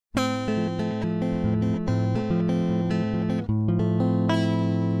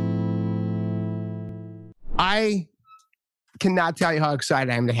I cannot tell you how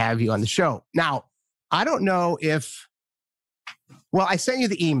excited I am to have you on the show. Now, I don't know if, well, I sent you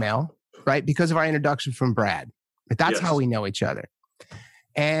the email, right? Because of our introduction from Brad. But that's how we know each other.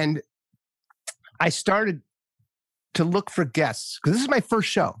 And I started to look for guests because this is my first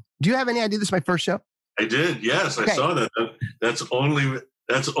show. Do you have any idea this is my first show? I did. Yes, okay. I saw that. That's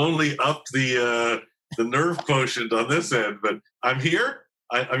only up the nerve quotient on this end. But I'm here.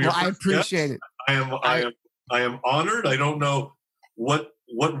 I'm your I appreciate guest. it. I am honored. I don't know what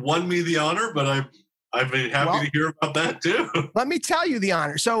won me the honor, but I've been happy to hear about that too. Let me tell you the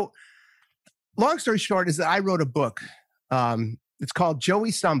honor. So, long story short is that I wrote a book. It's called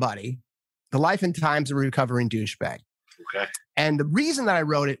Joey Somebody, The Life and Times of a Recovering Douchebag. Okay. And the reason that I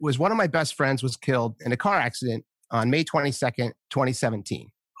wrote it was one of my best friends was killed in a car accident on May 22nd,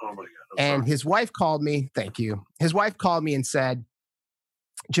 2017. Oh my God. And his wife called me. Thank you. His wife called me and said,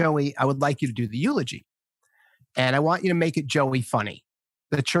 Joey, I would like you to do the eulogy. And I want you to make it Joey funny.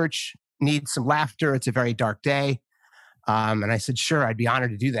 The church needs some laughter. It's a very dark day. And I said, sure, I'd be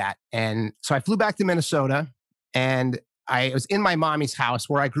honored to do that. And so I flew back to Minnesota and I was in my mommy's house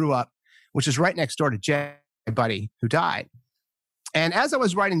where I grew up, which is right next door to Jay, my buddy who died. And as I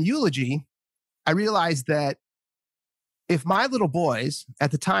was writing the eulogy, I realized that if my little boys,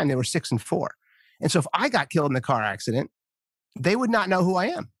 at the time, they were 6 and 4. And so if I got killed in a car accident, they would not know who I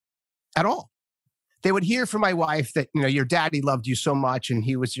am at all. They would hear from my wife that, your daddy loved you so much and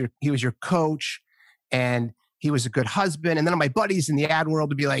he was your coach and he was a good husband. And then my buddies in the ad world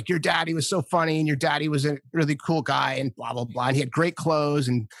would be like, your daddy was so funny and your daddy was a really cool guy and blah, blah, blah. And he had great clothes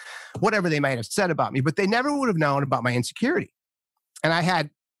and whatever they might have said about me, but they never would have known about my insecurity. And I had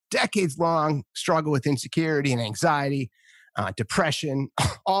decades-long struggle with insecurity and anxiety, depression,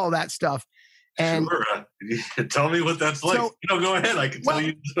 all of that stuff. And sure. Tell me what that's like. So, go ahead. I can tell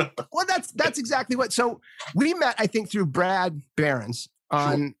you. Well, that's exactly what. So we met, I think, through Brad Behrens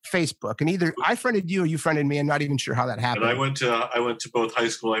on Facebook, and either I friended you or you friended me. I'm not even sure how that happened. And I went to both high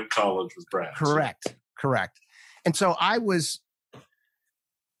school and college with Brad. Correct. And so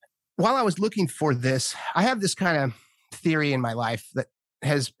while I was looking for this, I have this kind of theory in my life that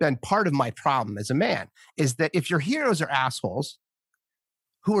has been part of my problem as a man, is that if your heroes are assholes,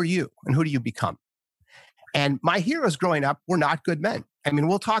 who are you and who do you become? And my heroes growing up were not good men. I mean,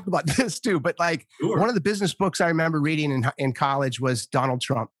 we'll talk about this too, but one of the business books I remember reading in college was Donald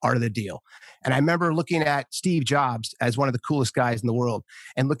Trump, Art of the Deal. And I remember looking at Steve Jobs as one of the coolest guys in the world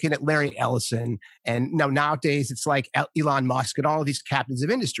and looking at Larry Ellison. And nowadays it's like Elon Musk and all of these captains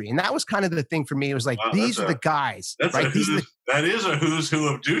of industry. And that was kind of the thing for me. It was like, these are the guys. That is a who's who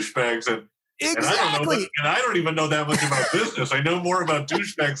of douchebags. Exactly. And I don't even know that much about business. I know more about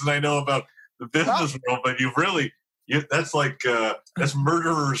douchebags than I know about the business world, but that's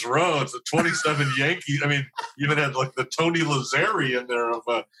Murderer's Row. It's the 27 Yankees. I mean, you even had the Tony Lazzari in there.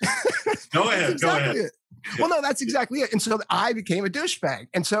 Go ahead. It. Well, no, that's exactly it. And so I became a douchebag.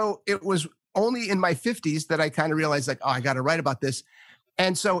 And so it was only in my 50s that I kind of realized I got to write about this.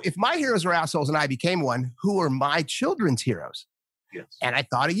 And so if my heroes were assholes and I became one, who are my children's heroes? Yes. And I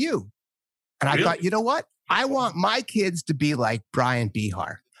thought of you. And I thought, you know what? I want my kids to be like Bryan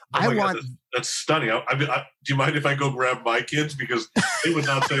Behar. That's stunning. Do you mind if I go grab my kids? Because they would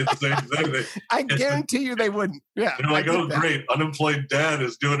not say the same thing. I guarantee you they wouldn't. Yeah. Great. Unemployed dad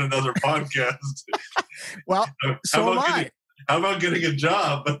is doing another podcast. Well, so am I. How about getting a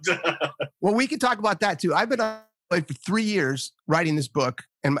job? Well, we can talk about that too. I've been unemployed for 3 years writing this book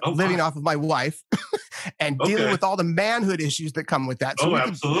and living off of my wife and dealing with all the manhood issues that come with that. So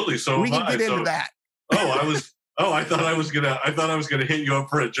absolutely. We can get into that. I thought I was gonna hit you up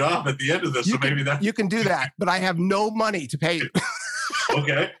for a job at the end of this. You can do that, but I have no money to pay you.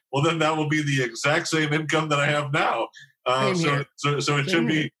 Okay, well then that will be the exact same income that I have now. So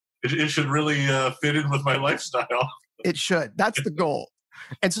it should really fit in with my lifestyle. It should. That's the goal.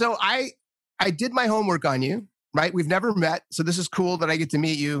 And so I did my homework on you. Right, we've never met, so this is cool that I get to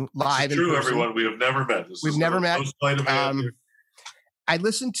meet you live. True, everyone. We have never met. We've never met. I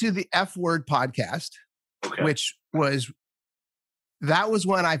listened to the F Word podcast, which was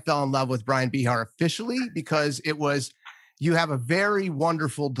when I fell in love with Bryan Behar officially, because you have a very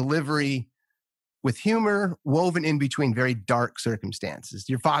wonderful delivery with humor woven in between very dark circumstances.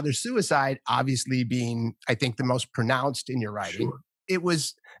 Your father's suicide, obviously being, I think, the most pronounced in your writing. Sure. It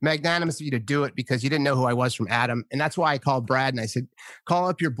was magnanimous of you to do it because you didn't know who I was from Adam. And that's why I called Brad and I said, call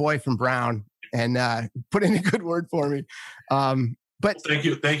up your boy from Brown and put in a good word for me. But thank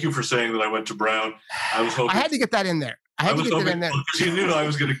you for saying that I went to Brown. I was hoping I had to get that in there. I had to get that in there. Because you knew I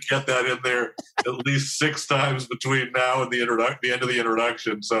was going to get that in there at least 6 times between now and the end of the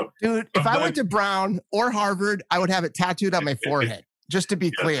introduction. So, dude, if I went to Brown or Harvard, I would have it tattooed on my forehead. Just to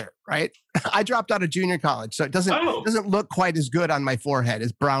be clear, right? I dropped out of junior college, so it doesn't look quite as good on my forehead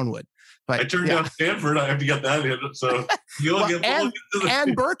as Brown would. But I turned down Stanford. I have to get that in. So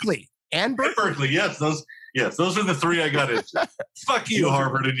and Berkeley. And Berkeley, yes, those are the 3 I got into. Fuck you,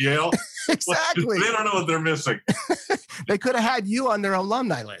 Harvard and Yale. Exactly. They don't know what they're missing. They could have had you on their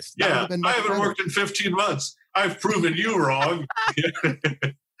alumni list. I haven't worked in 15 months. I've proven you wrong.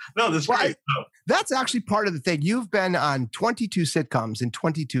 No, that's great. That's actually part of the thing. You've been on 22 sitcoms in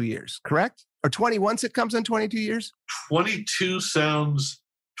 22 years, correct? Or 21 sitcoms in 22 years? 22 sounds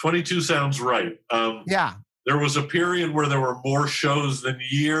right. Yeah. There was a period where there were more shows than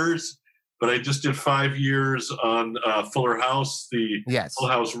years, but I just did 5 years on Fuller House, the Full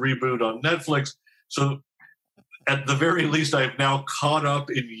House reboot on Netflix. So at the very least, I've now caught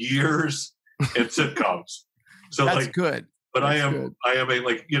up in years in sitcoms. So that's good. But I am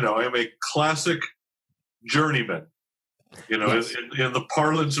a classic journeyman. In the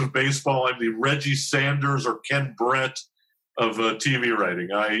parlance of baseball, I'm the Reggie Sanders or Ken Brett of TV writing.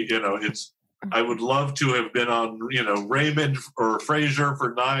 I would love to have been on, Raymond or Frasier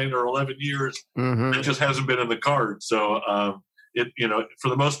for 9 or 11 years. Mm-hmm. It just hasn't been in the cards. So, for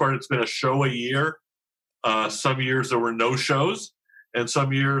the most part, it's been a show a year. Some years there were no shows, and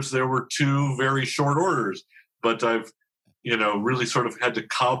some years there were 2 very short orders. But I've, really sort of had to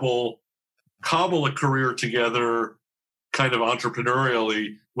cobble a career together kind of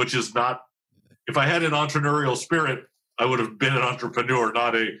entrepreneurially, which is not, if I had an entrepreneurial spirit, I would have been an entrepreneur,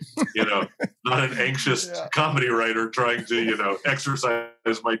 not not an anxious comedy writer trying to, exercise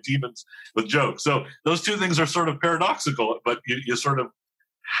my demons with jokes. So those 2 things are sort of paradoxical, but you sort of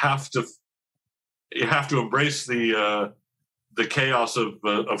have to embrace the chaos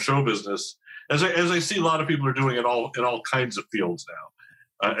of show business, as I see a lot of people are doing it in all kinds of fields now.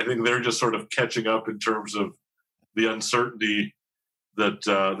 I think they're just sort of catching up in terms of the uncertainty that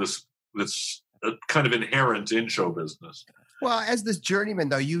that's kind of inherent in show business. Well, as this journeyman,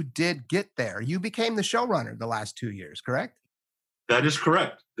 though, you did get there. You became the showrunner the last 2 years, correct? That is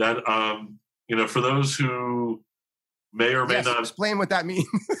correct. That for those who may or may not explain what that means.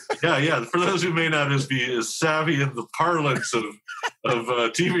 Yeah. For those who may not be as savvy in the parlance of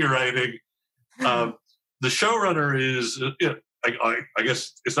TV writing, the showrunner is. I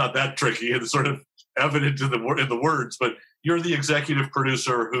guess it's not that tricky. It's sort of evident in the words, but you're the executive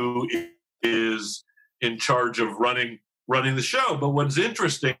producer who is in charge of running the show. But what's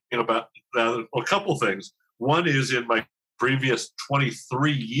interesting about that, a couple things. One is, in my previous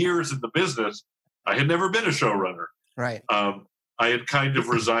 23 years in the business, I had never been a showrunner. Right. I had kind of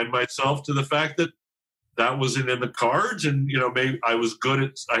resigned myself to the fact that wasn't in the cards, and maybe I was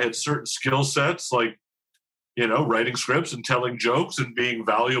I had certain skill sets like writing scripts and telling jokes and being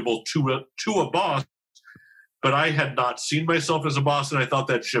valuable to a boss. But I had not seen myself as a boss, and I thought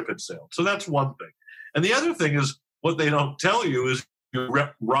that ship had sailed. So that's one thing. And the other thing is, what they don't tell you is, you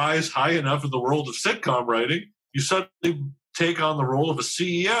rise high enough in the world of sitcom writing, you suddenly take on the role of a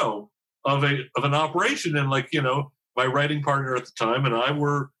CEO of an operation. And my writing partner at the time and I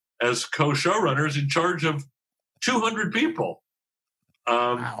were, as co-showrunners, in charge of 200 people.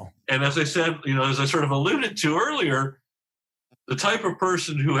 Wow. And as I said, as I sort of alluded to earlier, the type of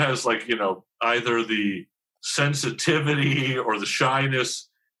person who has either the sensitivity or the shyness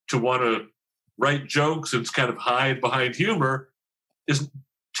to want to write jokes and kind of hide behind humor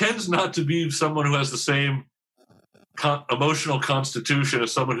tends not to be someone who has the same emotional constitution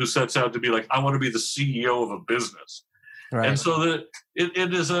as someone who sets out to be like, I want to be the CEO of a business. Right. And so that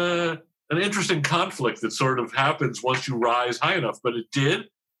it is an interesting conflict that sort of happens once you rise high enough. But it did,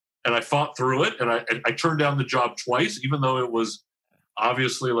 and I fought through it, and I turned down the job twice, even though it was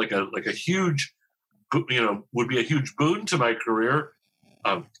obviously like a huge, would be a huge boon to my career,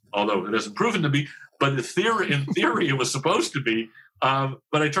 although it hasn't proven to be. But in theory, it was supposed to be.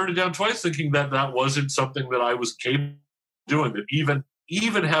 But I turned it down twice, thinking that wasn't something that I was capable of doing. That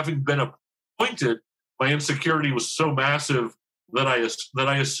even having been appointed, my insecurity was so massive that I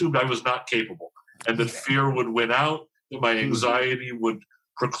assumed I was not capable, and that fear would win out, that my anxiety would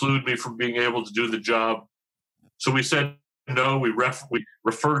preclude me from being able to do the job. So we said no. We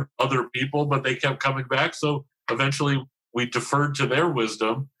referred other people, but they kept coming back. So eventually, we deferred to their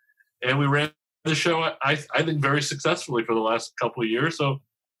wisdom, and we ran the show, I think, very successfully for the last couple of years. So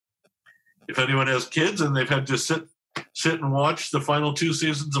if anyone has kids and they've had to sit and watch the final 2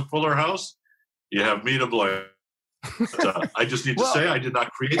 seasons of Fuller House, you have me to blame. But, I just need to say I did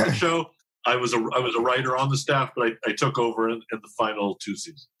not create the show. I was a writer on the staff, but I took over in the final 2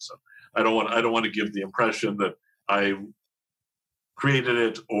 seasons. So I don't want to give the impression that I created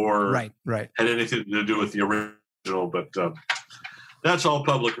it or right. had anything to do with the original. But that's all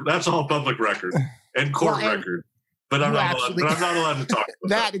public. That's all public record and court record. But I'm not allowed to talk about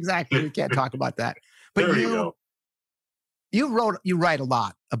that. Exactly. We can't talk about that. But there you go. You write a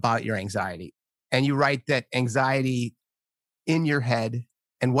lot about your anxiety, and you write that anxiety in your head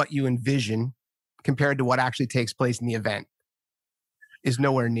and what you envision compared to what actually takes place in the event is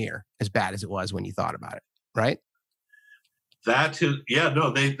nowhere near as bad as it was when you thought about it, right? That is,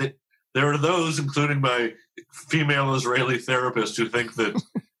 no, there are those, including my female Israeli therapist, who think that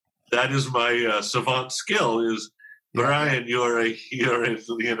that is my savant skill. Is Bryan, you're a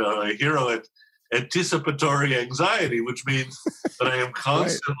hero at anticipatory anxiety, which means that I am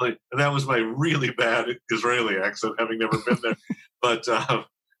constantly, and that was my really bad Israeli accent, having never been there. But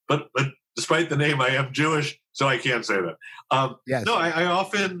despite the name, I am Jewish, so I can't say that. Yes. No, I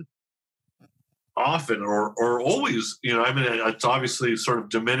often or always, I mean, it's obviously sort of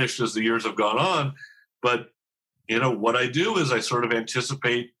diminished as the years have gone on, but what I do is I sort of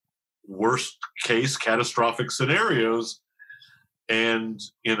anticipate worst case catastrophic scenarios. And,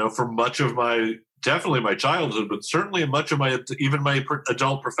 for much of definitely my childhood, but certainly much of my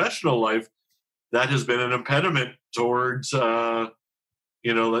adult professional life, that has been an impediment towards,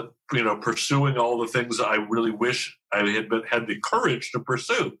 pursuing all the things I really wish I had the courage to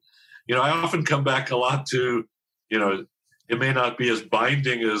pursue. I often come back a lot to, it may not be as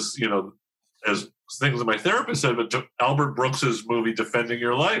binding as, as things that my therapist said, but to Albert Brooks's movie, Defending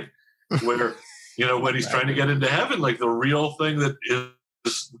Your Life, where, when he's trying to get into heaven, like the real thing that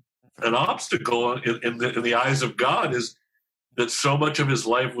is an obstacle in the eyes of God is that so much of his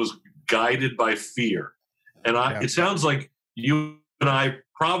life was guided by fear. And it sounds like you and I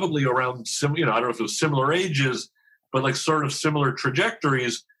probably around I don't know if it was similar ages, but like sort of similar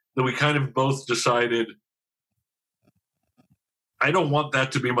trajectories, that we kind of both decided, I don't want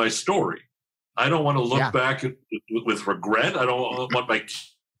that to be my story. I don't want to look back with regret. I don't want my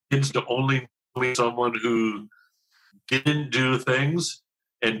kids to only be someone who didn't do things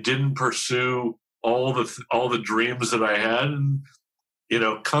and didn't pursue all the dreams that I had. And,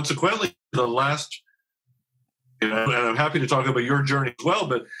 consequently, the last, and I'm happy to talk about your journey as well,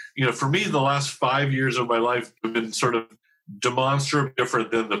 but, for me, the last 5 years of my life have been sort of demonstrably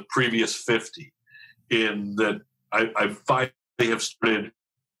different than the previous 50, in that I finally have started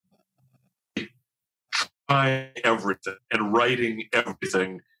trying everything and writing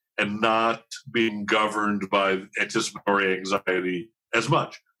everything and not being governed by anticipatory anxiety as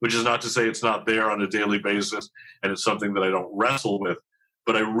much, which is not to say it's not there on a daily basis and it's something that I don't wrestle with,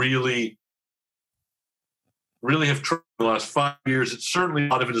 but I really have tried in the last 5 years. It's certainly a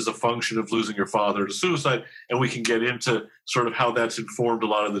lot of it is a function of losing your father to suicide, and we can get into sort of how that's informed a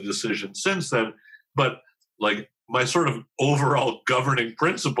lot of the decisions since then. But like my sort of overall governing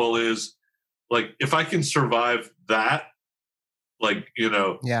principle is like, if I can survive that,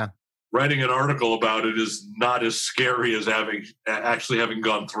 writing an article about it is not as scary as actually having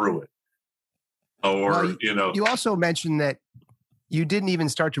gone through it. Or, You also mentioned that you didn't even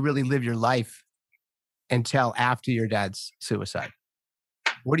start to really live your life until after your dad's suicide.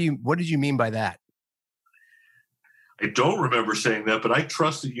 What did you mean by that? I don't remember saying that, but I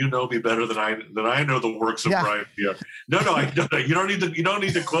trust that you know me better than I know the works of Bryan Behar. No, you don't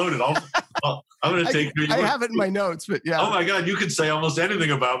need to quote it. I'm going to take. I have it in my notes, but yeah. Oh my God, you can say almost anything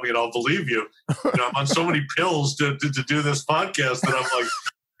about me, and I'll believe you. I'm on so many pills to do this podcast that I'm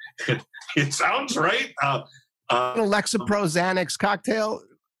like, it sounds right. Lexapro Xanax cocktail.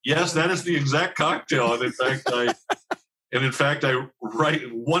 Yes, that is the exact cocktail, and in fact, I right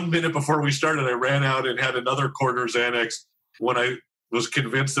 1 minute before we started, I ran out and had another quarter Xanax when I was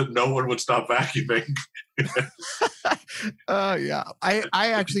convinced that no one would stop vacuuming. Yeah, I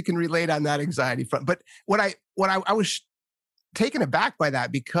actually can relate on that anxiety front. But what I was taken aback by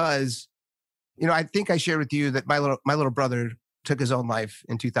that, because I think I shared with you that my little brother took his own life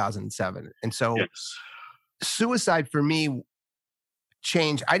in 2007, and so suicide for me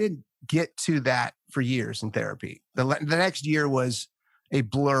changed. I didn't get to that for years in therapy. The next year was a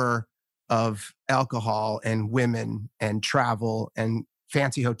blur of alcohol and women and travel and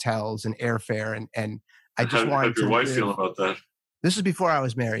fancy hotels and airfare. And I just wanted how'd your wife feel about that? This is before I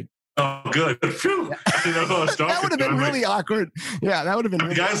was married. Oh, good. Phew. I didn't know who I was talking that would have been really awkward. Yeah, that would have been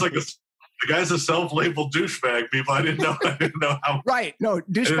really awkward. The guy's a self-labeled douchebag, people. I didn't know how. Right. No,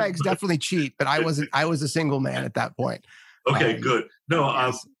 douchebags definitely cheat, but I was a single man at that point. Okay, good.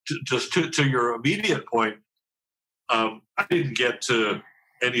 No, just to your immediate point, I didn't get to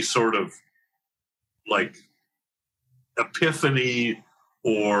any sort of like epiphany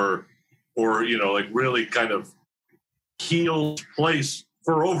or like really kind of healed place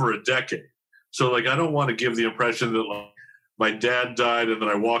for over a decade. So like I don't want to give the impression that like my dad died and then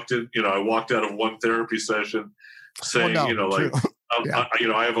I walked out of one therapy session saying,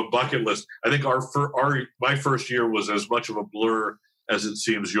 I have a bucket list. I think my first year was as much of a blur as it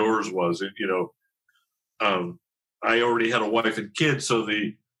seems yours was. And, I already had a wife and kids, so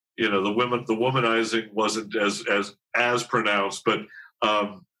the womanizing wasn't as pronounced, but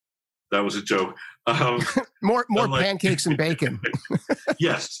that was a joke. More pancakes and bacon.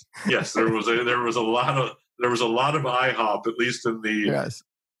 Yes. There was a lot of IHOP, at least in the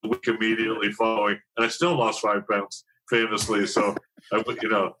week immediately following, and I still lost 5 pounds famously. So not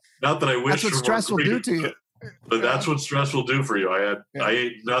that I wish. That's what stress will do to you. But that's what stress will do for you. I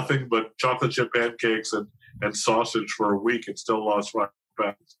ate nothing but chocolate chip pancakes and sausage for a week and still lost 5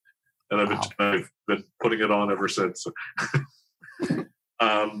 pounds. And I've been putting it on ever since.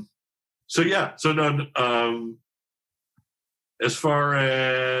 As far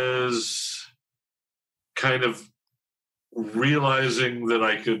as kind of realizing that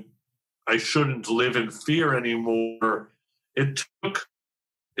I shouldn't live in fear anymore, it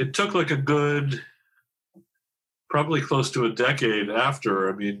took like a good, probably close to a decade after.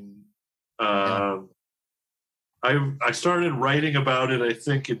 I mean, I started writing about it, I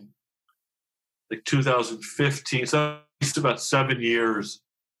think, in like 2015. So it's about 7 years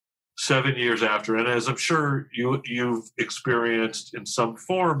after. And as I'm sure you've experienced in some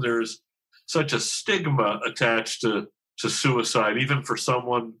form, there's such a stigma attached to suicide, even for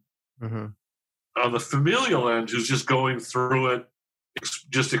someone on the familial end who's just going through it,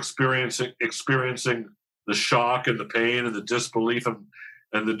 just experiencing the shock and the pain and the disbelief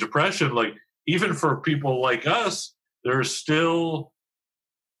and the depression. Like, even for people like us, there's still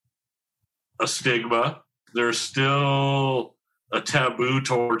a stigma. There's still a taboo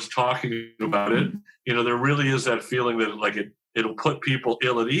towards talking about it. There really is that feeling that like it'll put people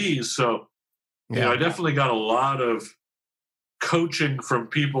ill at ease. So, I definitely got a lot of coaching from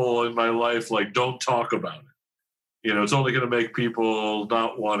people in my life, like, don't talk about it. It's only going to make people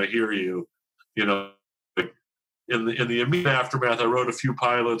not want to hear you. In the immediate aftermath, I wrote a few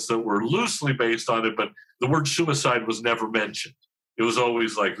pilots that were loosely based on it, but the word suicide was never mentioned. It was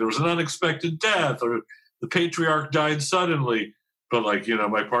always like there was an unexpected death or the patriarch died suddenly. But like,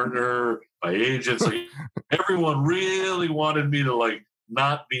 my partner, my agents, like, everyone really wanted me to like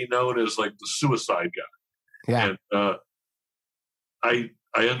not be known as like the suicide guy. Yeah. And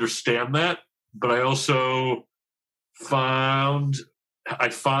I understand that, but I also find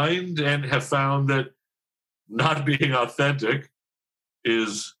and have found that not being authentic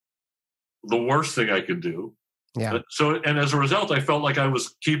is the worst thing I can do. Yeah. And as a result, I felt like I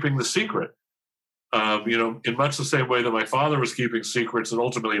was keeping the secret. In much the same way that my father was keeping secrets and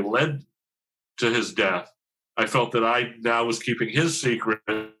ultimately led to his death, I felt that I now was keeping his secret.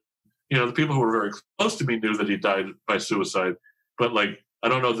 The people who were very close to me knew that he died by suicide, but like, I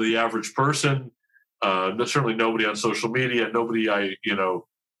don't know that the average person, certainly nobody on social media, nobody I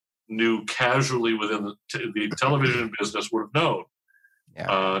knew casually within the television business would have known.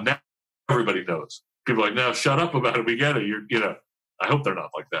 Yeah. Now everybody knows. People are like, now shut up about it. We get it. I hope they're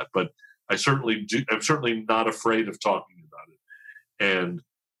not like that, but I certainly do. I'm certainly not afraid of talking about it. And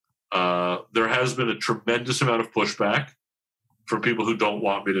there has been a tremendous amount of pushback from people who don't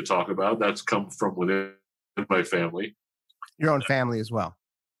want me to talk about it. That's come from within my family. Your own family as well.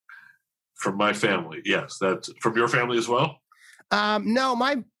 From my family, yes. That's from your family as well? No,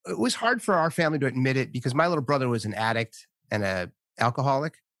 it was hard for our family to admit it because my little brother was an addict and an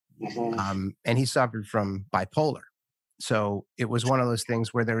alcoholic, and he suffered from bipolar. So it was one of those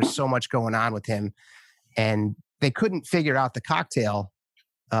things where there was so much going on with him, and they couldn't figure out the cocktail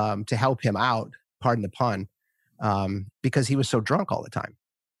to help him out, pardon the pun, because he was so drunk all the time.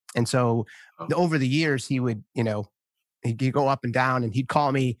 And so over the years, he would, he'd go up and down, and he'd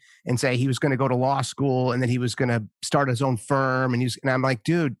call me and say he was going to go to law school and then he was going to start his own firm. And I'm like,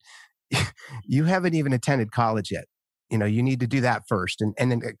 dude, you haven't even attended college yet. You need to do that first, and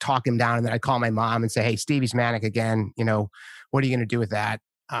then talk him down. And then I'd call my mom and say, hey, Stevie's manic again. What are you going to do with that?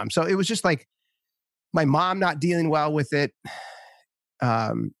 So it was just like my mom not dealing well with it.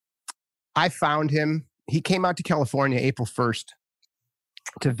 I found him. He came out to California April 1st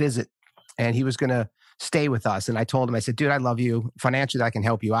to visit, and he was going to stay with us. And I told him, I said, dude, I love you. Financially, I can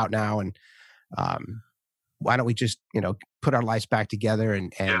help you out now. And why don't we just, put our lives back together?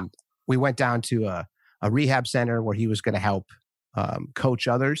 And we went down to a rehab center where he was going to help coach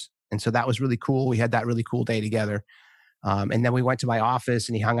others. And so that was really cool. We had that really cool day together. And then we went to my office,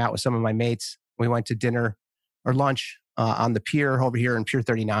 and he hung out with some of my mates We went to dinner or lunch on the pier over here in Pier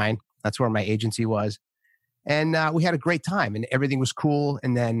 39. That's where my agency was. And we had a great time and everything was cool.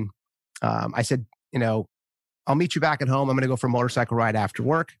 And then I said, I'll meet you back at home. I'm going to go for a motorcycle ride after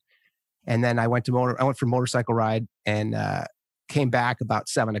work. And then I went for a motorcycle ride and came back about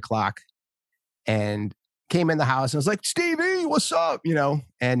 7:00 and came in the house and was like, Stevie, what's up?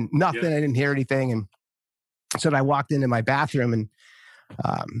 And nothing. I didn't hear anything. And so I walked into my bathroom and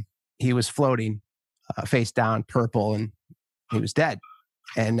he was floating face down, purple, and he was dead.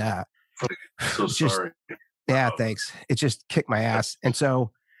 And so sorry. Yeah, thanks. It just kicked my ass. And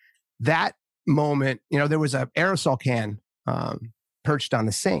so that moment, there was an aerosol can perched on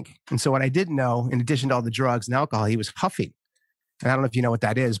the sink. And so what I didn't know, in addition to all the drugs and alcohol, he was huffing. And I don't know if you know what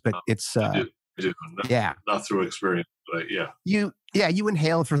that is, but it's I do. Not through experience, but yeah. You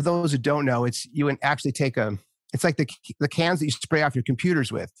inhale. For those who don't know, you actually take it's like the cans that you spray off your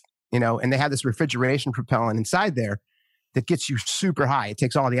computers with, and they have this refrigeration propellant inside there that gets you super high. It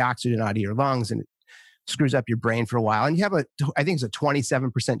takes all the oxygen out of your lungs and it screws up your brain for a while. And you have I think it's a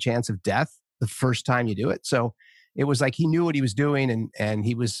 27% chance of death the first time you do it. So it was like he knew what he was doing, and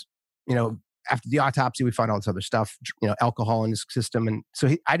he was, after the autopsy, we found all this other stuff, alcohol in his system. And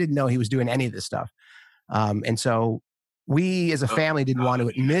so I didn't know he was doing any of this stuff. And so we as a family didn't want to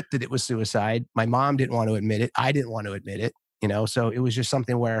admit that it was suicide. My mom didn't want to admit it. I didn't want to admit it, so it was just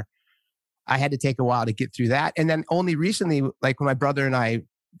something where I had to take a while to get through that. And then only recently, like when my brother and I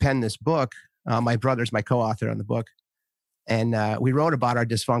penned this book, my brother's my co-author on the book. And we wrote about our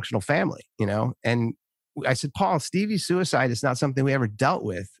dysfunctional family, and I said, Paul, Stevie's suicide is not something we ever dealt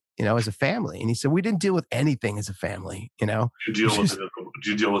with, as a family. And he said, we didn't deal with anything as a family, Do you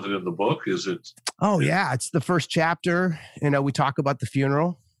deal with it in the book? Is it? Oh yeah. It's the first chapter. We talk about the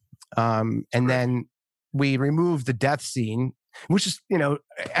funeral. And then we remove the death scene, which is,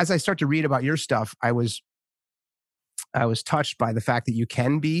 as I start to read about your stuff, I was touched by the fact that you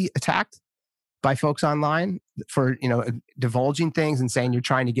can be attacked by folks online for, divulging things and saying you're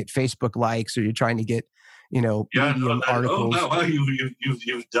trying to get Facebook likes or you're trying to get, Medium articles. Oh, wow,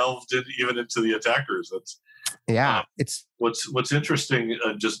 you've delved even into the attackers. That's it's what's interesting.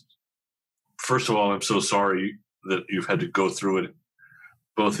 Just first of all, I'm so sorry that you've had to go through it,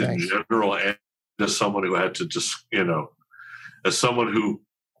 both in general and as someone who had to just, as someone who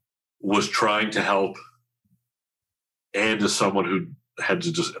was trying to help, and as someone who had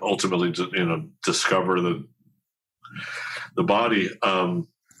to just ultimately, discover the body.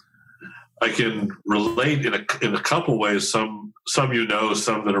 I can relate in a couple ways. Some some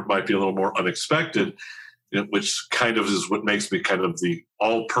that might be a little more unexpected, which kind of is what makes me kind of the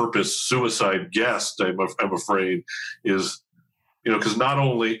all-purpose suicide guest. I'm afraid is, because not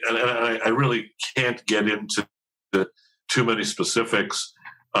only, and I really can't get into too many specifics,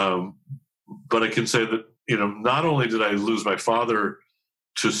 but I can say that not only did I lose my father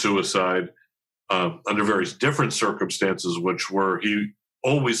to suicide under various different circumstances, which were he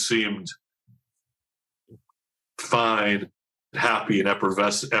always seemed fine, happy, and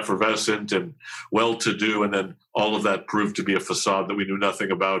effervescent, and well-to-do, and then all of that proved to be a facade that we knew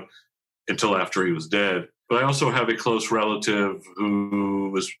nothing about until after he was dead. But I also have a close relative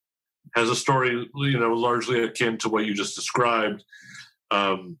who has a story, largely akin to what you just described,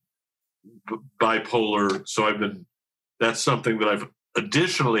 bipolar. So that's something that I've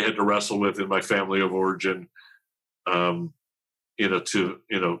additionally had to wrestle with in my family of origin. He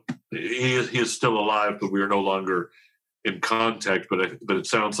is still alive, but we are no longer in contact. But it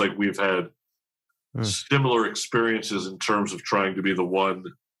sounds like we've had similar experiences in terms of trying to be the one.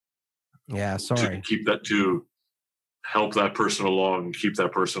 Yeah, sorry. To help that person along and keep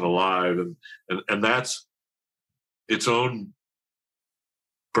that person alive, and that's its own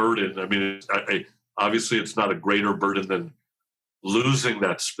burden. I mean, obviously, it's not a greater burden than losing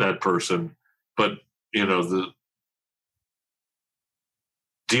that person, but the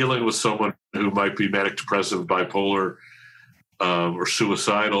dealing with someone who might be manic depressive, bipolar, or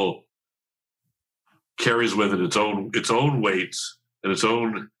suicidal carries with it its own weights and its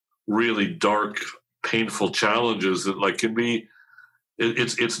own really dark, painful challenges that can be.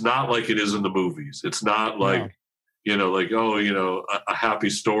 It's not like it is in the movies. It's not like a happy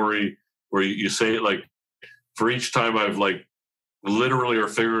story where you say it like, for each time I've literally or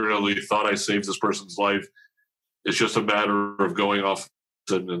figuratively thought I saved this person's life, it's just a matter of going off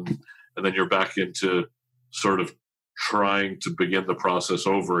and then you're back into sort of trying to begin the process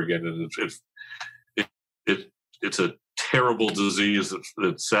over again. And it's a terrible disease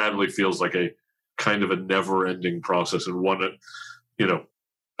that sadly feels like a kind of a never-ending process, and one that,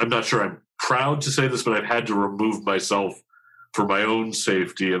 I'm not sure I'm proud to say this, but I've had to remove myself for my own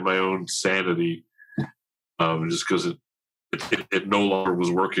safety and my own sanity, just because it no longer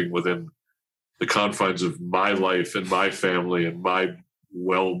was working within the confines of my life and my family and my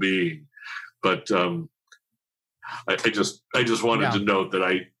well-being. But I just wanted to note that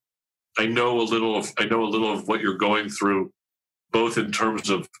I know a little of what you're going through, both in terms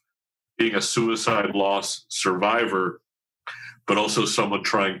of being a suicide loss survivor, but also someone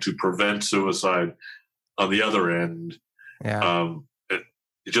trying to prevent suicide on the other end. Yeah.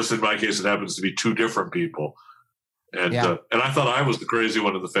 Just in my case, it happens to be two different people, and I thought I was the crazy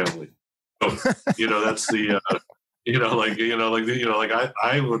one in the family. So, that's the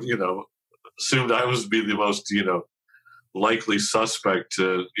I would assumed I was be the most likely suspect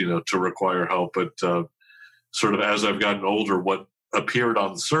to require help, but sort of as I've gotten older, what appeared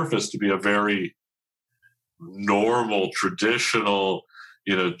on the surface to be a very normal, traditional,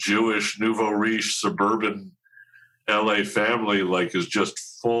 Jewish, nouveau riche, suburban LA family, is just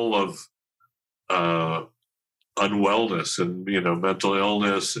full of unwellness and mental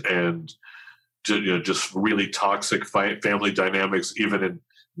illness and just really toxic family dynamics, even in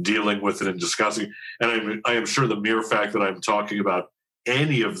dealing with it and discussing. And I am sure the mere fact that I'm talking about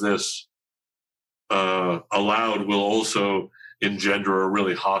any of this aloud will also engender a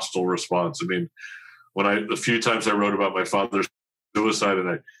really hostile response. I mean, the few times I wrote about my father's suicide and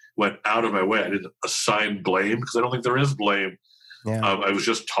I went out of my way, I didn't assign blame because I don't think there is blame. Yeah. I was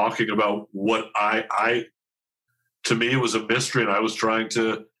just talking about what to me, it was a mystery, and I was trying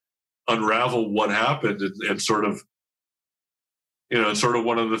to unravel what happened, and sort of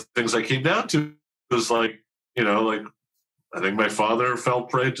one of the things I came down to was I think my father fell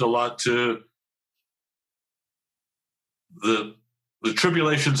prey to a lot to the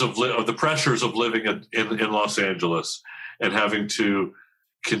tribulations of the pressures of living in Los Angeles and having to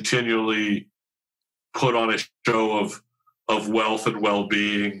continually put on a show of wealth and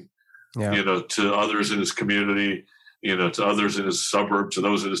well-being, to others in his community, to others in his suburb, to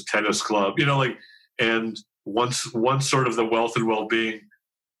those in his tennis club, and once sort of the wealth and well-being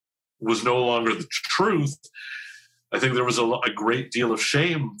was no longer the truth, I think there was a great deal of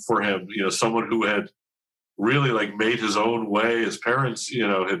shame for him, someone who had really made his own way. His parents,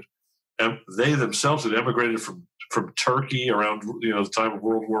 they themselves had emigrated from Turkey around, the time of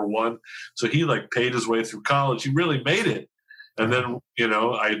World War I. So he paid his way through college. He really made it. And then,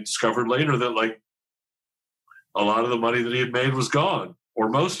 I discovered later that a lot of the money that he had made was gone, or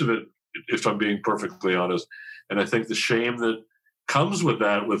most of it, if I'm being perfectly honest. And I think the shame that comes with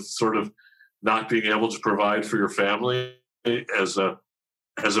that, with sort of not being able to provide for your family as a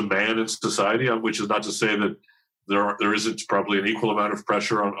man in society, which is not to say that there isn't probably an equal amount of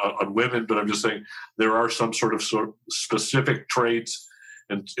pressure on women, but I'm just saying there are some sort of specific traits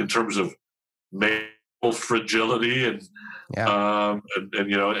in terms of male fragility and kind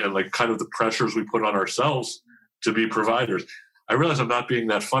of the pressures we put on ourselves to be providers. I realize I'm not being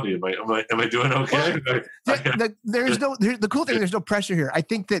that funny. Am I doing okay? Well, the cool thing, there's no pressure here. I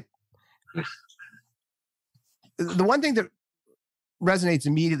think that the one thing that resonates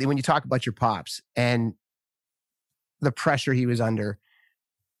immediately when you talk about your pops and the pressure he was under,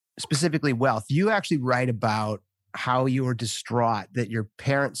 specifically wealth, you actually write about how you were distraught that your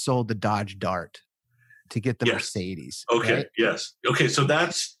parents sold the Dodge Dart to get the Mercedes. Okay. Right? Yes. Okay. So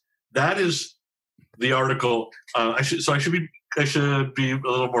that is the article. I should be a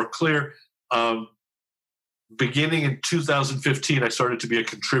little more clear. Beginning in 2015, I started to be a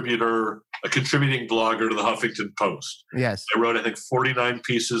contributing blogger to the Huffington Post. Yes. I wrote, I think, 49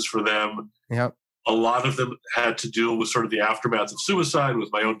 pieces for them. Yep. A lot of them had to deal with sort of the aftermath of suicide, with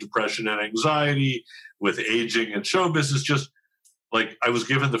my own depression and anxiety, with aging and show business. Just I was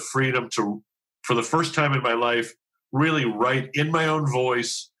given the freedom to, for the first time in my life, really write in my own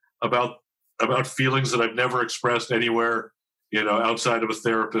voice about feelings that I've never expressed anywhere, outside of a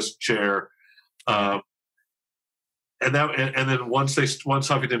therapist chair. And then once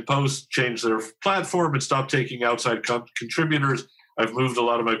Huffington Post changed their platform and stopped taking outside contributors, I've moved a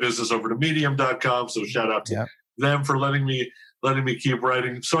lot of my business over to Medium.com. So shout out to them for letting me keep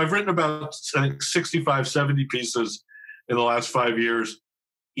writing. So I've written about, I think, 65, 70 pieces in the last 5 years,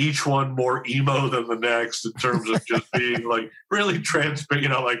 each one more emo than the next in terms of just being really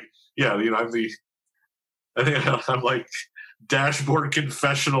transparent. I'm like dashboard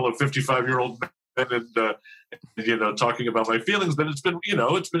confessional of 55-year-old men and talking about my feelings. But it's been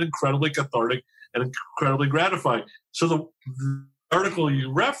incredibly cathartic and incredibly gratifying. So the article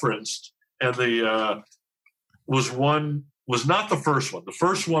you referenced and was not the first one. The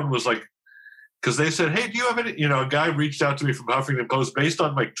first one was because they said, hey, do you have any, a guy reached out to me from Huffington Post based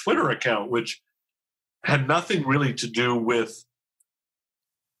on my Twitter account, which had nothing really to do with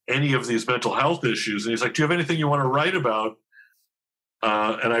any of these mental health issues. And he's like, do you have anything you want to write about?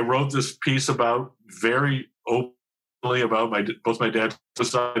 And I wrote this piece about very openly about both my dad's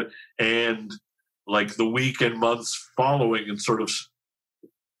suicide and like the week and months following, and sort of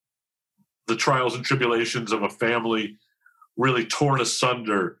the trials and tribulations of a family really torn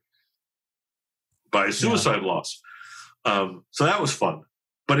asunder by suicide loss. So that was fun,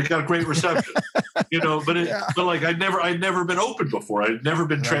 but it got great reception, but like I'd never been open before. I'd never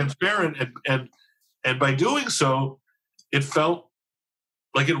been transparent. And by doing so, it felt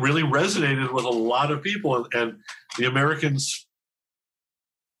like it really resonated with a lot of people. And the American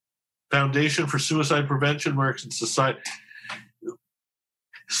Foundation for Suicide Prevention, American Society,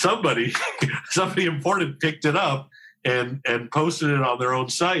 somebody important picked it up and posted it on their own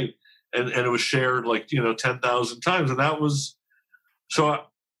site. And it was shared 10,000 times. And that was, so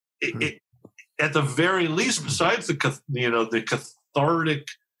at the very least, besides the cathartic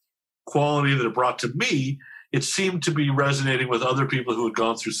quality that it brought to me, it seemed to be resonating with other people who had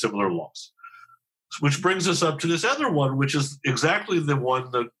gone through similar loss. Which brings us up to this other one, which is exactly the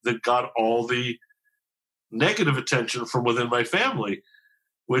one that got all the negative attention from within my family,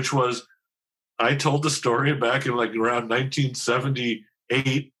 which was, I told the story back in around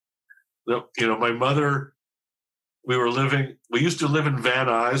 1978. My mother, we used to live in Van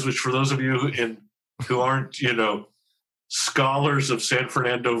Nuys, which for those of you who aren't, scholars of San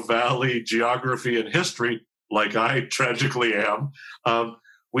Fernando Valley geography and history, like I tragically am,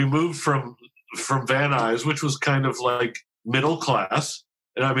 we moved from Van Nuys, which was kind of like middle class.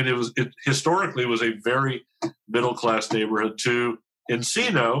 And I mean, it historically was a very middle class neighborhood, to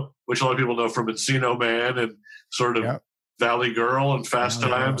Encino, which a lot of people know from Encino Man and sort of Valley Girl and Fast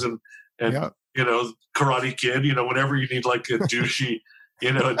Times and Karate Kid. Whenever you need like a douchey,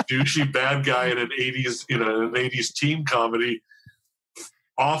 bad guy in an 80s teen comedy,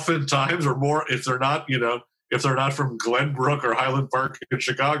 oftentimes, or more, if they're not from Glenbrook or Highland Park in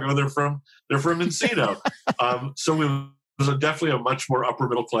Chicago, they're from Encino. So it was definitely a much more upper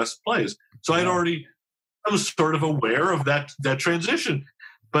middle class place. So I was sort of aware of that transition.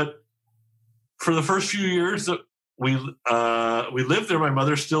 But for the first few years that we lived there, my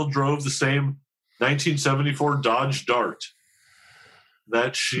mother still drove the same 1974 Dodge Dart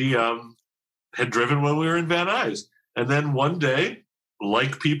that she had driven when we were in Van Nuys. And then one day,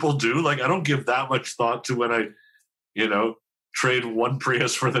 like people do, I don't give that much thought to when I, trade one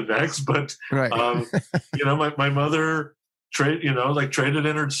Prius for the next, but my mother traded in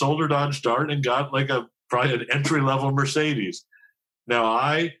her, sold her Dodge Dart and got probably an entry-level Mercedes. Now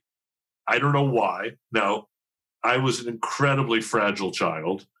I don't know why. Now, I was an incredibly fragile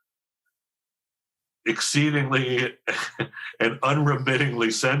child, exceedingly and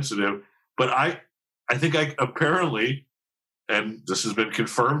unremittingly sensitive, but I think I apparently, and this has been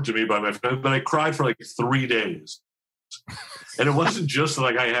confirmed to me by my friend, but I cried for 3 days. And it wasn't just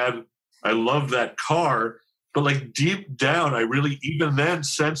I loved that car, but deep down, I really even then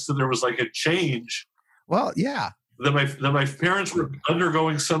sensed that there was a change. Well, yeah. That my parents were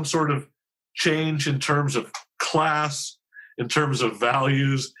undergoing some sort of change in terms of class, in terms of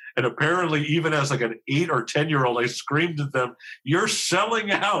values. And apparently, even as an 8 or 10-year-old, I screamed at them, "You're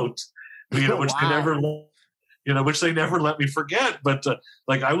selling out," which they never let me forget. But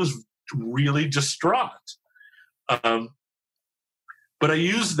I was really distraught. But I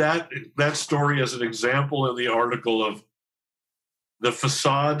used that story as an example in the article of the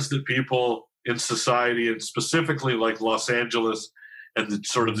facades that people in society, and specifically Los Angeles and the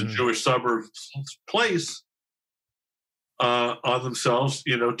sort of the Jewish suburbs, place on themselves,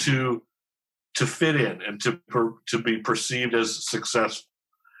 to fit in and to be perceived as successful.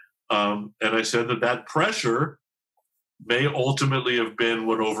 And I said that pressure may ultimately have been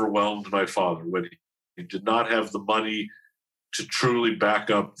what overwhelmed my father when he did not have the money to truly back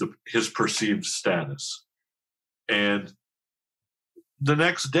up his perceived status. And the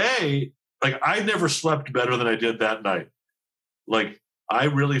next day, I never slept better than I did that night. I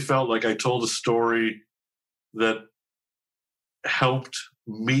really felt like I told a story that helped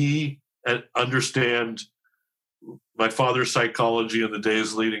me understand my father's psychology in the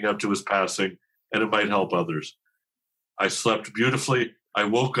days leading up to his passing, and it might help others. I slept beautifully. I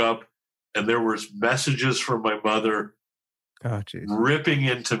woke up, and there were messages from my mother ripping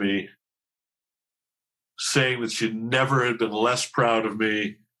into me, saying that she never had been less proud of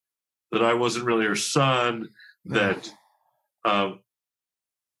me, that I wasn't really her son, that and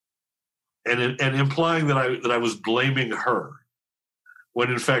implying that I was blaming her,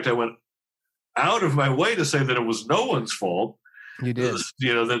 when in fact I went out of my way to say that it was no one's fault. You did.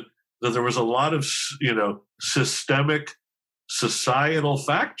 That that there was a lot of, systemic societal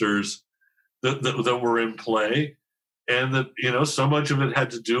factors that were in play, and that, so much of it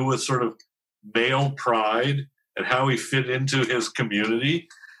had to do with sort of male pride and how he fit into his community,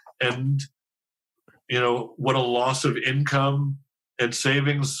 and, what a loss of income and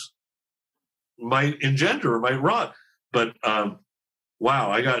savings might engender or might rot. But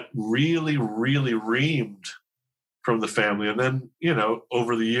wow, I got really, really reamed from the family. And then,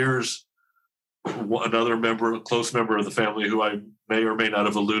 over the years, another close member of the family, who I may or may not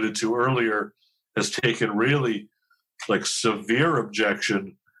have alluded to earlier, has taken really like severe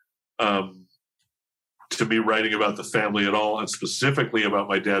objection to me writing about the family at all, and specifically about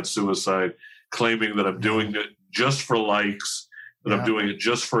my dad's suicide, claiming that I'm doing it just for likes, that I'm doing it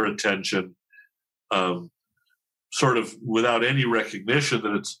just for attention, sort of without any recognition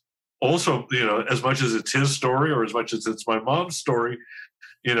that it's also, as much as it's his story or as much as it's my mom's story,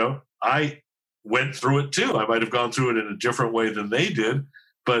 I went through it too. I might have gone through it in a different way than they did,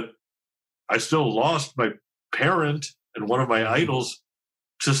 but I still lost my parent and one of my idols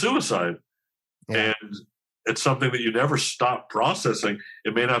to suicide. Yeah. And it's something that you never stop processing.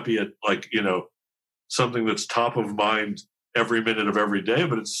 It may not be something that's top of mind every minute of every day,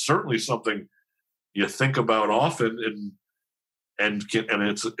 but it's certainly something you think about often, and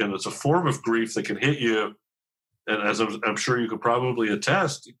it's a form of grief that can hit you, and as I'm sure you could probably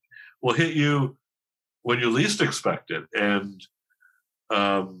attest, will hit you when you least expect it. And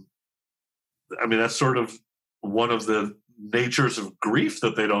that's sort of one of the natures of grief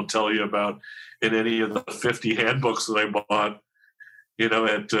that they don't tell you about in any of the 50 handbooks that I bought,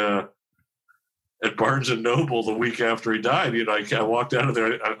 at Barnes and Noble the week after he died. I walked out of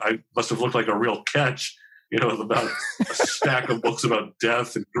there. I must have looked like a real catch, with about a stack of books about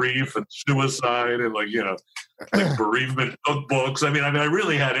death and grief and suicide and like bereavement cookbooks. I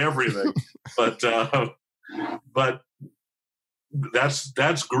really had everything, but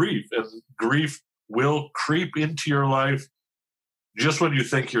that's grief, and grief will creep into your life just when you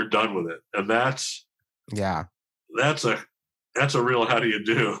think you're done with it. And that's a real, how do you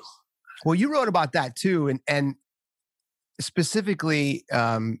do? Well, you wrote about that too. And specifically,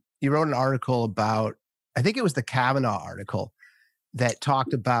 you wrote an article about, I think it was the Kavanaugh article, that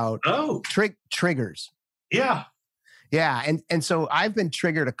talked about triggers. Yeah. Yeah. And so I've been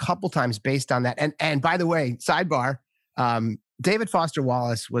triggered a couple times based on that. And by the way, sidebar, David Foster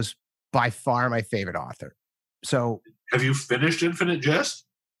Wallace was by far my favorite author. So have you finished Infinite Jest?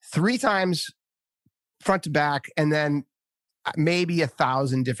 3 times front to back, and then maybe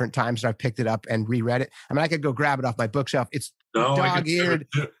 1,000 different times that I've picked it up and reread it. I could go grab it off my bookshelf. It's dog-eared.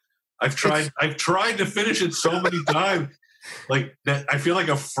 I've tried to finish it so many times. Like, I feel like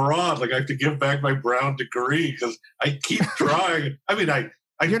a fraud. Like, I have to give back my Brown degree because I keep trying.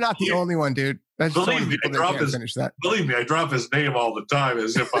 You're not the only one, dude. Believe me, I drop his name all the time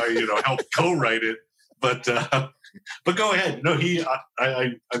as if I, helped co-write it. But go ahead. No,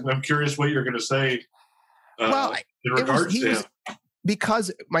 I'm curious what you're going to say. In regards to him.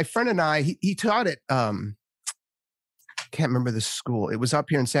 Because my friend and I, he taught at, can't remember the school. It was up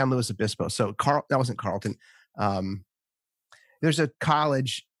here in San Luis Obispo. So that wasn't Carleton. There's a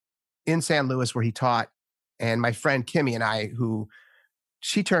college in San Luis where he taught, and my friend Kimmy and I,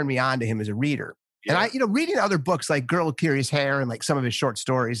 she turned me on to him as a reader. Yeah. And reading other books like Girl with Curious Hair and like some of his short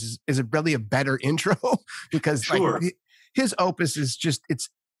stories is really a better intro because his opus is just, it's,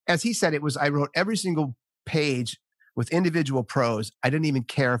 as he said, I wrote every single page with individual prose. I didn't even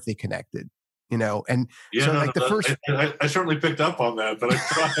care if they connected, and I certainly picked up on that, but I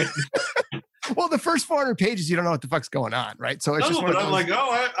tried. Well, the first 400 pages, you don't know what the fuck's going on, right? So it's I'm like,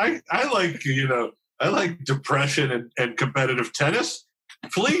 I like depression and competitive tennis.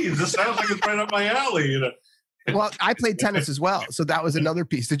 Please, this sounds like it's right up my alley, Well, I played tennis as well, so that was another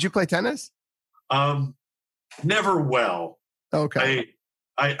piece. Did you play tennis? Never well. Okay.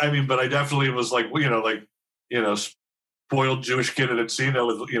 But I definitely was like, spoiled Jewish kid at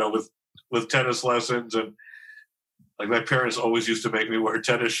Encino with tennis lessons, and like my parents always used to make me wear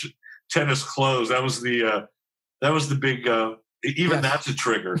tennis clothes. That was the big that's a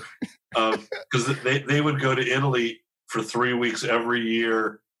trigger because they would go to Italy for 3 weeks every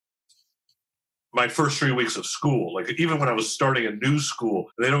year. My first 3 weeks of school, like even when I was starting a new school,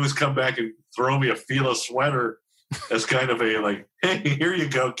 they'd always come back and throw me a Fila sweater as kind of a like, hey, here you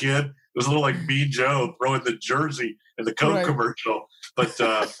go, kid. It was a little like Mean Joe throwing the jersey in the Coke commercial. But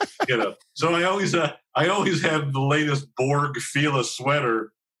so I always had the latest Borg Fila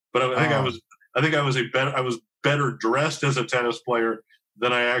sweater. But I think I was better dressed as a tennis player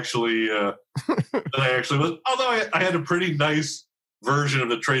than I actually was. Although I had a pretty nice version of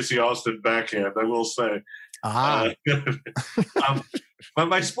the Tracy Austin backhand, I will say. My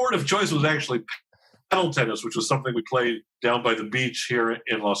sport of choice was actually paddle tennis, which was something we played down by the beach here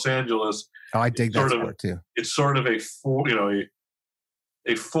in Los Angeles. Oh, I dig that sport too. It's sort of a forebear,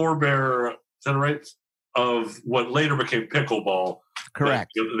 is that right, of what later became pickleball.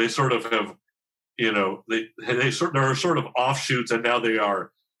 Correct. They sort of have, there are sort of offshoots, and now they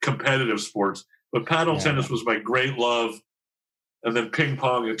are competitive sports. But paddle tennis was my great love, and then ping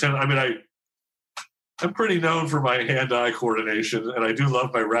pong and tennis. I mean, I'm pretty known for my hand-eye coordination, and I do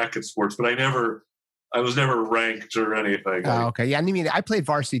love my racket sports, but I was never ranked or anything. Oh, okay. Yeah, I mean, I played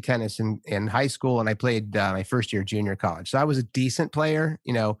varsity tennis in high school, and I played my first year of junior college. So I was a decent player,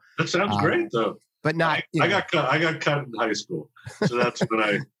 That sounds great, though. But not. I got cut in high school, so that's when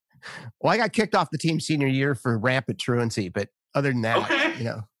I. Well, I got kicked off the team senior year for rampant truancy, but other than that,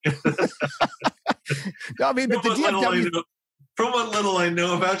 No, I mean, but the DFW. From what little I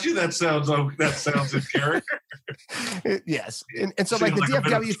know about you, that sounds in character. Yes, and so like the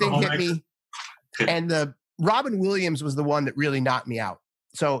DFW thing hit me, and the Robin Williams was the one that really knocked me out.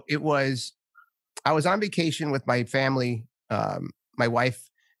 So I was on vacation with my family, my wife,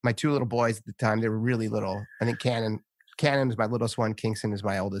 my two little boys at the time. They were really little. I think Cannon is my littlest one. Kingston is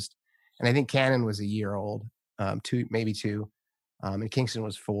my oldest, and I think Cannon was a year old, maybe two, and Kingston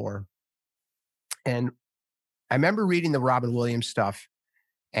was 4. And I remember reading the Robin Williams stuff,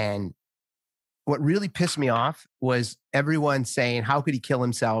 and what really pissed me off was everyone saying, how could he kill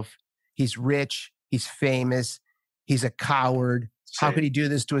himself? He's rich. He's famous. He's a coward. Same. How could he do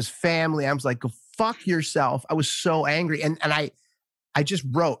this to his family? I was like, go fuck yourself. I was so angry. And I just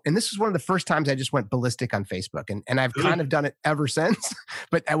wrote, and this is one of the first times I just went ballistic on Facebook. And I've kind of done it ever since.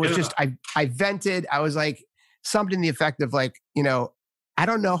 But I was I vented. I was like, something to the effect of like, I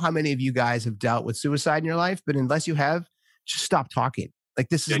don't know how many of you guys have dealt with suicide in your life, but unless you have, just stop talking. Like,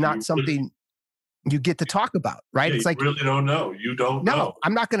 this is not something you get to talk about, right? Yeah, it's like, you really don't know. You don't know. No,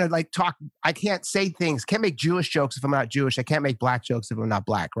 I'm not going to talk. I can't say things. Can't make Jewish jokes if I'm not Jewish. I can't make black jokes if I'm not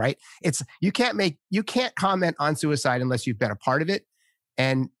black, right? You can't comment on suicide unless you've been a part of it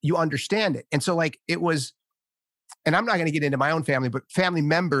and you understand it. And so it was, and I'm not going to get into my own family, but family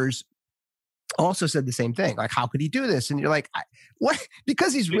members also said the same thing. Like, how could he do this? And you're like, what?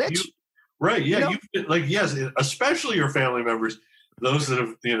 Because he's rich? Right. Yeah. Yes, especially your family members, those that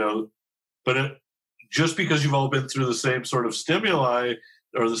have, but just because you've all been through the same sort of stimuli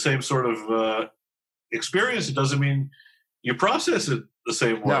or the same sort of experience, it doesn't mean you process it the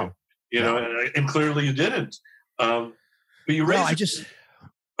same way. No. And clearly you didn't. But you raised.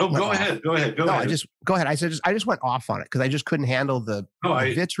 Go ahead. Go ahead. Go ahead. I just went off on it because I just couldn't handle the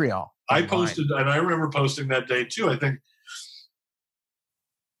vitriol. I posted, and I remember posting that day too. I think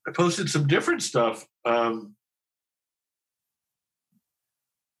I posted some different stuff.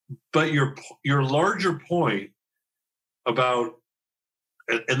 But your larger point about,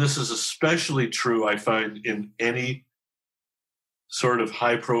 and this is especially true, I find, in any sort of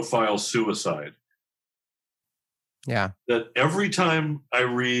high-profile suicide. Yeah. That every time I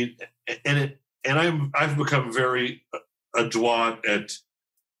read, I've become very adroit at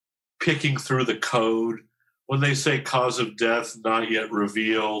picking through the code when they say cause of death not yet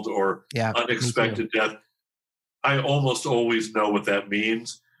revealed or unexpected death. I almost always know what that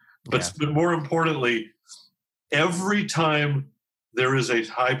means. But more importantly, every time there is a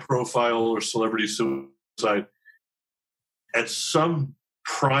high-profile or celebrity suicide, at some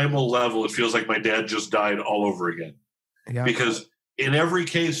primal level, it feels like my dad just died all over again. Yeah. Because in every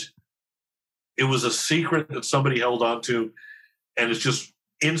case, it was a secret that somebody held on to, and it's just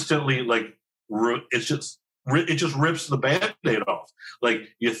instantly it just rips the Band-Aid off. Like,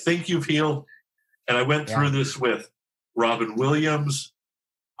 you think you've healed, and I went through this with Robin Williams.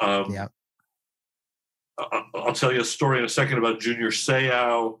 I'll tell you a story in a second about Junior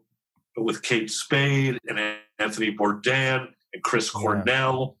Seau with Kate Spade and Anthony Bourdain and Chris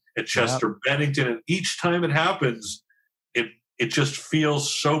Cornell and Chester Bennington. And each time it happens, it just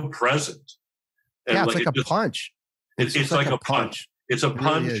feels so present. And it's like a punch. It's like a punch. It's a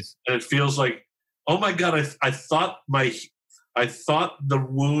punch, really, and it feels like, oh my God! I thought the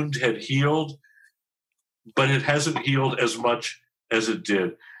wound had healed, but it hasn't healed as much as it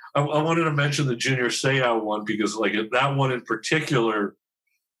did. I wanted to mention the Junior Seau one because, that one in particular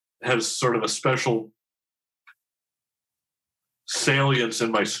has sort of a special salience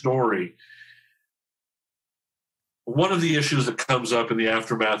in my story. One of the issues that comes up in the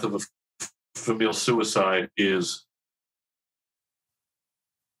aftermath of a familial suicide is,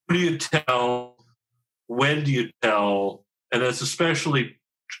 who do you tell? When do you tell? And that's especially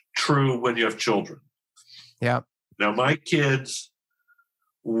true when you have children. Yeah. Now, my kids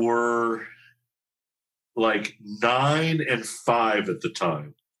were like 9 and 5 at the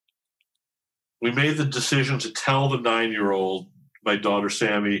time. We made the decision to tell the 9-year-old, my daughter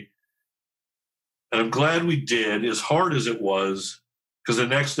Sammy, and I'm glad we did, as hard as it was, because the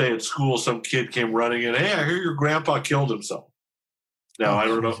next day at school, some kid came running in, "Hey, I hear your grandpa killed himself." Now, I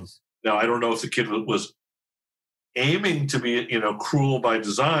don't know. Now, I don't know if the kid was aiming to be, cruel by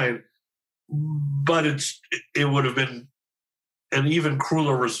design, but it would have been an even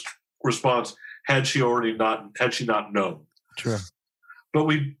crueler response had she not known. Sure. But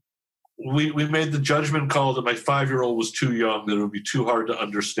we made the judgment call that my 5-year-old was too young, that it would be too hard to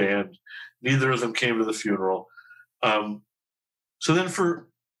understand. Neither of them came to the funeral. So then for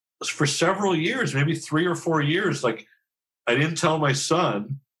several years, maybe 3 or 4 years, like, I didn't tell my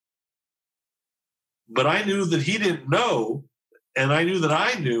son, but I knew that he didn't know, and I knew that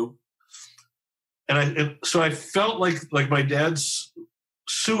I knew. And so I felt like my dad's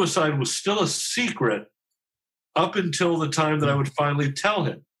suicide was still a secret up until the time that I would finally tell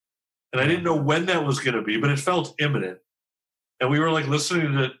him. And I didn't know when that was going to be, but it felt imminent. And we were like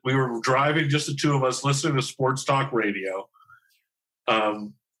we were driving, just the two of us, listening to sports talk radio.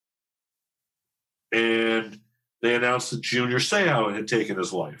 And they announced that Junior Seau had taken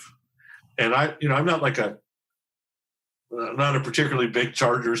his life. And I'm not not a particularly big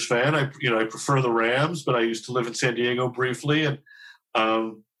Chargers fan. I prefer the Rams, but I used to live in San Diego briefly, and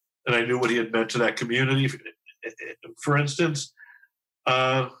I knew what he had meant to that community, for instance.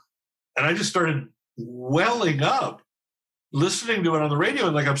 And I just started welling up, listening to it on the radio,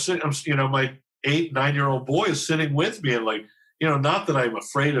 and like I'm sitting, my 8-9-year-old boy is sitting with me, and like, not that I'm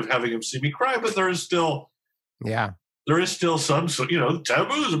afraid of having him see me cry, but there is still some,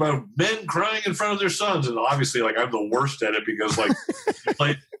 taboos about men crying in front of their sons. And obviously, like, I'm the worst at it because,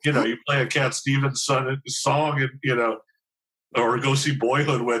 like, you play a Cat Stevens song and, or go see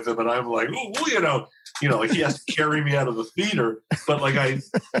Boyhood with him. And I'm like, like he has to carry me out of the theater. But like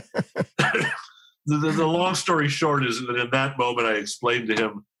the long story short is that in that moment, I explained to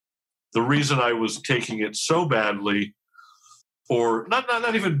him the reason I was taking it so badly, or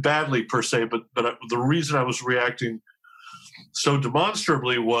not even badly per se, but the reason I was reacting so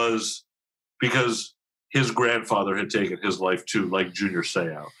demonstrably was because his grandfather had taken his life too, like Junior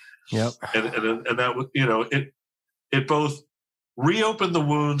Seau. Yep. And that was, it both reopened the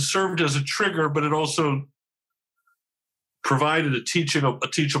wound, served as a trigger, but it also provided a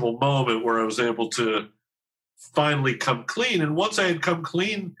teachable moment where I was able to finally come clean. And once I had come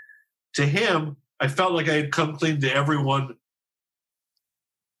clean to him, I felt like I had come clean to everyone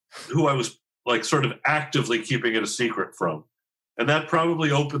who I was like sort of actively keeping it a secret from. And that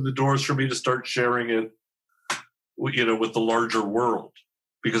probably opened the doors for me to start sharing it, with the larger world,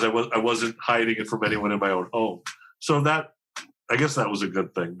 because I wasn't hiding it from anyone in my own home. So I guess that was a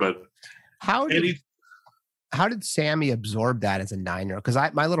good thing. But how did Sammy absorb that as a 9-year-old?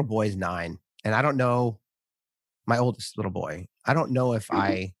 Because my little boy is 9, and I don't know, my oldest little boy, I don't know if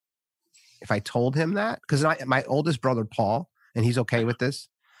I told him that, because my oldest brother, Paul, and he's okay with this,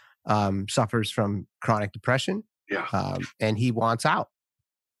 suffers from chronic depression. Yeah. And he wants out.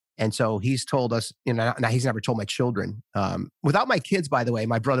 And so he's told us, now he's never told my children. Without my kids, by the way,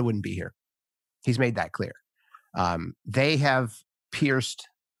 my brother wouldn't be here. He's made that clear. They have pierced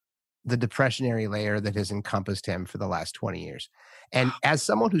the depressionary layer that has encompassed him for the last 20 years. And as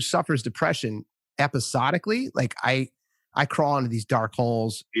someone who suffers depression episodically, like I crawl into these dark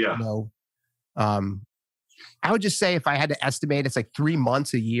holes. Yeah. I would just say, if I had to estimate, it's like 3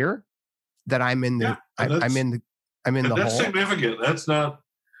 months a year that I'm in the I'm in the that's hole. Significant. That's not.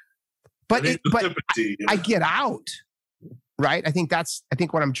 But I get out, right? I think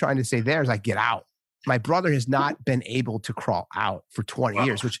what I'm trying to say there is I get out. My brother has not been able to crawl out for 20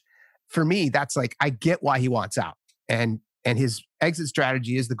 years, which for me, that's like, I get why he wants out. And his exit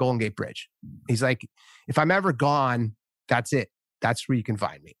strategy is the Golden Gate Bridge. He's like, if I'm ever gone, that's it. That's where you can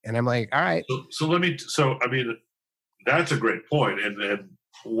find me. And I'm like, all right. So that's a great point, and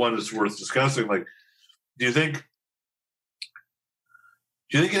one that's worth discussing. Like, do you think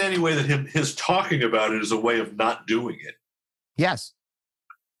in any way that his talking about it is a way of not doing it? Yes.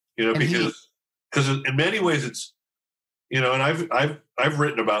 Because in many ways it's, and I've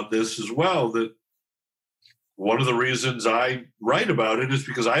written about this as well, that one of the reasons I write about it is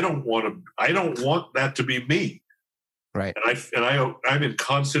because I don't want that to be me. Right. And I'm in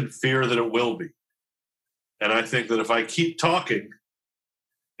constant fear that it will be. And I think that if I keep talking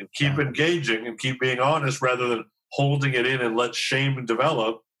and keep engaging and keep being honest rather than holding it in and let shame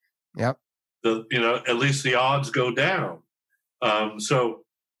develop, yep, at least the odds go down. So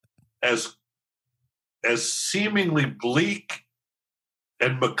as seemingly bleak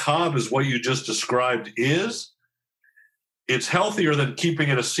and macabre as what you just described is, it's healthier than keeping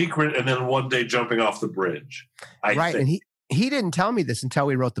it a secret and then one day jumping off the bridge. I right. think. And he didn't tell me this until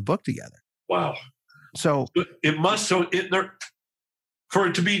we wrote the book together. Wow. So it must, for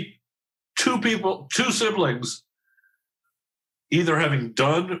it to be two siblings, either having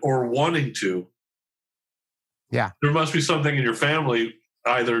done or wanting to, yeah, there must be something in your family,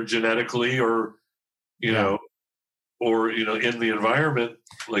 either genetically or, you know, in the environment,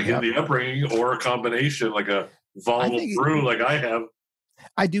 like in the upbringing, or a combination, like a volatile brew, like I have.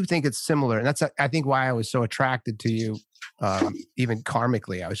 I do think it's similar. And that's, I think, why I was so attracted to you, even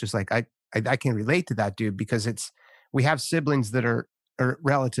karmically. I was just like, I can relate to that, dude, because we have siblings that are, or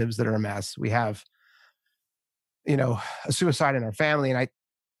relatives that are a mess. We have, you know, a suicide in our family.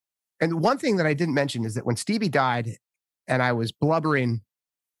 And one thing that I didn't mention is that when Stevie died and I was blubbering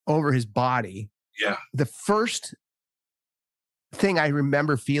over his body, the first thing I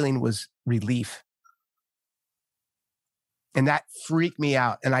remember feeling was relief. And that freaked me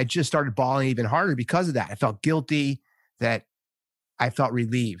out. And I just started bawling even harder because of that. I felt guilty, that I felt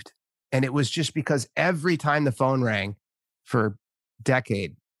relieved. And it was just because every time the phone rang for a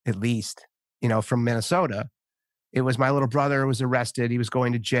decade, at least, you know, from Minnesota, it was my little brother was arrested. He was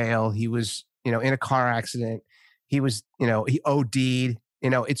going to jail. He was, you know, in a car accident. He was, you know, he OD'd, you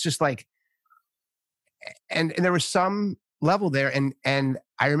know, it's just like, and there was some level there. And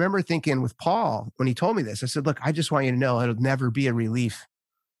I remember thinking with Paul, when he told me this, I said, look, I just want you to know it'll never be a relief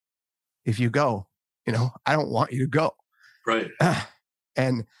if you go, you know, I don't want you to go. Right.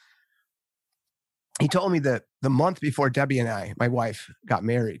 And he told me that the month before Debbie and I, my wife, got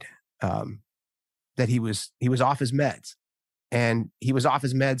married, that he was off his meds. And he was off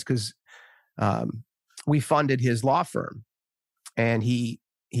his meds because we funded his law firm. And he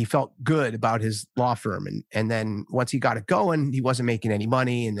felt good about his law firm. And then once he got it going, he wasn't making any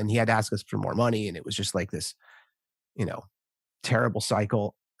money. And then he had to ask us for more money. And it was just like this, you know, terrible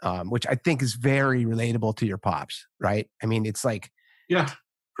cycle, which I think is very relatable to your pops, right? I mean, it's like,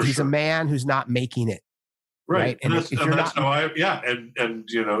 he's a man who's not making it. Right. And that's how and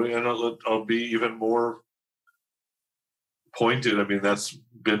you know, and I'll be even more pointed. I mean, that's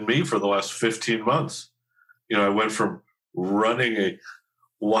been me for the last 15 months. You know, I went from running a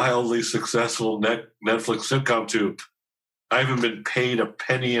wildly successful Netflix sitcom to I haven't been paid a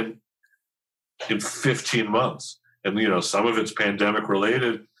penny in 15 months. And, you know, some of it's pandemic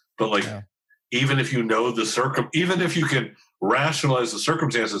related, but like, even if you know even if you can rationalize the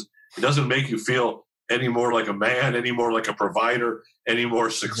circumstances, it doesn't make you feel any more like a man, any more like a provider, any more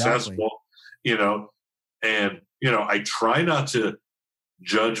successful, you know? And, you know, I try not to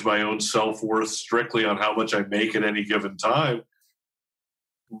judge my own self-worth strictly on how much I make at any given time,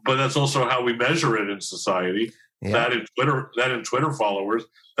 but that's also how we measure it in society. That in Twitter followers,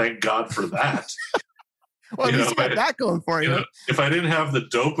 thank God for that. Well, at least you got that going for you. Know, if I didn't have the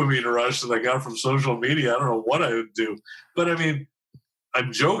dopamine rush that I got from social media, I don't know what I would do. But I mean,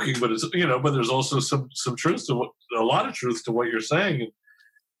 I'm joking, but it's, you know, but there's also some truth to a lot of truth to what you're saying.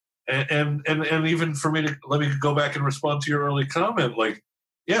 And even for me to, let me go back and respond to your early comment. Like,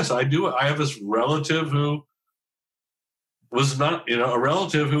 yes, I do. I have this relative who was not, you know, a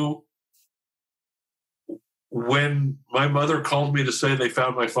relative who, when my mother called me to say they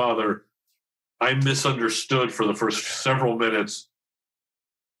found my father, I misunderstood for the first several minutes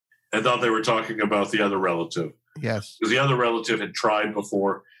and thought they were talking about the other relative. Yes. Because the other relative had tried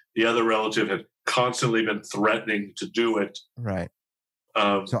before. The other relative had constantly been threatening to do it. Right.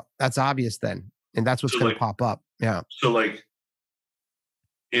 So that's obvious then. And that's what's going to pop up. Yeah. So like,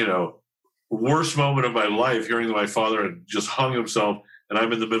 you know, worst moment of my life, hearing that my father had just hung himself and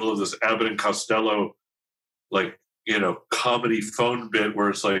I'm in the middle of this Abbott and Costello, like, you know, comedy phone bit where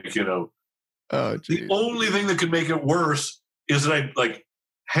it's like, you know, the only thing that could make it worse is that I like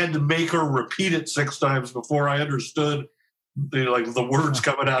had to make her repeat it 6 times before I understood the words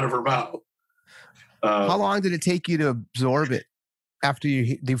coming out of her mouth. How long did it take you to absorb it after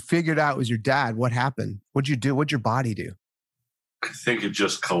you figured out it was your dad? What happened? What'd you do? What'd your body do? I think it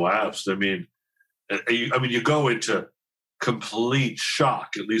just collapsed. I mean, you go into complete shock,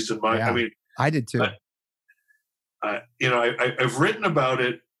 at least in my, I mean, I did too. You know, I've written about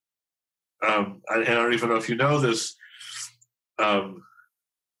it. And I don't even know if you know this. I've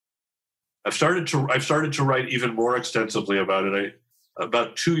started to write even more extensively about it.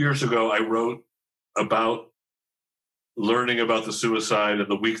 About 2 years ago, I wrote about learning about the suicide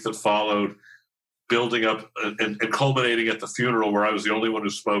and the week that followed, building up and culminating at the funeral where I was the only one who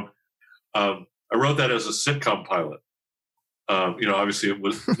spoke. I wrote that as a sitcom pilot. You know, obviously it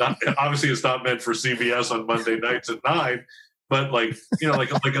was not. Obviously, it's not meant for CBS on Monday nights at 9. but like,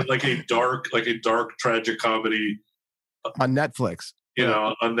 like a dark tragic comedy on Netflix,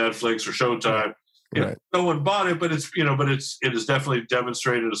 on Netflix or Showtime. Right. No one bought it, but it is definitely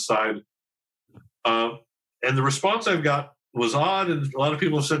demonstrated a side. And the response I've got was odd, and a lot of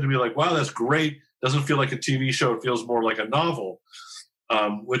people have said to me like, "Wow, that's great. Doesn't feel like a TV show. It feels more like a novel,"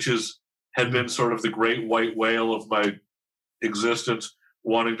 which had been sort of the great white whale of my existence,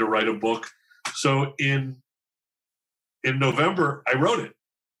 wanting to write a book. So in November, I wrote it.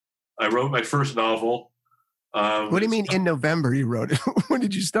 I wrote my first novel. What do you mean in November you wrote it? When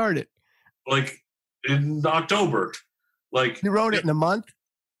did you start it? Like in October. Like you wrote it in a month?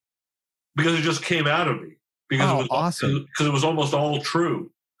 Because it just came out of me. Because it was awesome. Because it was almost all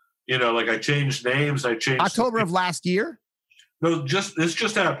true. Like I changed names. I changed October of last year? No, this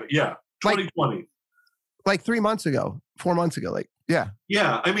just happened. Yeah, 2020. Like 3 months ago, 4 months ago. Yeah.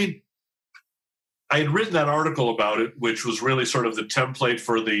 I mean, I had written that article about it, which was really sort of the template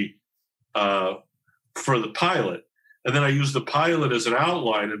for the pilot, and then I used the pilot as an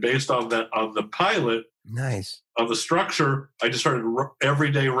outline, and based on the pilot, nice, on the structure, I just started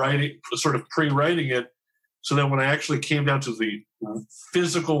every day writing, sort of pre-writing it. So then when I actually came down to the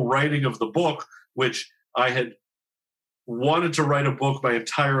physical writing of the book, which I had wanted to write a book my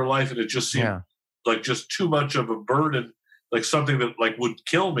entire life, and it just seemed like just too much of a burden, like something that like would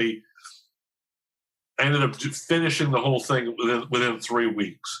kill me. I ended up finishing the whole thing within 3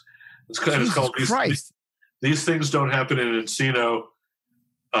 weeks. It's called These Things Don't Happen in Encino.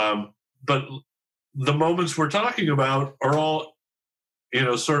 But the moments we're talking about are all,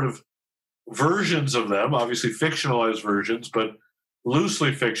 sort of versions of them, obviously fictionalized versions, but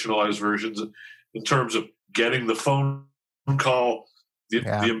loosely fictionalized versions in terms of getting the phone call,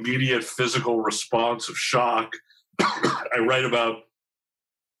 the immediate physical response of shock. I write about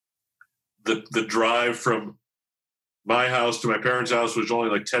the drive from my house to my parents' house, which was only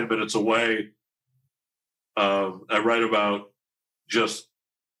like 10 minutes away. I write about just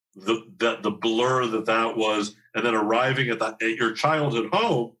the blur that was, and then arriving at your childhood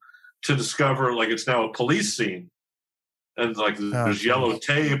home to discover like it's now a police scene, and like there's yellow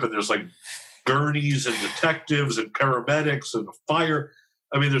tape, and there's like gurneys and detectives and paramedics and fire.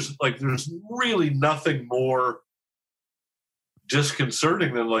 I mean, there's really nothing more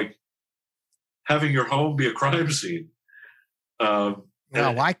disconcerting than like having your home be a crime scene. I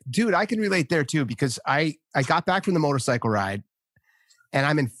can relate there too, because I got back from the motorcycle ride and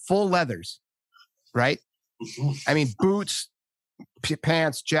I'm in full leathers, right? Mm-hmm. I mean, boots,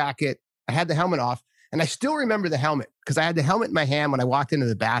 pants, jacket. I had the helmet off, and I still remember the helmet because I had the helmet in my hand when I walked into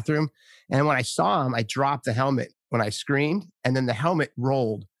the bathroom. And when I saw him, I dropped the helmet when I screamed, and then the helmet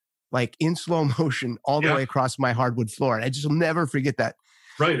rolled like in slow motion all the way across my hardwood floor. And I just will never forget that.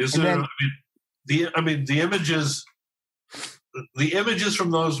 Right. The images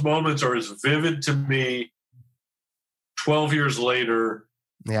from those moments are as vivid to me 12 years later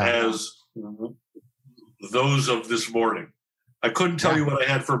as those of this morning. I couldn't tell you what I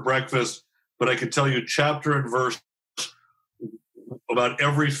had for breakfast, but I could tell you chapter and verse about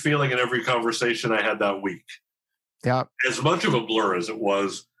every feeling and every conversation I had that week. Yeah. As much of a blur as it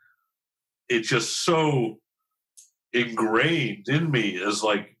was, it's just so ingrained in me as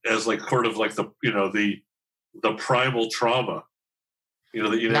sort of like the primal trauma,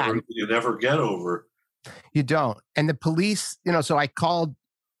 that you never get over. You don't. And the police, so I called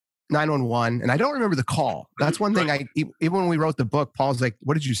 911, and I don't remember the call. That's one thing. Even when we wrote the book, Paul's like,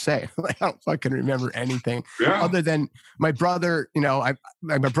 "What did you say?" I don't fucking remember anything other than my brother.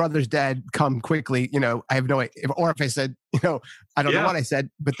 My brother's dead. Come quickly. I have no idea. Or if I said, I don't know what I said.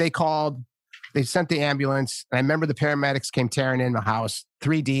 But they called. They sent the ambulance, and I remember the paramedics came tearing in my house,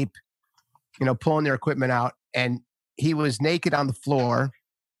 3 deep. Pulling their equipment out, and he was naked on the floor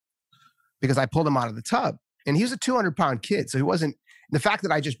because I pulled him out of the tub, and he was a 200-pound kid, so he wasn't. The fact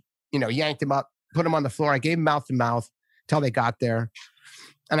that I just yanked him up, put him on the floor. I gave him mouth to mouth till they got there.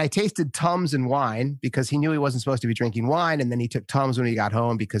 And I tasted Tums and wine because he knew he wasn't supposed to be drinking wine. And then he took Tums when he got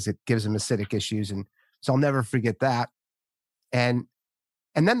home because it gives him acidic issues. And so I'll never forget that. And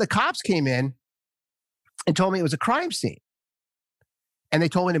then the cops came in and told me it was a crime scene. And they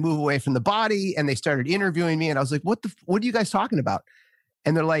told me to move away from the body, and they started interviewing me. And I was like, what are you guys talking about?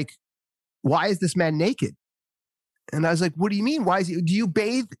 And they're like, why is this man naked? And I was like, what do you mean? Do you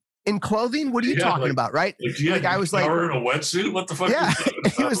bathe in clothing? What are you talking about? Right? I was like, in a wetsuit? What the fuck? Yeah.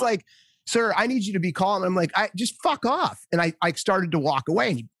 He was like, sir, I need you to be calm. And I'm like, I just fuck off. And I started to walk away,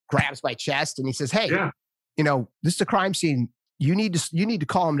 and he grabs my chest and he says, hey, this is a crime scene. You need to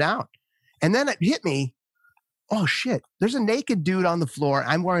calm down. And then it hit me. Oh shit. There's a naked dude on the floor.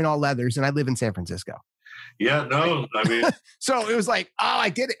 I'm wearing all leathers, and I live in San Francisco. Yeah, no, I mean, So it was like, oh, I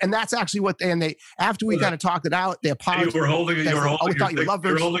get it. And that's actually what they after we kind of talked it out, they apologized. you were holding we thought you loved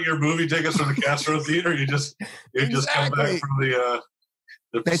you're us. holding your movie tickets from the Castro Theater. You just come back from the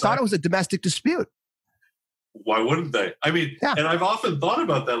they thought it was a domestic dispute. Why wouldn't they? I mean, and I've often thought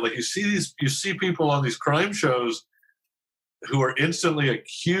about that. Like you see people on these crime shows who are instantly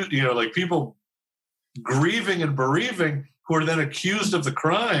accused, like people grieving and bereaving who are then accused of the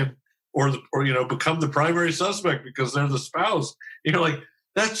crime or become the primary suspect because they're the spouse. Like,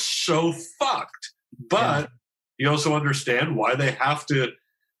 that's so fucked. But you also understand why they have to,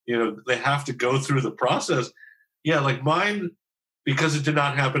 they have to go through the process. Yeah, like mine, because it did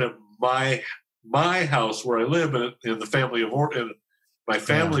not happen at my house where I live in the family of in my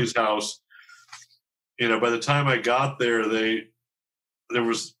family's house. By the time I got there, there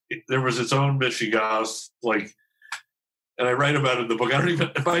was its own mishigas, like, and I write about it in the book. I don't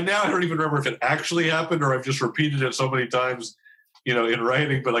even remember if it actually happened or I've just repeated it so many times, in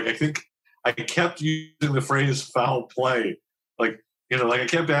writing. But like, I think I kept using the phrase "foul play," like, like I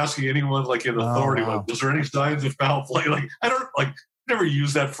kept asking anyone like in authority, like, was there any signs of foul play? Like, I don't never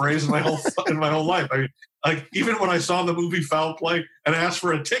used that phrase in my whole life. I mean, like even when I saw the movie Foul Play and asked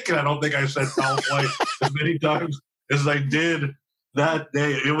for a ticket, I don't think I said foul play as many times as I did that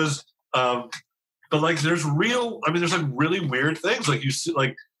day. It was, but like there's like really weird things. Like you see,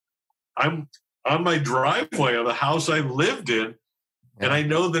 like I'm on my driveway of the house I lived in, and I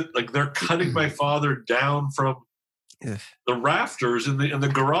know that like they're cutting my father down from the rafters in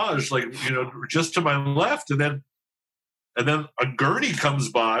the garage, like just to my left, and then a gurney comes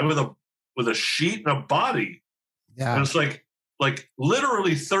by with a sheet and a body. Yeah. And it's like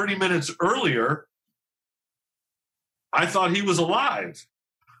literally 30 minutes earlier, I thought he was alive.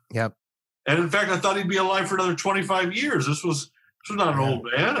 Yep. And in fact, I thought he'd be alive for another 25 years. This was not an old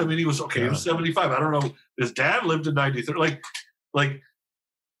man. I mean, he was okay. He was 75. I don't know. His dad lived in 93. Like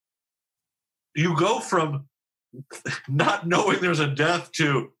you go from not knowing there's a death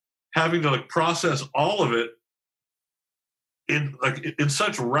to having to like process all of it in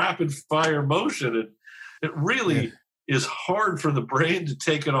such rapid fire motion. And it really is hard for the brain to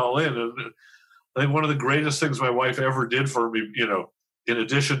take it all in. And I think one of the greatest things my wife ever did for me, in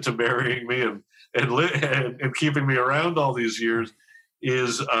addition to marrying me and keeping me around all these years,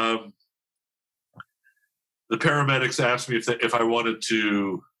 is the paramedics asked me if I wanted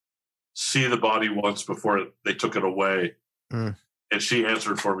to see the body once before they took it away. And she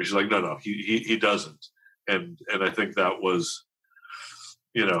answered for me. She's like, no, he doesn't. And I think that was,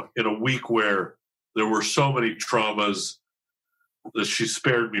 in a week where there were so many traumas that she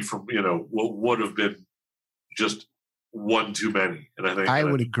spared me from, what would have been just one too many. And I think I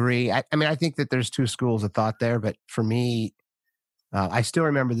would agree. I mean, I think that there's two schools of thought there, but for me, I still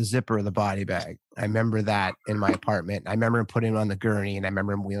remember the zipper of the body bag. I remember that in my apartment. I remember him putting him on the gurney, and I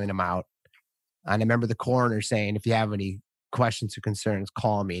remember him wheeling him out. And I remember the coroner saying, if you have any questions or concerns,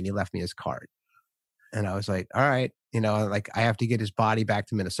 call me. And he left me his card. And I was like, all right, like I have to get his body back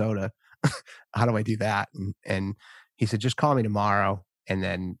to Minnesota. How do I do that? And he said, just call me tomorrow. And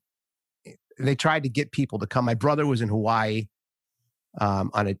then they tried to get people to come. My brother was in Hawaii on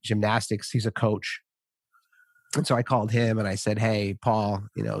a gymnastics. He's a coach. And so I called him and I said, hey, Paul,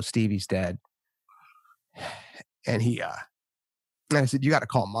 Stevie's dead. And and I said, you got to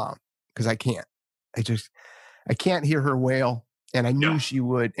call Mom because I can't. I can't hear her wail. And I knew she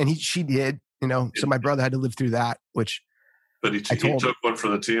would. And she did. So my brother had to live through that, which but he took one for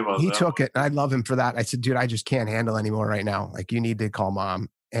the team. He took it. And I love him for that. I said, dude, I just can't handle anymore right now. Like, you need to call Mom.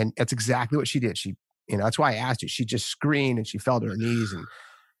 And that's exactly what she did. She, that's why I asked her. She just screamed and she fell to her knees. And,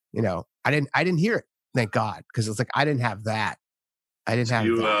 I didn't hear it. Thank God. Because it's like, I didn't have that. I didn't have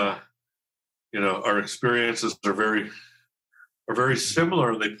that. Our experiences are very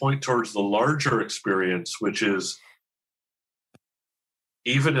similar. They point towards the larger experience, which is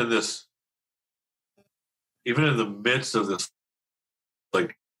even in the midst of this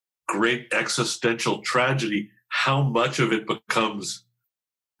like great existential tragedy, how much of it becomes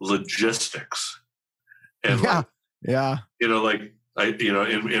logistics. And in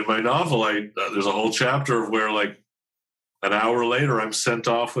my novel, there's a whole chapter of where like an hour later, I'm sent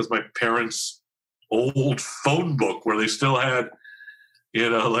off with my parents' old phone book where they still had, they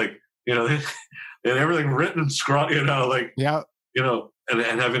had everything written and scrawled, and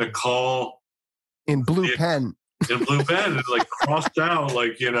having a call in blue pen. In blue pen, and like crossed out,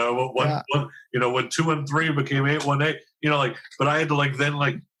 like when 2 and 3 became 818. But I had to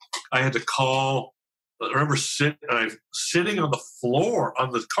I had to call. I remember sitting on the floor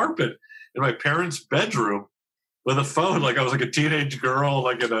on the carpet in my parents' bedroom with a phone, like I was like a teenage girl,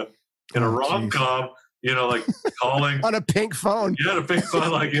 like in a rom-com, like calling on a pink phone. Yeah, a pink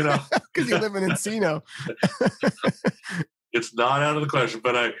phone, like, because you live in Encino. It's not out of the question.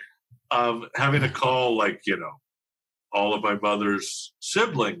 But having to call, like, all of my mother's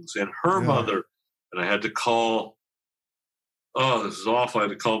siblings and her mother, and I had to call. Oh, this is awful. I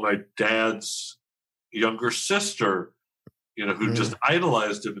had to call my dad's younger sister, who just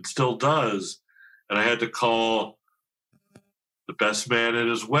idolized him and still does. And I had to call the best man at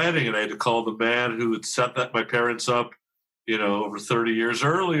his wedding, and I had to call the man who had set my parents up, over 30 years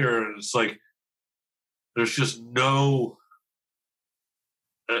earlier. And it's like, there's just no.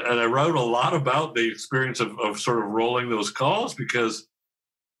 And I wrote a lot about the experience of sort of rolling those calls, because,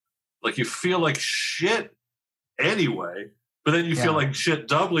 like, you feel like shit anyway, but then you feel like shit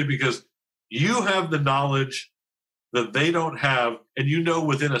doubly because you have the knowledge that they don't have, and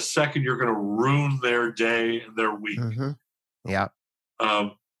within a second you're going to ruin their day and their week. Mm-hmm. Yeah.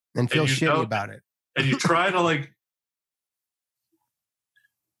 And feel shitty about it. And you try to, like,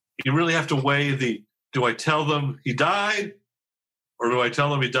 you really have to weigh do I tell them he died, or do I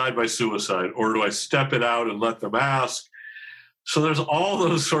tell them he died by suicide, or do I step it out and let them ask? So there's all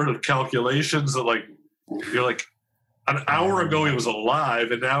those sort of calculations that, like, you're like, an hour ago he was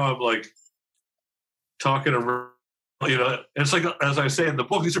alive, and now I'm, like, talking to, it's like, as I say in the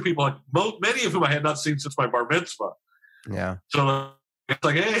book, these are people, like, many of whom I had not seen since my bar mitzvah. Yeah. So it's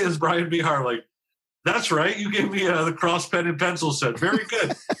like, hey, it's Bryan Behar. Like, that's right. You gave me the cross pen and pencil set. Very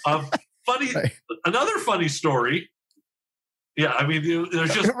good. Funny. Right. Another funny story. Yeah, I mean,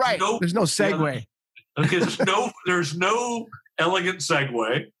 there's just there's no segue. Okay, there's no elegant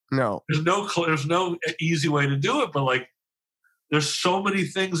segue. No. There's no easy way to do it, but, like, there's so many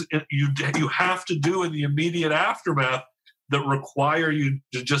things you have to do in the immediate aftermath that require you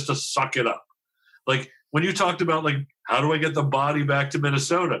to suck it up. Like, when you talked about, like, how do I get the body back to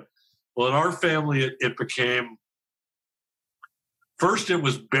Minnesota? Well, in our family, it became, first it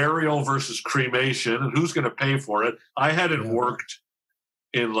was burial versus cremation, and who's going to pay for it? I hadn't worked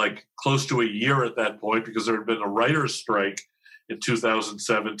in, like, close to a year at that point, because there had been a writer's strike in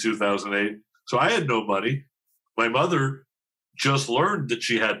 2007, 2008. So I had no money. My mother just learned that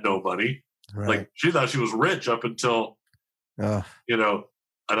she had no money. Right. Like, she thought she was rich up until,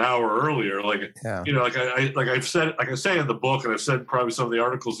 an hour earlier. Like, like I've said, like I say in the book, and I've said probably some of the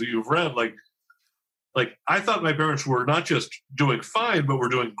articles that you've read, like I thought my parents were not just doing fine, but were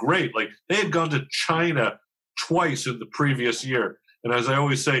doing great. Like, they had gone to China twice in the previous year. And as I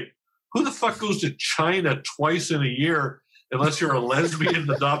always say, who the fuck goes to China twice in a year unless you're a lesbian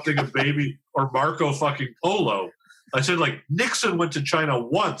adopting a baby or Marco fucking Polo? I said, like, Nixon went to China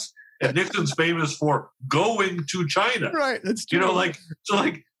once, and Nixon's famous for going to China. Right, that's true. So,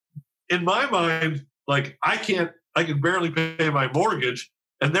 like, in my mind, like, I can barely pay my mortgage,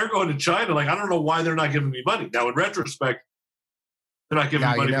 and they're going to China. Like, I don't know why they're not giving me money. Now, in retrospect, they're not giving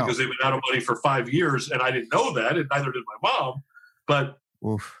me money because they've been out of money for 5 years, and I didn't know that, and neither did my mom. But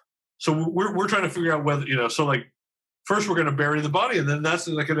so we're trying to figure out whether, so, like, first we're going to bury the body, and then that's,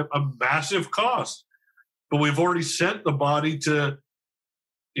 like, a massive cost. But we've already sent the body to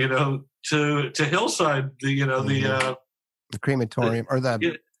Hillside, the crematorium, or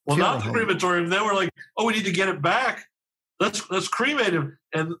the not the crematorium. Then we're like, oh, we need to get it back. Let's cremate him,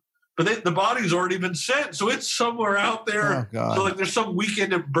 but the body's already been sent, so it's somewhere out there. Oh, so, like, there's some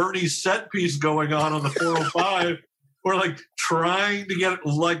Weekend at Bernie's set piece going on the 405. We're, like, trying to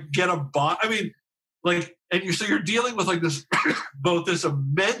get a body. I mean, like, and you're dealing with, like, this both this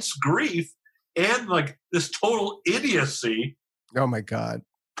immense grief and, like, this total idiocy. Oh my God.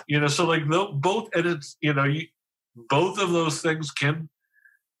 So, like, both, and it's, both of those things can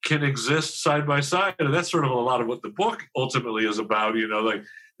exist side by side. And that's sort of a lot of what the book ultimately is about, like,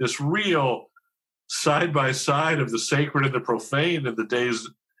 this real side by side of the sacred and the profane in the days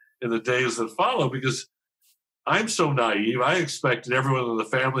that follow. Because I'm so naive. I expected everyone in the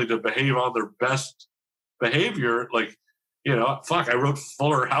family to behave on their best behavior. Like, I wrote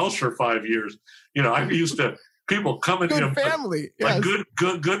Fuller House for 5 years. I'm used to people coming, good family, like good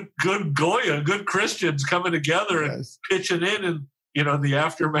Goya, good Christians coming together and pitching in the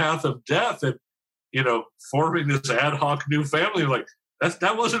aftermath of death, and forming this ad hoc new family. Like,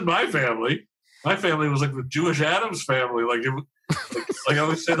 that wasn't my family. My family was like the Jewish Addams family. Like, like I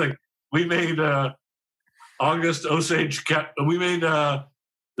always said, like, we made August Osage. We made the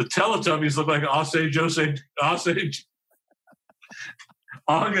Teletubbies look like Osage.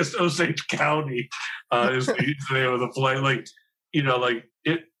 August Osage County is the name of the play. Like, like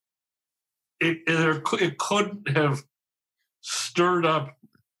it couldn't have stirred up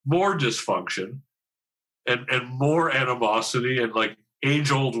more dysfunction and more animosity, and, like,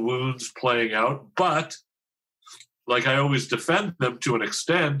 age-old wounds playing out, but like I always defend them to an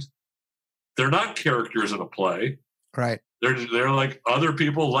extent, they're not characters in a play. Right. They're like other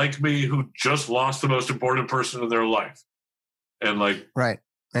people like me who just lost the most important person in their life. And like right.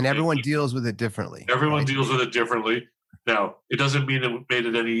 And everyone deals with it differently. Everyone deals with it differently. Now, it doesn't mean it made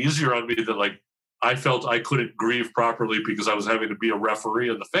it any easier on me that like I felt I couldn't grieve properly because I was having to be a referee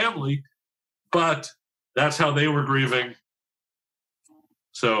in the family, but that's how they were grieving.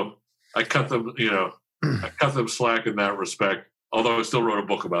 So I cut them, I cut them slack in that respect, although I still wrote a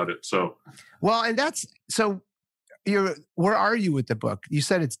book about it. So, well, and that's, so where are you with the book? You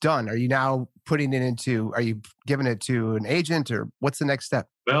said it's done. Are you now putting it into, are you giving it to an agent, or what's the next step?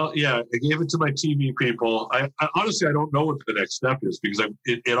 Well, yeah, I gave it to my TV people. I honestly, I don't know what the next step is because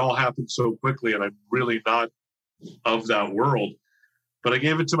it all happened so quickly and I'm really not of that world. But I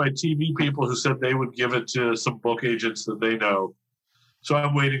gave it to my TV people who said they would give it to some book agents that they know. So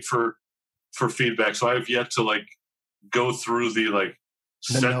I'm waiting for feedback. So I've yet to like go through the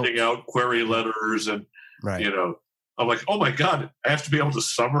sending out query letters and, I'm like, oh my God, I have to be able to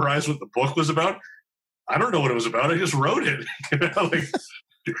summarize what the book was about. I don't know what it was about. I just wrote it.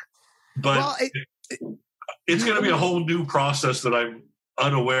 But well, it's going to be a whole new process that I'm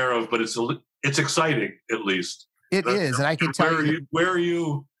unaware of, but it's exciting at least. It is, and I can tell you. Where are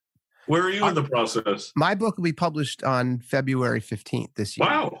you in the process? My book will be published on February 15th this year.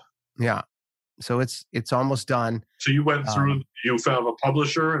 Wow. Yeah. So it's almost done. So you went through, you found a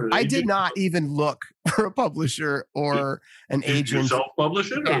publisher? I did not even look for a publisher or an agent. Did you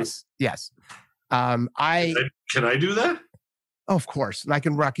self-publish it? Yes. Yes. Can I do that? Oh, of course. And I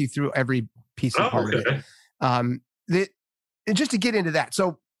can walk you through every piece of part of it. And just to get into that.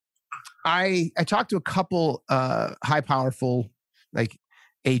 So I talked to a couple high powerful like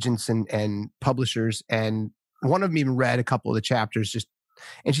agents and publishers, and one of them even read a couple of the chapters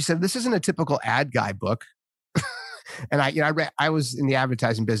and she said, this isn't a typical ad guy book. And I was in the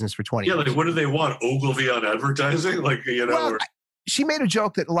advertising business for 20 years. Yeah, like what do they want? Ogilvy on advertising? She made a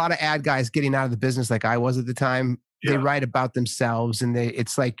joke that a lot of ad guys getting out of the business like I was at the time, they write about themselves and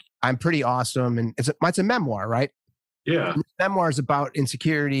it's like, I'm pretty awesome. And it's a memoir, right? Yeah. And the memoir is about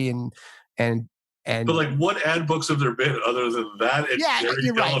insecurity and but like what ad books have there been other than that?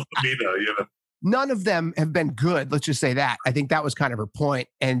 You're right. None of them have been good. Let's just say that. I think that was kind of her point.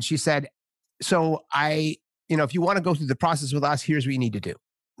 And she said, so if you want to go through the process with us, here's what you need to do.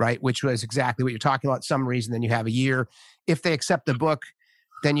 Right. Which was exactly what you're talking about. Summaries. And then you have a year. If they accept the book,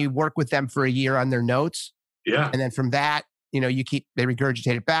 then you work with them for a year on their notes. Yeah. And then from that, they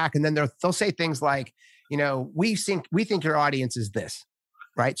regurgitate it back. And then they'll say things like, we think your audience is this,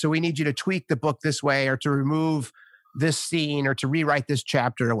 right? So we need you to tweak the book this way, or to remove this scene, or to rewrite this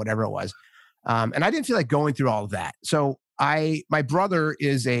chapter, or whatever it was. And I didn't feel like going through all of that. So my brother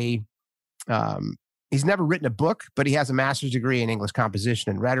is he's never written a book, but he has a master's degree in English composition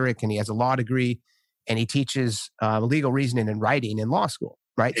and rhetoric, and he has a law degree, and he teaches legal reasoning and writing in law school,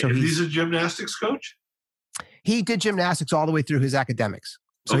 right? So he's a gymnastics coach? He did gymnastics all the way through his academics.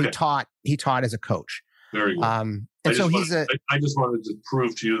 So he taught as a coach. Very good. I just wanted to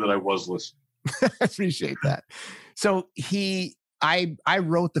prove to you that I was listening. I appreciate that. So I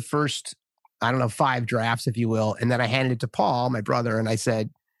wrote the first, 5 drafts, if you will. And then I handed it to Paul, my brother, and I said,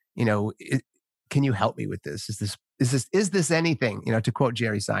 can you help me with this? Is this anything, to quote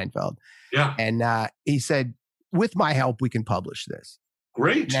Jerry Seinfeld? Yeah. And he said, with my help, we can publish this.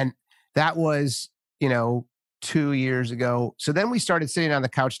 Great. And that was, 2 years ago. So then we started sitting on the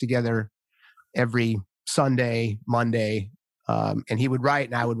couch together every Sunday, Monday, and he would write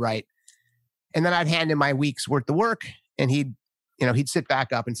and I would write. And then I'd hand him my week's worth of work, and he'd sit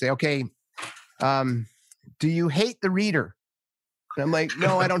back up and say, okay, do you hate the reader? And I'm like,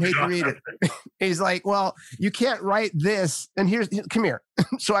 no, I don't hate the reader. He's like, well, you can't write this. And come here.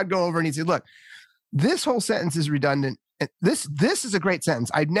 So I'd go over and he'd say, look, this whole sentence is redundant. This is a great sentence.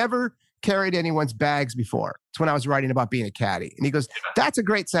 I'd never carried anyone's bags before. It's when I was writing about being a caddy. And he goes, that's a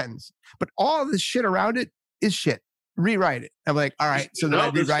great sentence, but all this shit around it is shit. Rewrite it. I'm like, all right. So then I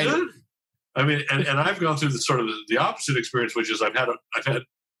rewrite it. I mean, and I've gone through the opposite experience, which is I've had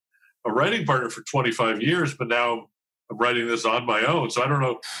a writing partner for 25 years, but now I'm writing this on my own. So I don't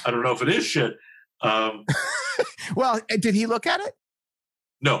know if it is shit. Well, did he look at it?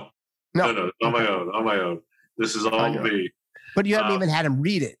 No, on my own. This is all me. But you haven't even had him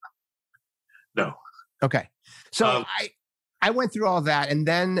read it. No. Okay. So I went through all that, and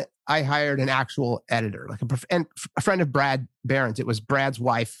then I hired an actual editor, like a friend of Brad Barron's. It was Brad's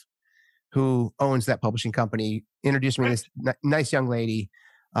wife who owns that publishing company, introduced me to this nice young lady,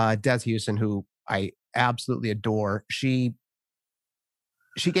 Des Houston, who I absolutely adore. She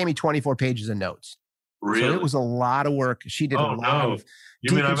she gave me 24 pages of notes. Really? So it was a lot of work. She did a lot of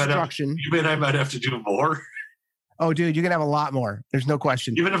deconstruction. You mean I might have to do more? Oh, dude, you're going to have a lot more. There's no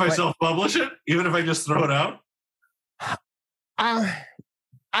question. Even if I self-publish it? Even if I just throw it out? I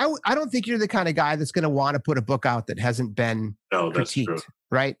don't think you're the kind of guy that's going to want to put a book out that hasn't been critiqued, true.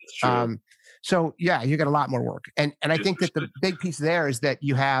 Right? That's true. So yeah, you got a lot more work. And I think that the big piece there is that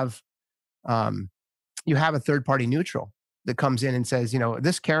you have a third party neutral that comes in and says,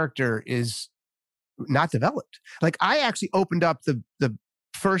 this character is not developed. Like I actually opened up the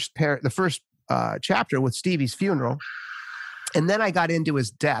first chapter with Stevie's funeral. And then I got into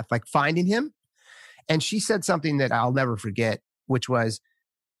his death, like finding him. And she said something that I'll never forget, which was,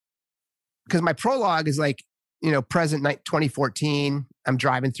 because my prologue is like, present night 2014. I'm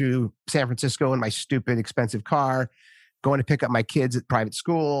driving through San Francisco in my stupid, expensive car, going to pick up my kids at private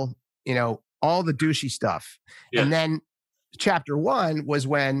school, all the douchey stuff. Yeah. And then chapter 1 was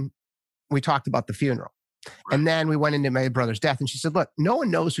when we talked about the funeral. Right. And then we went into my brother's death. And she said, look, no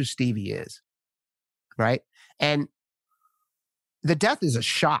one knows who Stevie is. Right. And the death is a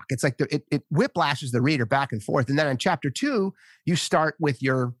shock. It's like it whiplashes the reader back and forth. And then in chapter 2, you start with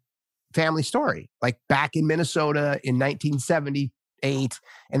your family story, like back in Minnesota in 1978.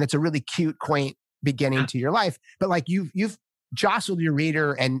 And it's a really cute, quaint beginning to your life. But like you've jostled your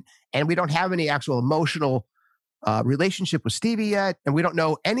reader and we don't have any actual emotional relationship with Stevie yet. And we don't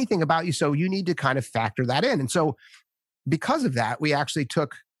know anything about you. So you need to kind of factor that in. And so because of that, we actually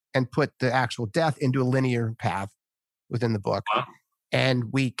took and put the actual death into a linear path within the book. Wow. And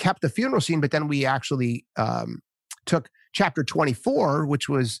we kept the funeral scene, but then we actually took chapter 24, which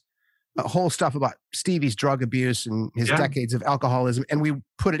was a whole stuff about Stevie's drug abuse and his decades of alcoholism. And we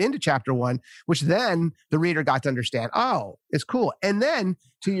put it into chapter 1, which then the reader got to understand, oh, it's cool. And then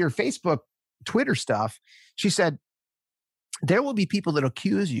to your Facebook, Twitter stuff, she said, there will be people that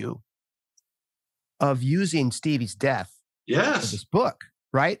accuse you of using Stevie's death for this book,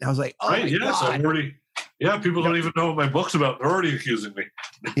 right? I was like, oh right, my God. People don't even know what my book's about. They're already accusing me.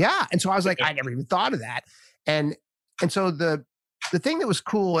 Yeah. And so I was like, I never even thought of that. And so the thing that was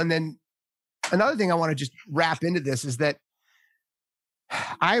cool, and then another thing I want to just wrap into this is that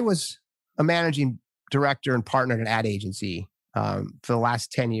I was a managing director and partner at an ad agency for the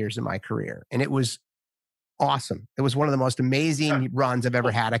last 10 years of my career. And it was awesome. It was one of the most amazing runs I've ever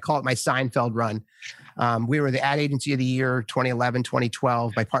had. I call it my Seinfeld run. We were the ad agency of the year, 2011,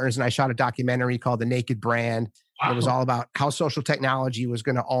 2012. My partners and I shot a documentary called The Naked Brand. Wow. It was all about how social technology was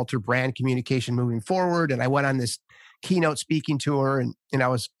going to alter brand communication moving forward. And I went on this keynote speaking tour and I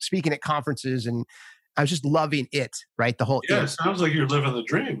was speaking at conferences and I was just loving it, right? The whole it sounds like you're living the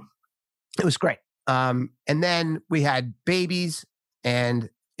dream. It was great. And then we had babies and,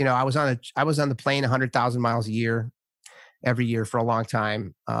 I was on the plane 100,000 miles a year, every year for a long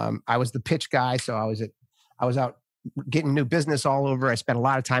time. I was the pitch guy. So I was out getting new business all over. I spent a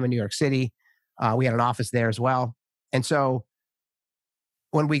lot of time in New York City. We had an office there as well. And so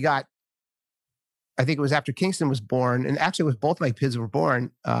when we got, I think it was after Kingston was born, and actually it was both my kids were born,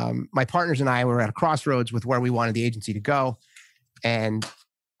 my partners and I were at a crossroads with where we wanted the agency to go. And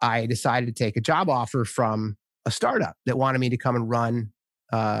I decided to take a job offer from a startup that wanted me to come and run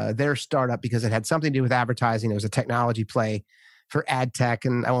their startup because it had something to do with advertising. It was a technology play for ad tech,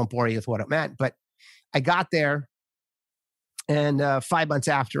 and I won't bore you with what it meant. But I got there, and 5 months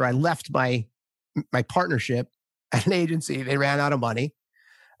after I left my partnership at an agency, they ran out of money.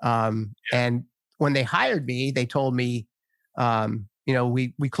 And when they hired me, they told me,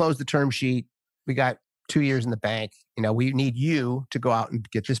 we closed the term sheet. We got 2 years in the bank. We need you to go out and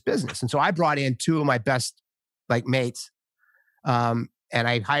get this business. And so I brought in 2 of my best mates. And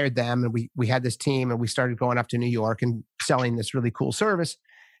I hired them and we had this team and we started going up to New York and selling this really cool service.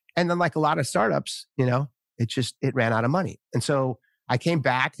 And then like a lot of startups, it ran out of money. And so I came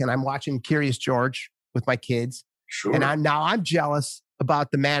back and I'm watching Curious George with my kids. Sure. And I'm jealous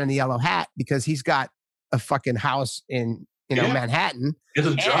about the man in the yellow hat because he's got a fucking house in, Manhattan. It's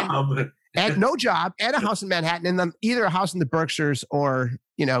a job. And no job and a house in Manhattan and then either a house in the Berkshires or,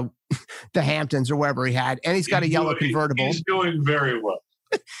 the Hamptons or wherever he had. And he's got a yellow convertible. He's doing very well.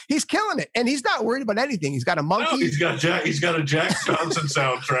 He's killing it. And he's not worried about anything. He's got a monkey. No, he's got a Jack Johnson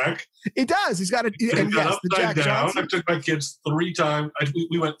soundtrack. He does. He's got the Jack Johnson. I took my kids 3 times.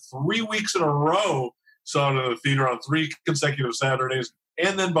 We went 3 weeks in a row, saw it in the theater on 3 consecutive Saturdays,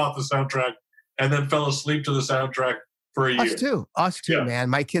 and then bought the soundtrack, and then fell asleep to the soundtrack for a year. Us too, man.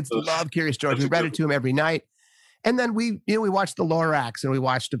 My kids love Curious George. We read it to them every night. And then we watched the Lorax and we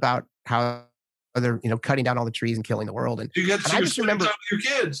watched about how they're, cutting down all the trees and killing the world. And you get to I just remember your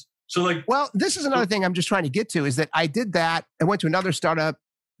kids. So like, well, this is another thing I'm just trying to get to is that I did that. I went to another startup.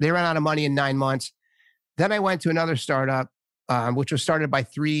 They ran out of money in 9 months. Then I went to another startup, which was started by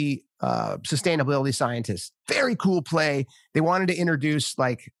 3 sustainability scientists. Very cool play. They wanted to introduce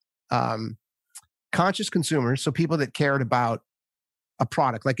like conscious consumers, so people that cared about a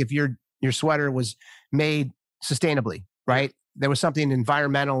product. Like if your sweater was made sustainably, right? There was something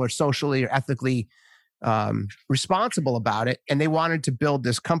environmental or socially or ethically responsible about it. And they wanted to build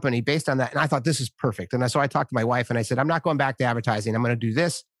this company based on that. And I thought, this is perfect. And so I talked to my wife and I said, I'm not going back to advertising. I'm going to do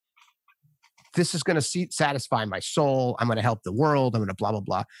this. This is going to satisfy my soul. I'm going to help the world. I'm going to blah, blah,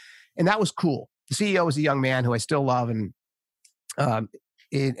 blah. And that was cool. The CEO was a young man who I still love. And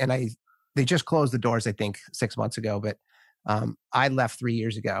they just closed the doors, I think 6 months ago, but I left 3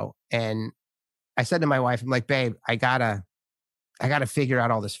 years ago. And I said to my wife, I'm like, babe, I gotta figure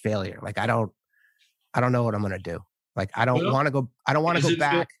out all this failure. Like, I don't know what I'm going to do. Like, I don't want to go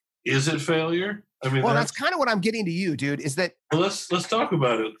back. Is it failure? I mean, well, that's kind of what I'm getting to you, dude, is that. Well, let's talk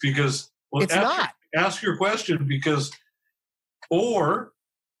about it because it's not. Ask your question because, or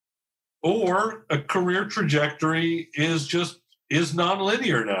a career trajectory is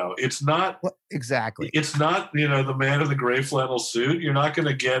nonlinear now. It's not. Well, exactly. It's not, the man in the gray flannel suit. You're not going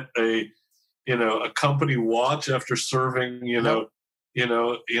to get a company watch after serving,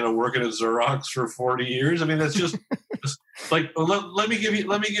 working at Xerox for 40 years. I mean, that's just like, let me give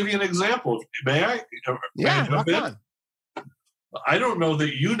you an example. May I? Yeah, rock on. I don't know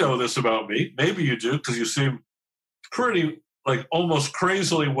that you know this about me. Maybe you do, because you seem pretty, like, almost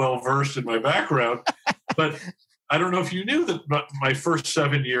crazily well-versed in my background. But I don't know if you knew that my first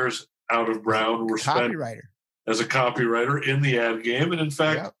 7 years out of Brown were spent as a copywriter in the ad game. And in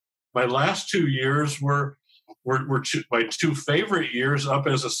fact, my last 2 years were my 2 favorite years up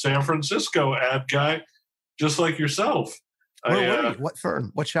as a San Francisco ad guy, just like yourself. Where were you? What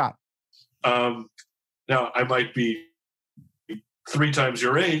firm? What shop? Now I might be 3 times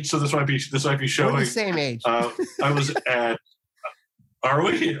your age, so this might be showing. We're the same age. I was at. Are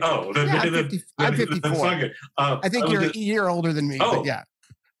we? Oh, I'm 54. I think you're a year older than me. Oh. But yeah,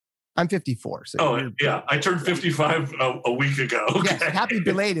 I'm 54. So I turned 55 a week ago. Okay. Yes, happy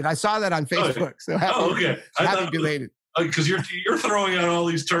belated. I saw that on Facebook. So happy belated. Because you're throwing out all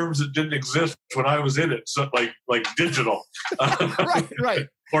these terms that didn't exist when I was in it, so like digital, right,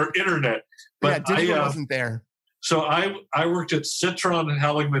 or internet. But digital wasn't there. So I worked at Citron and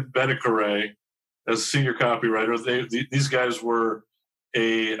Hellingman Bedecaray as a senior copywriter. These guys were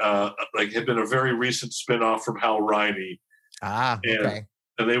had been a very recent spinoff from Hal Riney. Okay.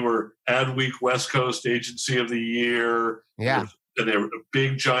 And they were Adweek West Coast Agency of the Year. Yeah. And they were a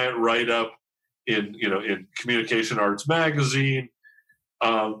big giant write-up in Communication Arts Magazine.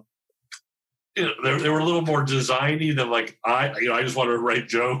 They were a little more designy than like I just wanted to write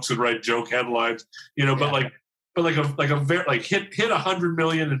jokes and write joke headlines, but a very hit 100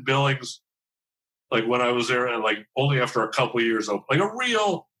 million in billings, like when I was there, and like only after a couple of years, like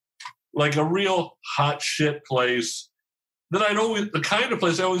a real hot shit place that the kind of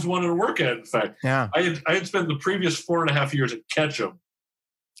place I always wanted to work at. In fact, I had spent the previous 4.5 years at Ketchum.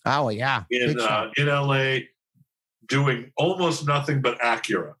 Oh yeah, in LA, doing almost nothing but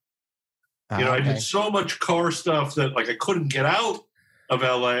Acura. I did so much car stuff that like I couldn't get out of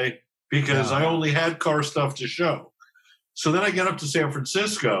LA because I only had car stuff to show. So then I get up to San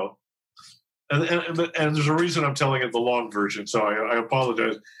Francisco, and there's a reason I'm telling it the long version, so I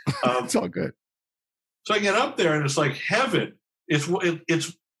apologize. It's all good. So I get up there and it's like heaven. It's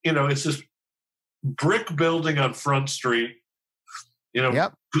this brick building on Front Street.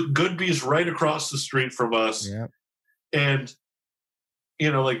 Goodby's right across the street from us. Yep. And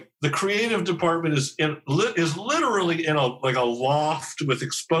like the creative department is literally in a loft with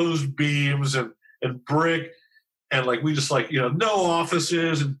exposed beams and brick, and like we just no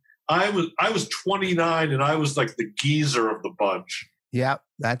offices. And I was 29 and I was like the geezer of the bunch. Yep,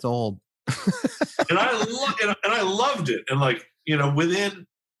 that's old. and I loved it. And within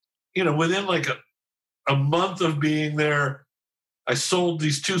like a month of being there, I sold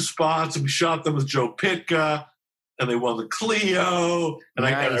these 2 spots and we shot them with Joe Pitka, and they won the Clio. And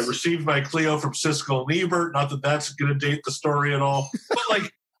I received my Clio from Siskel and Ebert. Not that that's going to date the story at all, but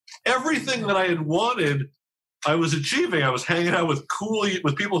like everything that I had wanted, I was achieving. I was hanging out with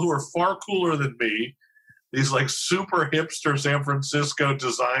people who were far cooler than me. These like super hipster San Francisco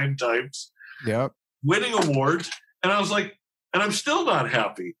design types. Yep. Winning awards. And I was like, and I'm still not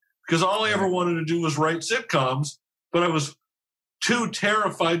happy because all I ever wanted to do was write sitcoms, but I was too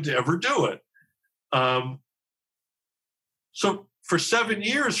terrified to ever do it. So for 7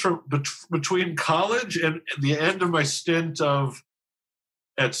 years, between college and the end of my stint of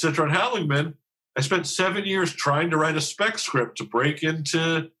at Citron Hallingman, I spent 7 years trying to write a spec script to break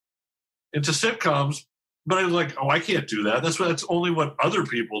into sitcoms. But I was like, oh, I can't do that. That's only what other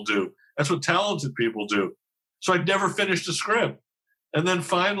people do. That's what talented people do. So I never finished a script. And then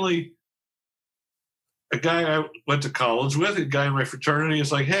finally, a guy I went to college with, a guy in my fraternity,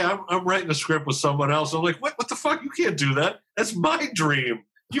 is like, hey, I'm writing a script with someone else. I'm like, what the fuck? You can't do that. That's my dream.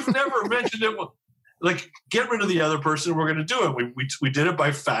 You've never mentioned it. Like, get rid of the other person. We're going to do it. We did it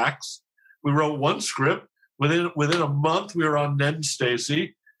by fax. We wrote one script. Within a month, we were on Ned and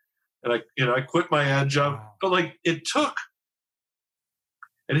Stacey. And I quit my ad job. But like, it took,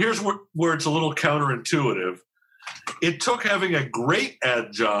 and here's where it's a little counterintuitive. It took having a great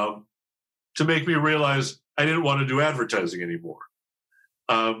ad job to make me realize I didn't want to do advertising anymore.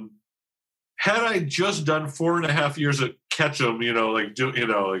 Had I just done 4.5 years at Ketchum,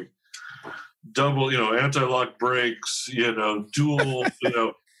 double, anti-lock brakes, dual,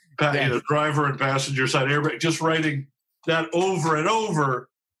 driver and passenger side airbag, just writing that over and over,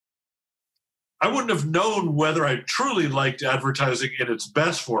 I wouldn't have known whether I truly liked advertising in its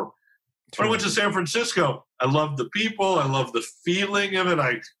best form. When I went to San Francisco, I loved the people. I loved the feeling of it.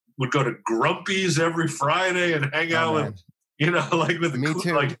 I would go to Grumpy's every Friday and hang out with, with Me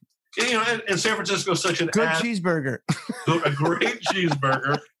too. And San Francisco is such an good cheeseburger, a great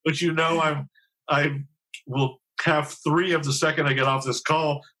cheeseburger, which I will have 3 of the second I get off this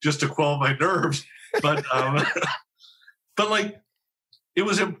call just to quell my nerves. But but like, it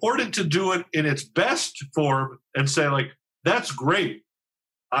was important to do it in its best form and say, like, that's great.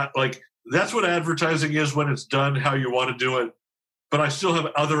 That's what advertising is when it's done how you want to do it. But I still have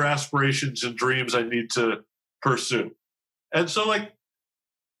other aspirations and dreams I need to pursue. And so, like,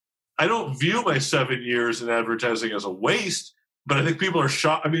 I don't view my 7 years in advertising as a waste, but I think people are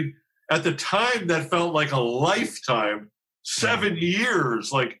shocked. I mean, at the time, that felt like a lifetime, 7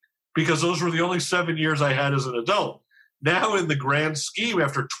 years, like, because those were the only 7 years I had as an adult. Now, in the grand scheme,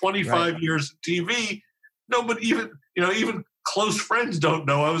 after 25 years of TV, nobody even close friends don't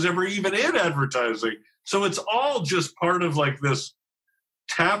know I was ever even in advertising. So it's all just part of like this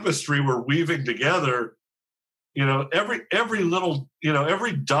tapestry we're weaving together. Every little,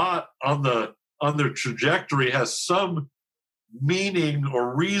 every dot on the trajectory has some meaning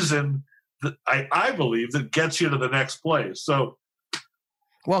or reason that I believe that gets you to the next place. So,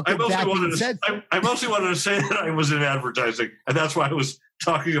 well, I mostly wanted to say that I was in advertising, and that's why I was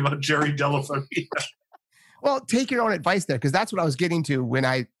talking about Jerry Delafonte. Well, take your own advice there, because that's what I was getting to when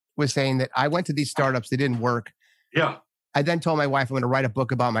I was saying that I went to these startups, they didn't work. Yeah. I then told my wife I'm going to write a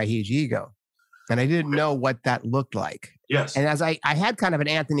book about my huge ego, and I didn't know what that looked like. Yes. And as I had kind of an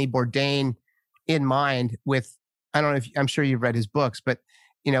Anthony Bourdain in mind with, I don't know if I'm sure you've read his books, but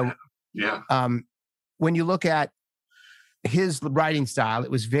when you look at his writing style, it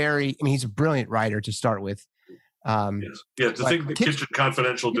was he's a brilliant writer to start with. Yes. Yeah, to think the Kitchen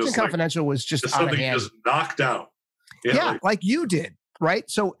Confidential was just something just knocked out. Yeah, like you did, right?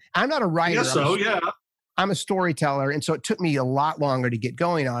 So I'm not a writer. I'm a storyteller. And so it took me a lot longer to get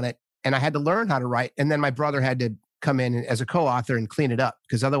going on it. And I had to learn how to write. And then my brother had to come in as a co-author and clean it up,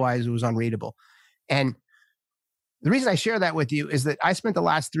 because otherwise it was unreadable. And the reason I share that with you is that I spent the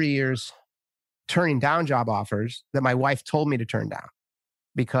last 3 years turning down job offers that my wife told me to turn down,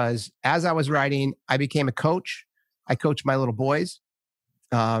 because as I was writing, I became a coach. I coached my little boys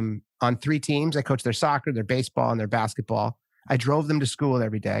on 3 teams. I coached their soccer, their baseball, and their basketball. I drove them to school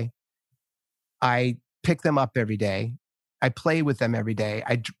every day. I picked them up every day. I played with them every day.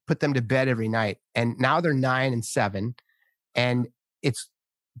 I put them to bed every night. And now they're 9 and 7. And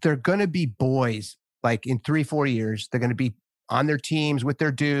they're going to be boys. Like in 3-4 years, they're going to be on their teams with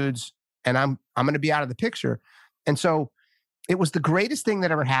their dudes. And I'm going to be out of the picture. And so it was the greatest thing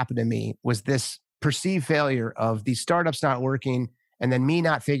that ever happened to me, was this perceived failure of these startups not working, and then me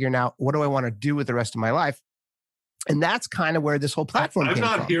not figuring out what do I want to do with the rest of my life. And that's kind of where this whole platform came from.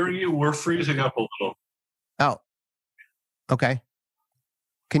 I'm not hearing you. We're freezing up a little. Oh, okay.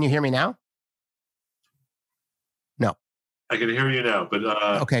 Can you hear me now? No. I can hear you now, but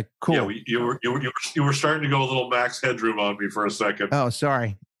okay, cool. Yeah, you were starting to go a little max headroom on me for a second. Oh,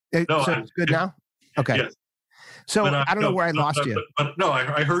 sorry. So it's good now? Okay. Yes. So I don't know where I lost you. But no,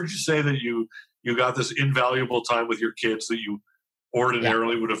 I heard you say that you got this invaluable time with your kids that you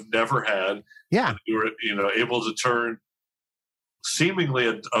ordinarily would have never had. Yeah. You were able to turn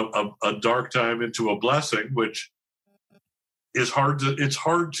seemingly a dark time into a blessing, which is hard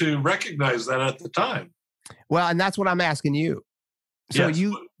to recognize that at the time. Well, and that's what I'm asking you. So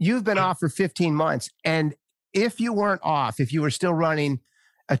yes, you've been off for 15 months, and if you weren't off, if you were still running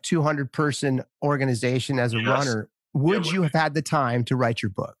a 200-person organization as a runner, would you have had the time to write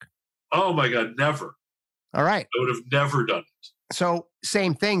your book? Oh my God, never. All right. I would have never done it. So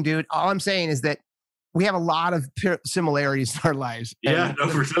same thing, dude. All I'm saying is that we have a lot of similarities in our lives. Yeah,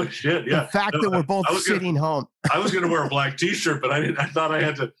 for no shit. Yeah. The fact that we're both sitting home. I was going to wear a black T-shirt, but I thought I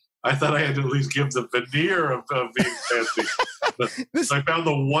had to at least give the veneer of being fancy. I found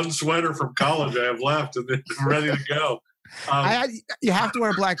the one sweater from college I have left and then ready to go. You have to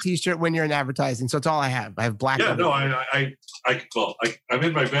wear a black T-shirt when you're in advertising, so it's all I have. I have black. Yeah, no, I'm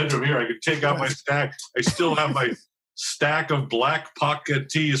in my bedroom here. I can take out my stack. I still have my stack of black pocket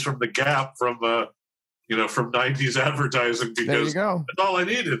tees from the Gap from 90s advertising because there you go. That's all I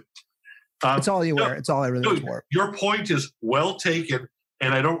needed. It's all you wear. It's all I really wore. Your point is well taken,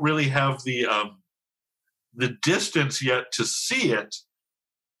 and I don't really have the distance yet to see it.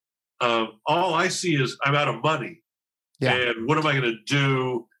 All I see is I'm out of money. Yeah. And what am I going to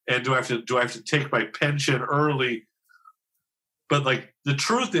do? And do I have to take my pension early? But like the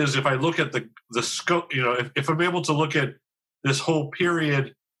truth is, if I look at the scope, if I'm able to look at this whole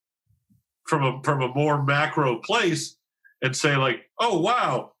period from a more macro place and say like, oh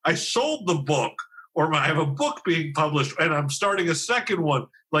wow, I sold the book, or I have a book being published and I'm starting a second one.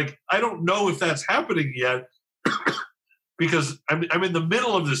 Like I don't know if that's happening yet because I'm in the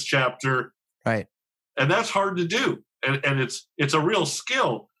middle of this chapter, right? And that's hard to do. And it's a real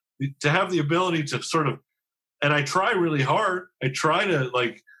skill to have the ability to sort of, and I try really hard. I try to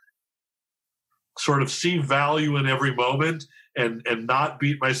like sort of see value in every moment and not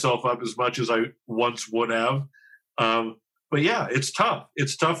beat myself up as much as I once would have. But yeah, it's tough.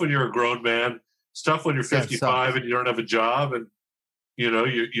 It's tough when you're a grown man. It's tough when you're 55 and you don't have a job and you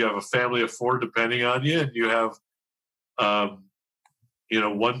have a family of 4 depending on you, and you have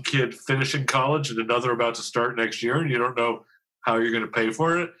one kid finishing college and another about to start next year, and you don't know how you're going to pay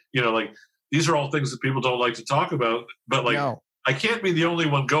for it. Like these are all things that people don't like to talk about, but like, no. I can't be the only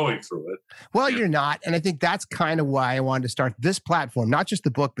one going through it. Well, you're not. And I think that's kind of why I wanted to start this platform, not just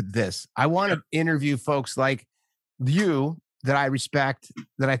the book, but this. I want to interview folks like you that I respect,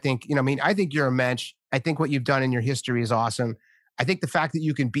 that I think, I think you're a mensch. I think what you've done in your history is awesome. I think the fact that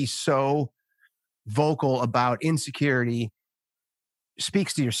you can be so vocal about insecurity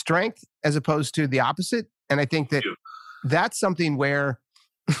speaks to your strength as opposed to the opposite. And I think that that's something where,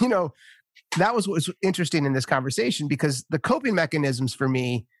 that was what was interesting in this conversation, because the coping mechanisms for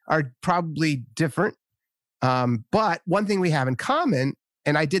me are probably different. But one thing we have in common,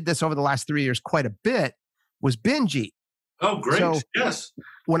 and I did this over the last 3 years quite a bit, was binge eat. Oh, great. So yes.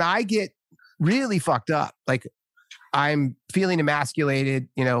 When I get really fucked up, like I'm feeling emasculated,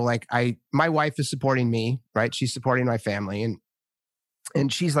 my wife is supporting me, right? She's supporting my family.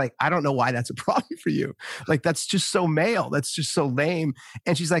 And she's like, I don't know why that's a problem for you. Like, that's just so male. That's just so lame.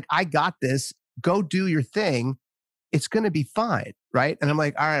 And she's like, I got this. Go do your thing. It's going to be fine. Right. And I'm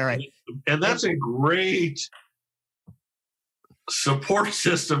like, all right. And that's a great support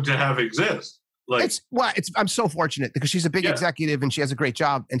system to have exist. Like, I'm so fortunate because she's a big executive and she has a great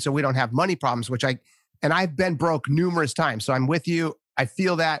job. And so we don't have money problems, I've been broke numerous times. So I'm with you. I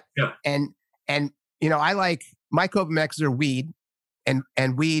feel that. Yeah. And I like, my coping mechanisms are weed.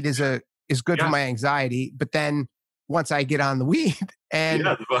 And weed is good for my anxiety. But then once I get on the weed and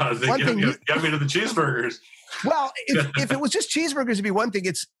one thing you got me to the cheeseburgers. Well, if it was just cheeseburgers, it'd be one thing.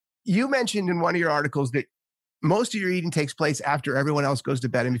 You mentioned in one of your articles that most of your eating takes place after everyone else goes to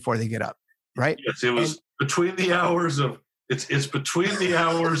bed and before they get up, right? Yes, it was between the hours of it's between the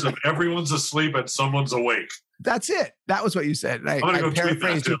hours of everyone's asleep and someone's awake. That's it. That was what you said. I'm gonna go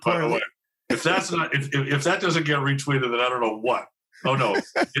paraphrased it poorly. If that's not if that doesn't get retweeted, then I don't know what. Oh no!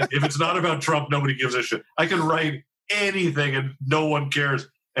 If it's not about Trump, nobody gives a shit. I can write anything and no one cares.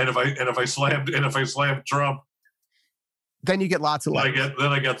 And if I slam Trump, then you get lots of likes. Then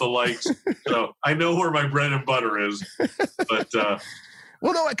I get the likes. So I know where my bread and butter is. But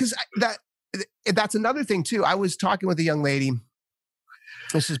well, no, because that's another thing too. I was talking with a young lady.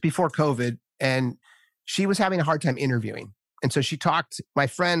 This is before COVID, and she was having a hard time interviewing. And so she talked. My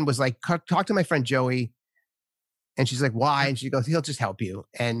friend was like, "Talk to my friend Joey." And she's like, why? And she goes, he'll just help you.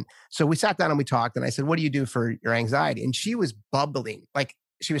 And so we sat down and we talked. And I said, what do you do for your anxiety? And she was bubbling. Like,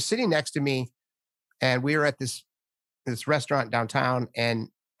 she was sitting next to me and we were at this restaurant downtown and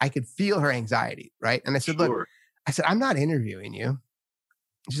I could feel her anxiety. Right. And I said, look, I'm not interviewing you.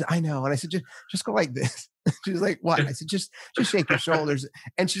 She said, I know. And I said, just go like this. She was like, what? I said, just shake your shoulders.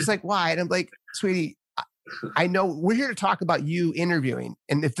 And she's like, why? And I'm like, sweetie, I know we're here to talk about you interviewing.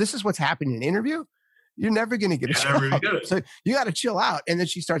 And if this is what's happening in an interview, you're never going to get a job. So you got to chill out. And then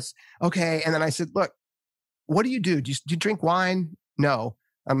she starts, okay. And then I said, look, what do you do? Do you drink wine? No.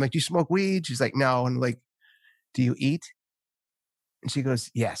 I'm like, do you smoke weed? She's like, no. And I'm like, do you eat? And she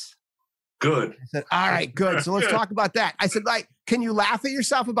goes, yes. Good. I said, all right, good. So let's talk about that. I said, like, can you laugh at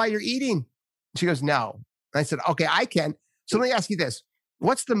yourself about your eating? She goes, no. And I said, okay, I can. So let me ask you this.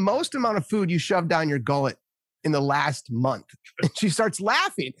 What's the most amount of food you shoved down your gullet in the last month? And she starts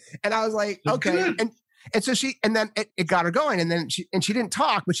laughing. And I was like, okay. And so and then it got her going. And then she didn't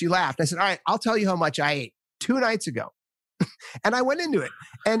talk, but she laughed. I said, all right, I'll tell you how much I ate 2 nights ago. And I went into it.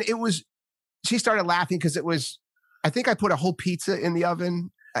 And she started laughing because I think I put a whole pizza in the oven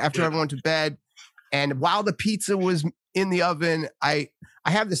after everyone went to bed. And while the pizza was in the oven, I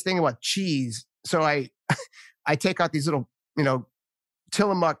have this thing about cheese. So I take out these little,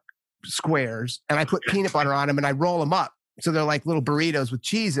 Tillamook squares and I put peanut butter on them and I roll them up. So they're like little burritos with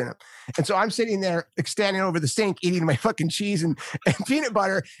cheese in them. And so I'm sitting there standing over the sink eating my fucking cheese and peanut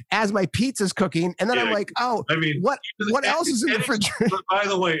butter as my pizza's cooking. And then I'm like, oh, I mean, what else is in the refrigerator? By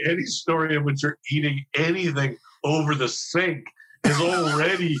the way, any story in which you're eating anything over the sink is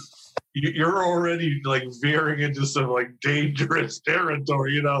already, you're already like veering into some like dangerous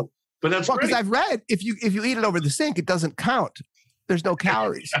territory, But that's because I've read if you eat it over the sink, it doesn't count. There's no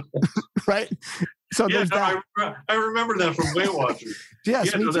calories, right? So there's that. I remember that from Weight Watchers.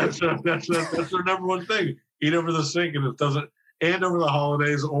 Yes, me too. That's their number one thing. Eat over the sink, and it doesn't. And over the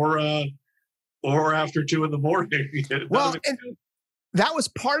holidays, or after 2 in the morning. Well, and that was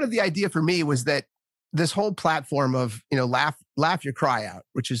part of the idea for me was that this whole platform of laugh your cry out,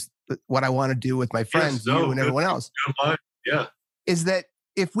 which is what I want to do with my friends, you and everyone else. Yeah, is that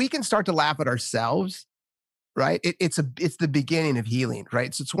if we can start to laugh at ourselves, right? It's the beginning of healing,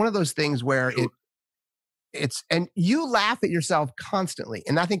 right? So it's one of those things where and you laugh at yourself constantly.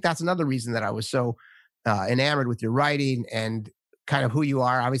 And I think that's another reason that I was so enamored with your writing and kind of who you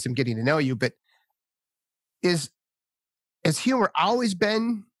are. Obviously, I'm getting to know you, but has humor always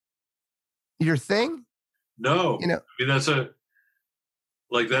been your thing? No, I mean, that's a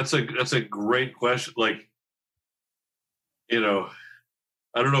great question. Like,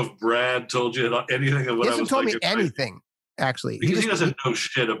 I don't know if Brad told you anything of what I was told me anything, actually. He doesn't know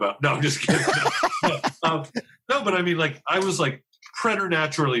shit about. No, I'm just kidding. No, but I mean, like, I was like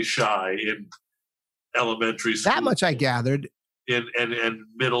preternaturally shy in elementary school. That much I gathered. In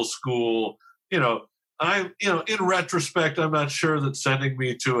middle school, in retrospect, I'm not sure that sending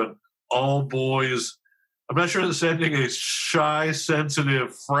me to an all boys. I'm not sure that sending a shy,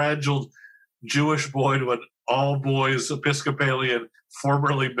 sensitive, fragile Jewish boy to an all boys Episcopalian,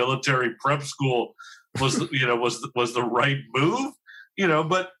 formerly military prep school was the right move,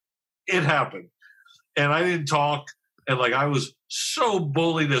 but it happened. And I didn't talk. And like, I was so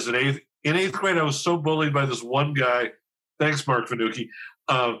bullied in eighth grade, I was so bullied by this one guy. Thanks, Mark Finucchi.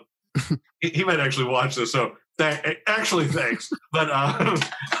 He might actually watch this. So thanks. But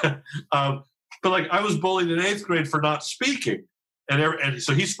like, I was bullied in eighth grade for not speaking. And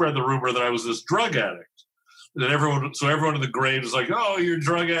so he spread the rumor that I was this drug addict. And then everyone in the grade was like, "Oh, you're a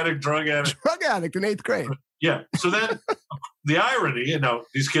drug addict in eighth grade." Yeah. So then the irony,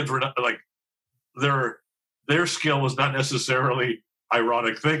 these kids were not like their skill was not necessarily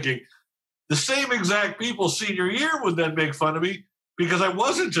ironic thinking. The same exact people senior year would then make fun of me because I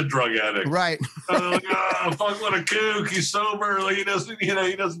wasn't a drug addict. Right. Like, oh, fuck, what a kook! He's sober. Like, he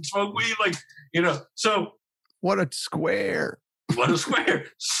doesn't smoke weed. Like, so what a square.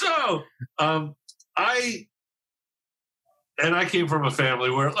 So, I came from a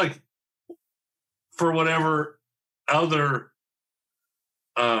family where, like, for whatever other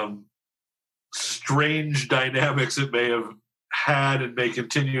strange dynamics it may have had and may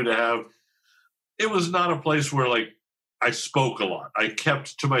continue to have, it was not a place where, like, I spoke a lot. I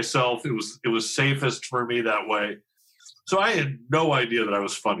kept to myself. It was safest for me that way. So I had no idea that I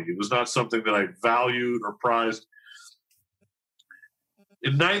was funny. It was not something that I valued or prized.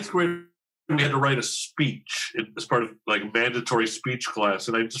 In ninth grade, we had to write a speech as part of like mandatory speech class.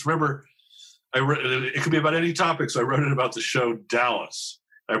 And I just remember it could be about any topic. So I wrote it about the show Dallas.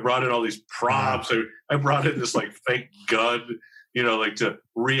 I brought in all these props. I brought in this like fake gun, like to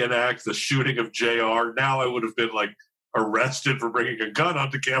reenact the shooting of JR. Now I would have been like arrested for bringing a gun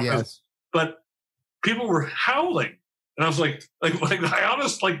onto campus. Yes. But people were howling. And I was like I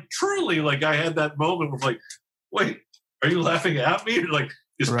honestly, like, truly, like, I had that moment of like, wait, are you laughing at me? Like,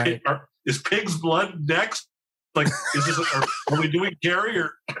 is pig's blood next? Like, is this, are we doing Gary?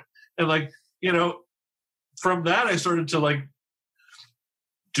 And like, from that, I started to like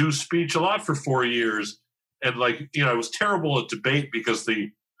do speech a lot for 4 years. And like, I was terrible at debate because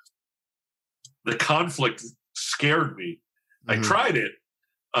the conflict scared me. Mm-hmm. I tried it.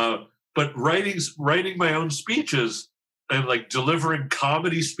 But writing my own speeches and like delivering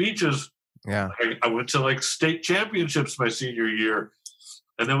comedy speeches Yeah. I went to like state championships my senior year.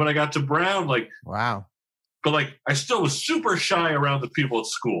 And then when I got to Brown, like, wow. But like, I still was super shy around the people at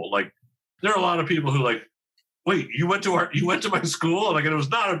school. Like, there are a lot of people who like, wait, you went to my school? Like, and it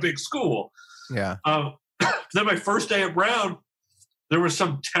was not a big school. Yeah. Then my first day at Brown, there was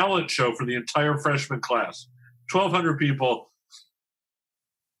some talent show for the entire freshman class, 1,200 people.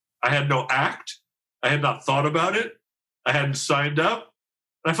 I had no act. I had not thought about it. I hadn't signed up.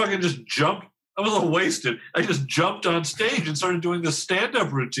 I fucking just jumped. I was a little wasted. I just jumped on stage and started doing this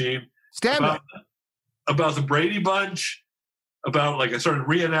stand-up routine about the Brady Bunch, about like I started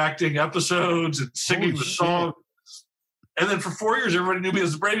reenacting episodes and singing the song. And then for 4 years, everybody knew me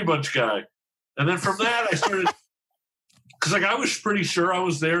as the Brady Bunch guy. And then from that, I started, because like I was pretty sure I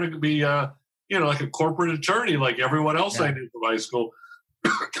was there to be, like a corporate attorney, like everyone else I knew from high school.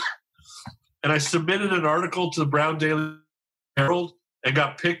 And I submitted an article to the Brown Daily Herald and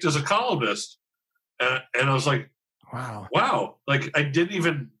got picked as a columnist. And I was like, wow. Like I didn't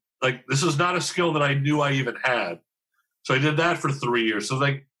even, like, this is not a skill that I knew I even had. So I did that for 3 years. So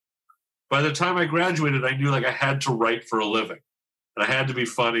like, by the time I graduated, I knew like I had to write for a living. And I had to be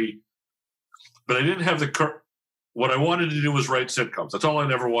funny. But I didn't have what I wanted to do was write sitcoms. That's all I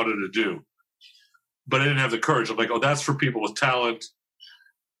never wanted to do. But I didn't have the courage. I'm like, oh, that's for people with talent.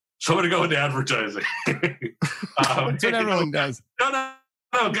 So I'm going to go into advertising. That's what everyone does.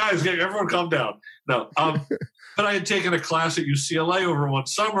 No, guys, everyone calm down. No, but I had taken a class at UCLA over one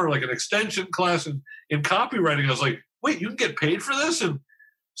summer, like an extension class in copywriting. I was like, wait, you can get paid for this? And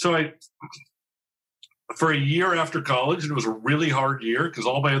so for a year after college, and it was a really hard year because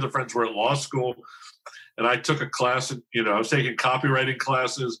all my other friends were at law school, and I took a class, and I was taking copywriting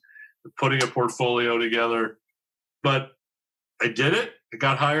classes, putting a portfolio together. But I did it. I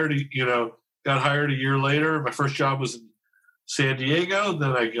got hired. Got hired a year later. My first job was in San Diego.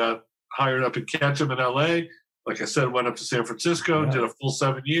 Then I got hired up in Ketchum in LA. Like I said, went up to San Francisco, did a full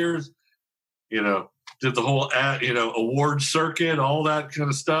 7 years. Did the whole award circuit, all that kind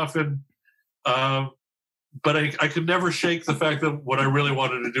of stuff, and. But I could never shake the fact that what I really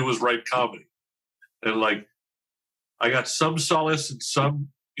wanted to do was write comedy. And like, I got some solace and some,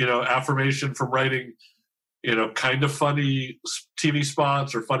 affirmation from writing, kind of funny TV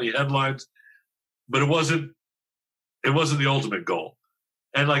spots or funny headlines, but it wasn't the ultimate goal.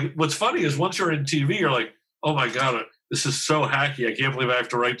 And like, what's funny is once you're in TV, you're like, oh my God, this is so hacky. I can't believe I have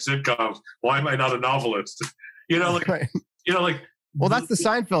to write sitcoms. Why am I not a novelist? Right. Well, that's the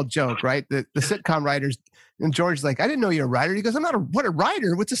Seinfeld joke, right? The sitcom writers, and George's like, I didn't know you're a writer. He goes, I'm not a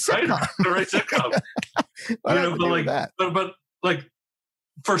writer. What's a sitcom? Write sitcom. But like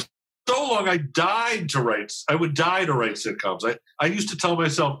for so long, I would die to write sitcoms. I used to tell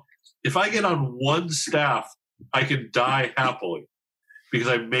myself, if I get on one staff, I can die happily because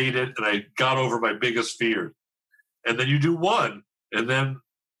I made it and I got over my biggest fear. And then you do one, and that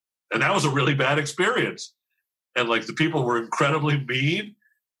was a really bad experience. And like the people were incredibly mean,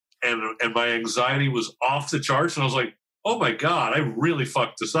 and my anxiety was off the charts. And I was like, oh my God, I really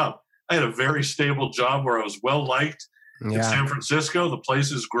fucked this up. I had a very stable job where I was well liked in San Francisco. The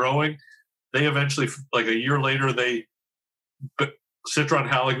place is growing. They eventually, like a year later, Citron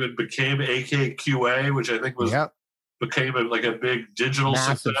Halligan became AKQA, which I think became a big digital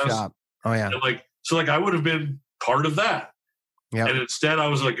massive success. Shop. Oh yeah. And so I would have been part of that. Yep. And instead I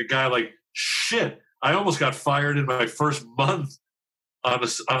was like a guy like, shit, I almost got fired in my first month on the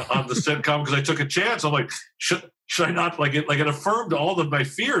sitcom because I took a chance. I'm like, should I not, like it affirmed all of my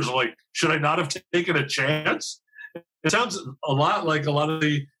fears. I'm like, should I not have taken a chance? It sounds a lot like a lot of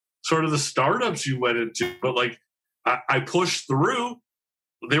the sort of the startups you went into, but like I pushed through.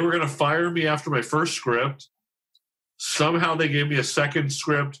 They were going to fire me after my first script. Somehow they gave me a second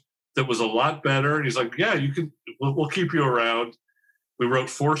script that was a lot better. And he's like, yeah, you can, we'll keep you around. We wrote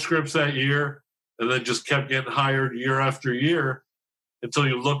 4 scripts that year. And then just kept getting hired year after year until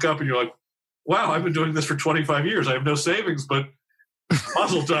you look up and you're like, wow, I've been doing this for 25 years. I have no savings, but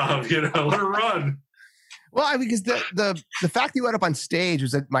mazel tov, let it run. Well, because the fact that you went up on stage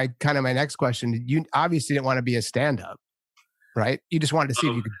was my next question. You obviously didn't want to be a stand-up, right? You just wanted to see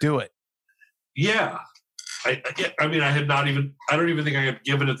if you could do it. Yeah. I don't even think I had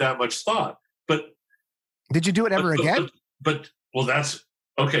given it that much thought. But did you do it ever again? Well, that's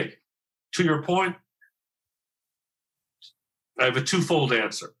okay. To your point, I have a twofold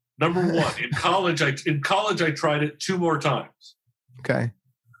answer. Number one, in college, I tried it 2 more times. Okay.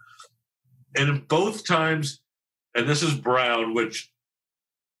 And in both times, and this is Brown, which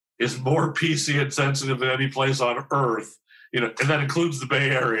is more PC and sensitive than any place on earth, and that includes the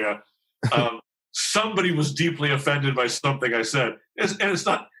Bay Area. Somebody was deeply offended by something I said.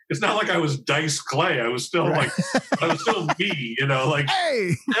 It's it's not like I was Dice Clay. I was still like, I was still me, you know, like,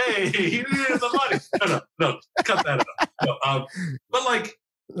 hey, he needed the money. No, cut that out. No, but like,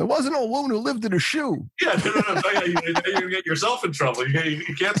 there wasn't a woman who lived in a shoe. Yeah, no. You're gonna get yourself in trouble.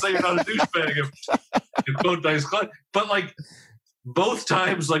 You can't say you're not a douchebag if you quote Dice Clay. But like, both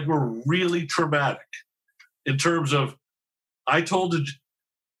times, like, were really traumatic in terms of, I told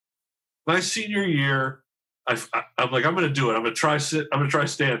my senior year, I'm like, I'm going to do it. I'm going to try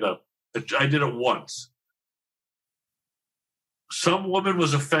stand up. I did it once. Some woman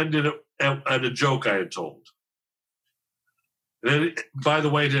was offended at a joke I had told. And by the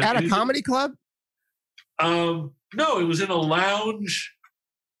way, at a comedy club? No, it was in a lounge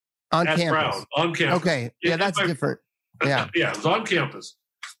on at campus. Brown, on campus. Okay, yeah, that's different. Yeah, yeah, it was on campus.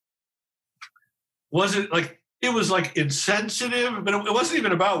 Was it like, it was like insensitive, but it wasn't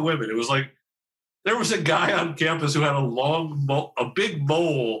even about women. It was like, there was a guy on campus who had a big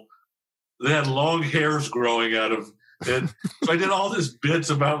mole that had long hairs growing out of it. So I did all these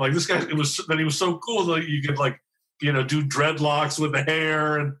bits about like this guy. He was so cool that you could like, you know, do dreadlocks with the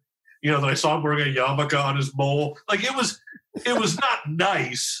hair, and you know, that I saw him wearing a yarmulke on his mole. Like it was not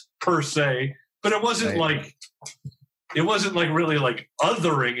nice per se, but it wasn't like really like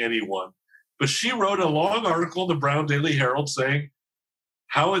othering anyone. But she wrote a long article in the Brown Daily Herald saying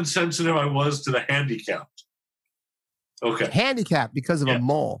how insensitive I was to the handicapped. Okay. Handicapped because of a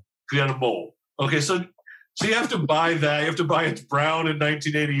mole. You had a mole. Okay, so you have to buy that. You have to buy It's Brown in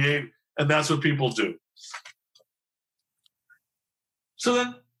 1988, and that's what people do. So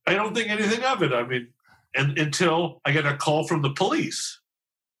then I don't think anything of it. I mean, and until I get a call from the police.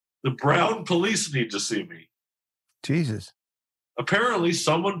 The Brown police need to see me. Jesus. Apparently,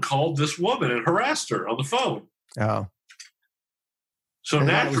 someone called this woman and harassed her on the phone. Oh. So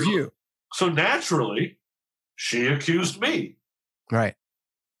naturally, she accused me. Right.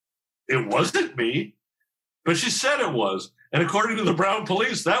 It wasn't me, but she said it was. And according to the Brown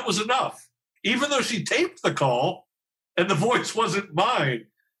police, that was enough. Even though she taped the call and the voice wasn't mine.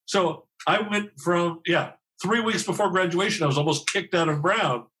 So I went from, 3 weeks before graduation, I was almost kicked out of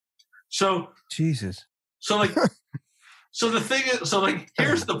Brown. So Jesus. So like, so the thing is, so like,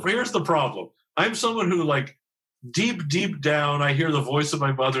 here's the problem. I'm someone who like deep down, I hear the voice of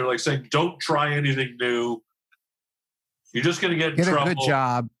my mother like saying, "Don't try anything new. You're just going to get in trouble. Get a good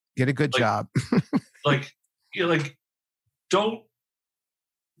job. Get a good job." Like, you know, like, don't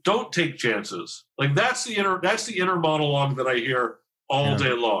take chances. Like that's the inner monologue that I hear all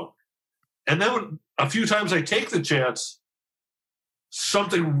day long. And then when a few times I take the chance,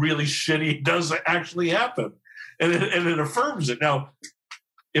 something really shitty does actually happen. And it affirms it. Now,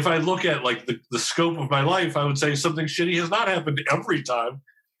 if I look at like the scope of my life, I would say something shitty has not happened every time,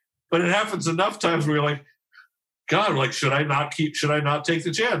 but it happens enough times where you're like, God, like, should I not take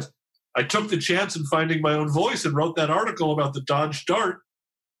the chance? I took the chance in finding my own voice and wrote that article about the Dodge Dart.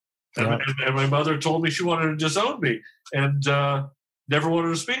 And my mother told me she wanted to disown me and never wanted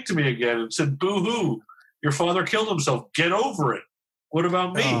to speak to me again and said, boo-hoo, your father killed himself. Get over it. What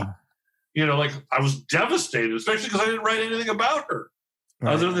about me? You know, like I was devastated, especially because I didn't write anything about her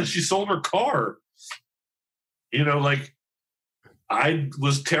other than she sold her car. You know, like I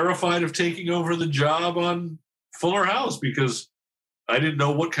was terrified of taking over the job on Fuller House because I didn't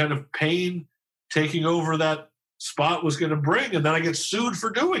know what kind of pain taking over that spot was going to bring. And then I get sued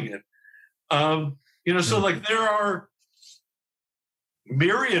for doing it. You know, so like there are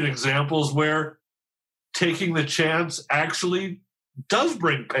myriad examples where taking the chance actually does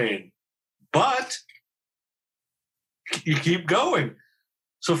bring pain, but you keep going.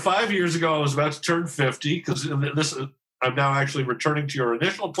 So 5 years ago, I was about to turn 50 because I'm now actually returning to your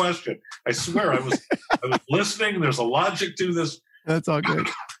initial question. I swear I was listening. There's a logic to this. That's all good.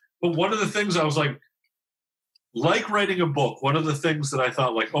 But one of the things I was like writing a book, one of the things that I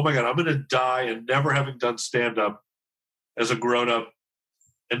thought like, oh my God, I'm going to die and never having done stand-up as a grown-up.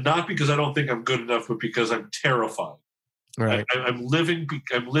 And not because I don't think I'm good enough, but because I'm terrified. Right. I'm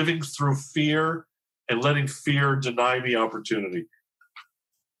living through fear and letting fear deny me opportunity.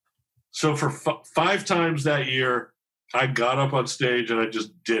 So for 5 times that year, I got up on stage and I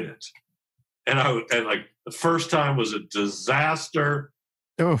just did it. And like the first time was a disaster.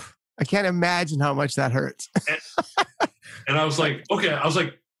 Oof. I can't imagine how much that hurts. and I was like, okay,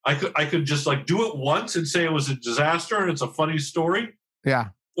 I could just like do it once and say it was a disaster and it's a funny story. Yeah.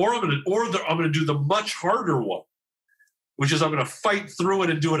 Or I'm gonna do the much harder one, which is I'm gonna fight through it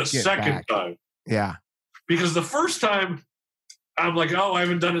and do it a second time. Yeah. Because the first time I'm like, oh, I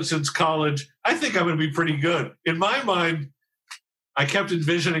haven't done it since college. I think I'm gonna be pretty good. In my mind, I kept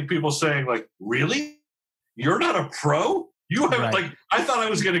envisioning people saying, like, really? You're not a pro? You have like, I thought I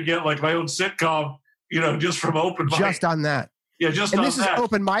was going to get like my own sitcom, just from open mic. Just on that. Yeah, just and on this that. is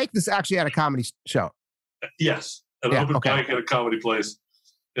open mic? This is actually at a comedy show? Yes, an open mic at a comedy place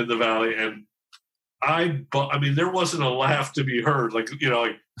in the Valley. And there wasn't a laugh to be heard. Like,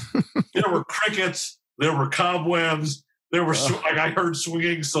 there were crickets, there were cobwebs, there were, I heard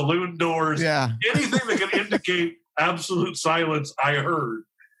swinging saloon doors. Yeah. Anything that could indicate absolute silence, I heard.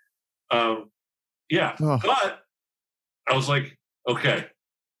 But I was like, okay,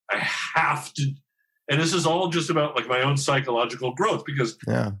 I have to. And this is all just about like my own psychological growth, because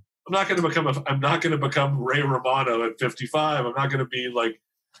I'm not going to become Ray Romano at 55. I'm not going to be like,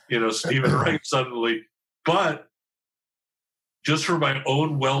 Stephen Wright suddenly. But just for my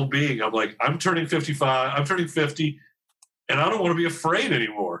own well-being, I'm like, I'm turning 55. I'm turning 50, and I don't want to be afraid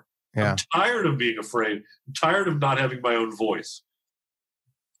anymore. Yeah. I'm tired of being afraid. I'm tired of not having my own voice.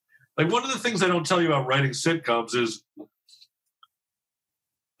 Like, one of the things I don't tell you about writing sitcoms is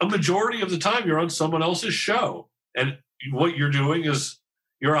a majority of the time you're on someone else's show. And what you're doing is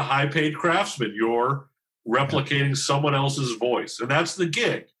you're a high-paid craftsman. You're replicating someone else's voice. And that's the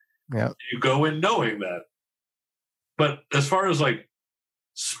gig. Yeah. You go in knowing that. But as far as like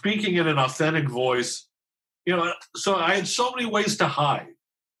speaking in an authentic voice, so I had so many ways to hide.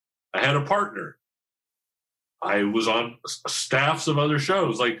 I had a partner. I was on staffs of other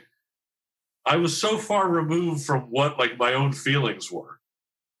shows. Like, I was so far removed from what like my own feelings were,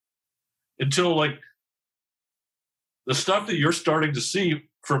 until like the stuff that you're starting to see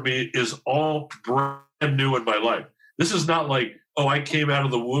from me is all brand new in my life. This is not like, oh, I came out of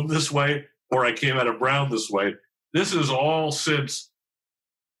the womb this way, or I came out of Brown this way. This is all since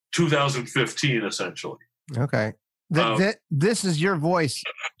 2015, essentially. Okay. This is your voice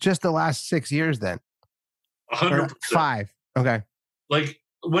just the last 6 years then? 100%. 5. Okay. Like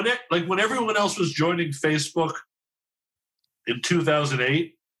when everyone else was joining Facebook in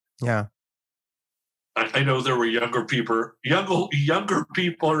 2008. Yeah. I know there were younger people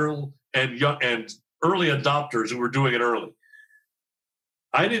and early adopters who were doing it early.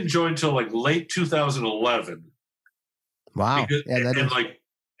 I didn't join until like late 2011. Wow.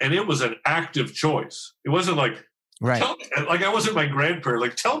 And it was an active choice. It wasn't like, I wasn't my grandparent.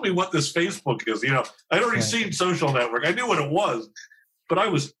 Like, tell me what this Facebook is. I'd already seen Social Network. I knew what it was, but I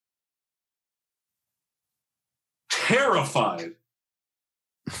was terrified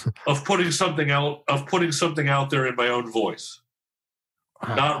of putting something out there in my own voice.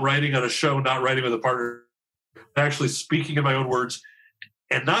 Wow. Not writing on a show, not writing with a partner, actually speaking in my own words.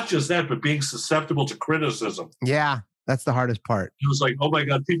 And not just that, but being susceptible to criticism. Yeah, that's the hardest part. It was like, oh my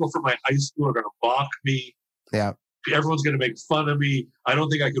God, people from my high school are going to mock me. Yeah. Everyone's going to make fun of me. I don't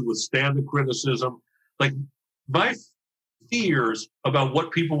think I could withstand the criticism. Like, my fears about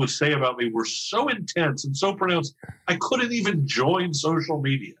what people would say about me were so intense and so pronounced, I couldn't even join social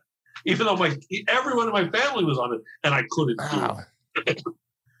media, even though everyone in my family was on it, and I couldn't do it.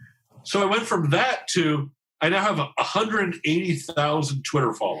 So I went from that to, I now have 180,000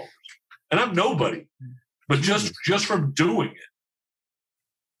 Twitter followers, and I'm nobody, but just from doing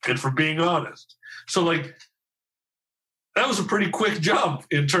it and from being honest. So like, that was a pretty quick jump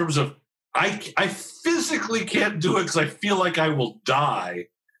in terms of I physically can't do it because I feel like I will die,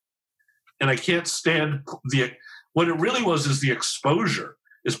 and I can't stand what it really was is the exposure,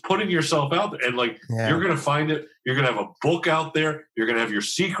 is putting yourself out there, and you're going to find it. You're going to have a book out there. You're going to have your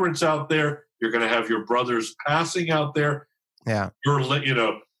secrets out there. You're going to have your brother's passing out there. Yeah. Your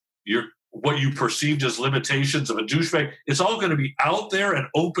what you perceived as limitations of a douchebag. It's all going to be out there and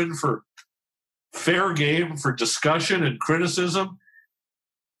open for fair game, for discussion and criticism.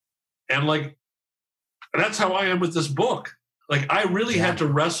 And that's how I am with this book. Like, I really had to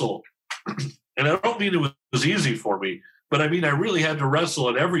wrestle. And I don't mean it was easy for me, but I mean, I really had to wrestle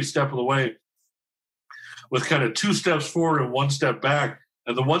at every step of the way with kind of 2 steps forward and 1 step back.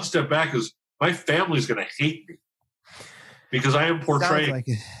 And the 1 step back is my family's going to hate me because I am portraying. Like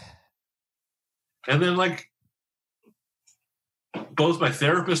it. And then both my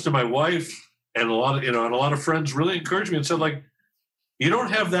therapist and my wife and a lot of friends really encouraged me and said, like, you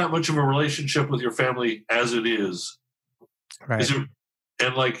don't have that much of a relationship with your family as it is. Right. And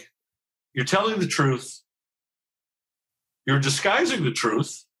you're telling the truth, you're disguising the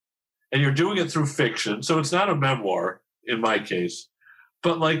truth, and you're doing it through fiction. So it's not a memoir in my case,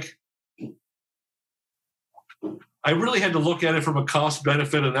 but I really had to look at it from a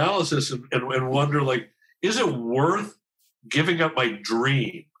cost-benefit analysis and wonder, is it worth giving up my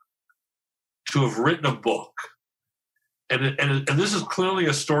dream to have written a book? And this is clearly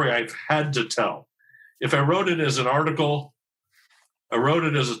a story I've had to tell. If I wrote it as an article, I wrote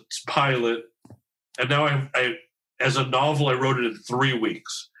it as a pilot, and now as a novel, I wrote it in 3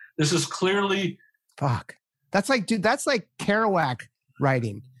 weeks. This is clearly fuck. That's like, dude, that's like Kerouac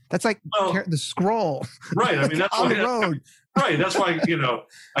writing. That's like the scroll. Right. I mean, that's on the road. Right. That's why,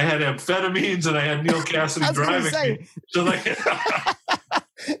 I had amphetamines and I had Neil Cassidy driving me. So like,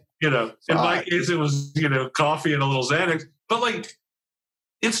 in my case, it was, coffee and a little Xanax. But like,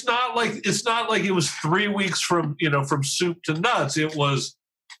 it's not like it was 3 weeks from soup to nuts.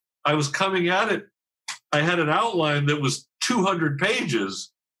 I was coming at it. I had an outline that was 200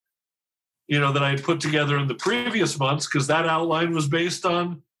 pages, that I had put together in the previous months, because that outline was based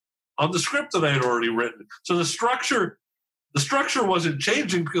on the script that I had already written. So the structure wasn't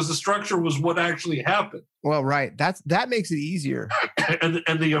changing, because the structure was what actually happened. Well, right. That makes it easier. and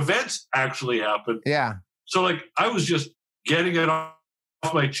the events actually happened. Yeah. So like, I was just getting it off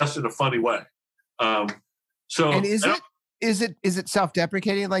my chest in a funny way. And is it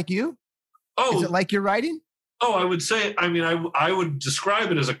self-deprecating like you? Oh, is it like you're writing? Oh, I would say, I would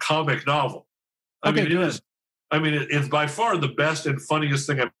describe it as a comic novel. It is. It's by far the best and funniest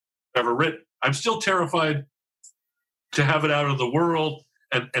thing I've ever written. I'm still terrified to have it out of the world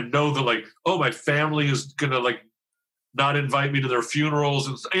and know that, like, oh, my family is going to, like, not invite me to their funerals.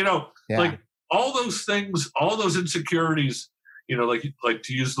 And, like all those things, all those insecurities, like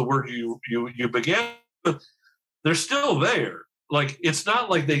to use the word you began with, they're still there. Like, it's not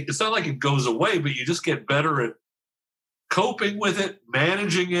like it goes away, but you just get better at coping with it,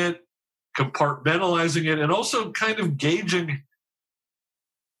 managing it, compartmentalizing it, and also kind of gauging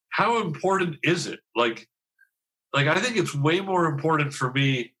how important is it. Like I think it's way more important for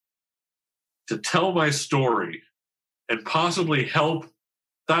me to tell my story and possibly help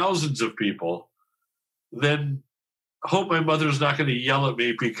thousands of people than hope my mother's not going to yell at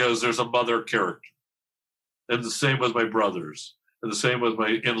me because there's a mother character. And the same with my brothers, and the same with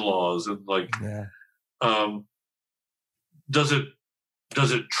my in-laws. And like, does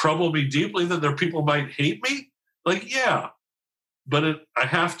it trouble me deeply that there people might hate me? Like, yeah, but I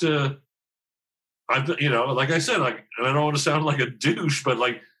have to, like I said, like, and I don't want to sound like a douche, but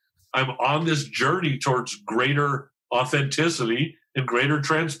like, I'm on this journey towards greater authenticity and greater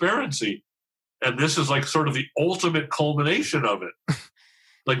transparency. And this is like sort of the ultimate culmination of it.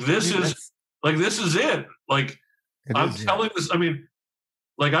 Like, this is it. Like, I'm telling this,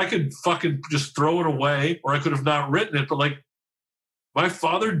 like, I could fucking just throw it away, or I could have not written it, but like, my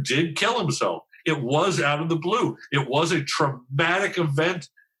father did kill himself. It was out of the blue. It was a traumatic event,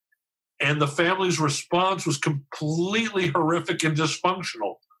 and the family's response was completely horrific and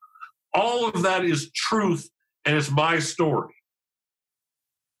dysfunctional. All of that is truth, and it's my story.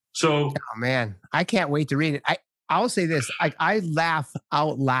 So, oh man, I can't wait to read it. I'll say this: I laugh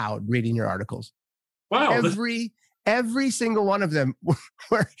out loud reading your articles. Wow, every single one of them,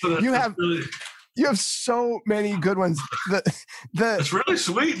 where you have so many good ones. It's really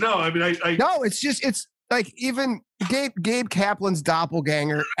sweet. No, no, it's like, even Gabe Kaplan's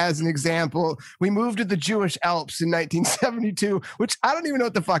doppelganger, as an example. We moved to the Jewish Alps in 1972, which I don't even know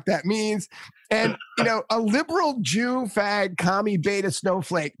what the fuck that means. And, a liberal Jew fag, commie beta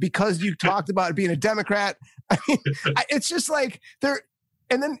snowflake, because you talked about being a Democrat. It's just like there.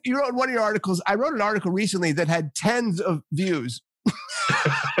 And then you wrote one of your articles. I wrote an article recently that had tens of views. And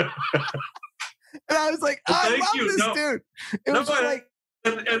I was like, I love this dude. It was like,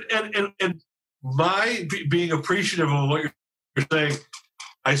 and my being appreciative of what you're saying,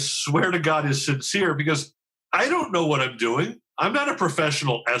 I swear to God, is sincere, because I don't know what I'm doing. I'm not a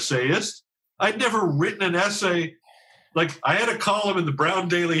professional essayist. I'd never written an essay. Like, I had a column in the Brown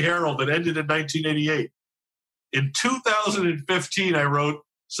Daily Herald that ended in 1988. In 2015, I wrote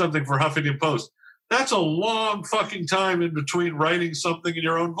something for Huffington Post. That's a long fucking time in between writing something in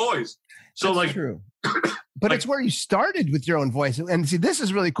your own voice. So, that's true. But it's where you started with your own voice. And see, this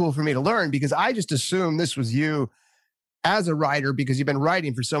is really cool for me to learn, because I just assumed this was you as a writer because you've been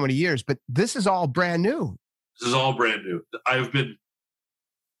writing for so many years. But this is all brand new. This is all brand new. I've been,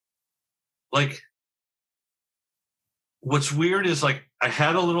 like, what's weird is, like, I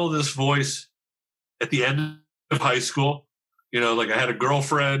had a little of this voice at the end of high school. Like, I had a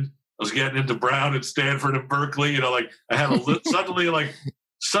girlfriend. I was getting into Brown and Stanford and Berkeley. Like, I had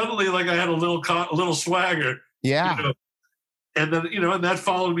suddenly I had a little swagger. Yeah. And then, and that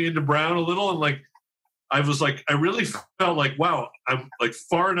followed me into Brown a little. And like, I was like, I really felt like, wow, I'm like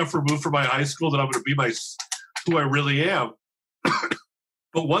far enough removed from my high school that I'm going to be who I really am.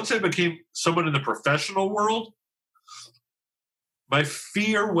 But once I became someone in the professional world, my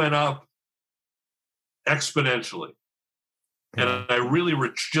fear went up exponentially. And I really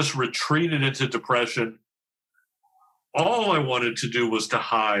just retreated into depression. All I wanted to do was to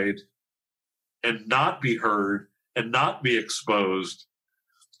hide and not be heard and not be exposed.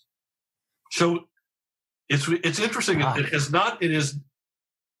 So it's interesting.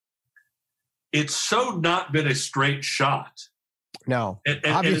 It's so not been a straight shot. No, and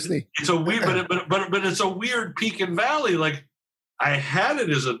obviously it's a weird, but it's a weird peak and valley. Like I had it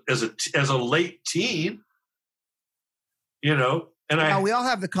as a late teen, and we all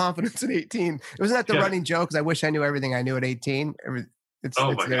have the confidence at 18. Wasn't that the running joke? Because I wish I knew everything I knew at 18. There's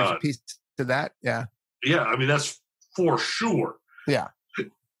a piece to that. Yeah. Yeah. I mean, that's for sure. Yeah.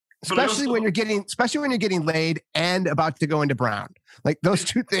 Especially when you're getting laid and about to go into Brown. Like those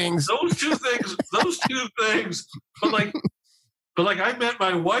two things. Those two things. But like I met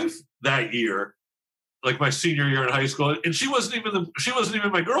my wife that year, like my senior year in high school, and she wasn't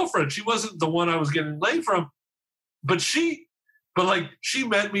even my girlfriend. She wasn't the one I was getting laid from. But she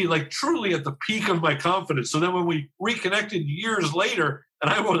met me like truly at the peak of my confidence. So then when we reconnected years later and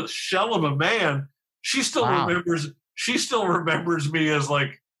I was a shell of a man, she still remembers me as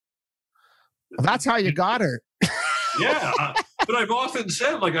like, well, that's how you got her. Yeah. But I've often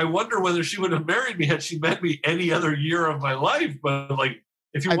said, like, I wonder whether she would have married me had she met me any other year of my life. But like,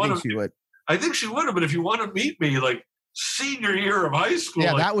 if you want to, she would. I think she would have. But if you want to meet me, like senior year of high school,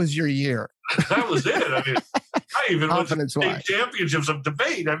 yeah, that was your year. That was it. I mean, I even went to state championships of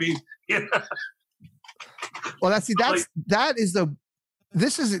debate. I mean, Well, that's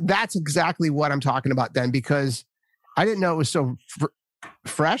exactly what I'm talking about then, because I didn't know it was so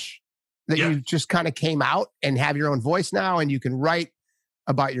fresh that you just kind of came out and have your own voice now, and you can write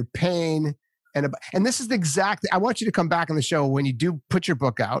about your pain and this is the exact. I want you to come back on the show when you do put your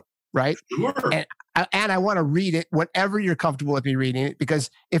book out, right? Sure. And I want to read it whenever you're comfortable with me reading it, because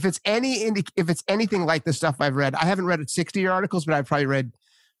if it's anything like the stuff I've read, I haven't read 60 of your articles, but I've probably read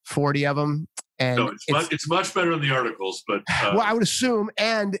 40 of them. And no, it's much better than the articles, but well, I would assume,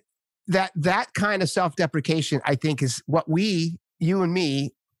 and that kind of self-deprecation, I think, is what you and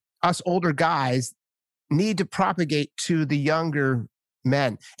me, us older guys, need to propagate to the younger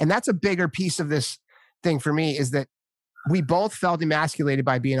men. And that's a bigger piece of this thing for me, is that we both felt emasculated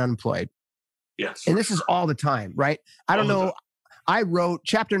by being unemployed. Yes. And this is all the time, right? I don't know. I wrote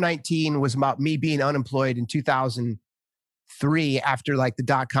chapter 19 was about me being unemployed in 2003 after like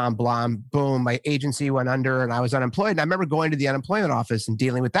the .com boom, my agency went under and I was unemployed. And I remember going to the unemployment office and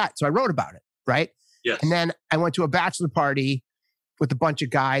dealing with that. So I wrote about it, right? Yes. And then I went to a bachelor party with a bunch of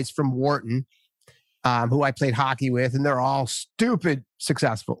guys from Wharton, who I played hockey with, and they're all stupid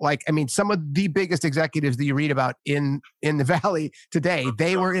successful. Like, I mean, some of the biggest executives that you read about in the Valley today,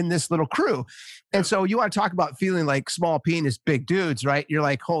 they were in this little crew. And so you want to talk about feeling like small penis, big dudes, right? You're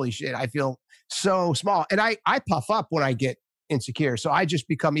like, holy shit, I feel so small. And I puff up when I get insecure. So I just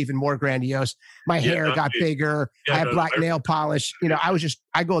become even more grandiose. My hair got bigger. I had black nail polish.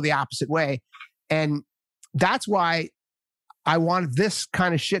 I go the opposite way. And that's why I wanted this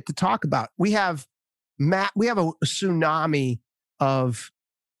kind of shit to talk about. We have a tsunami of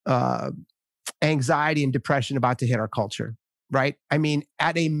anxiety and depression about to hit our culture, right? I mean,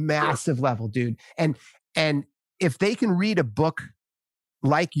 at a massive level, dude. And if they can read a book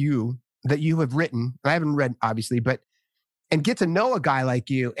like you that you have written, and I haven't read obviously, and get to know a guy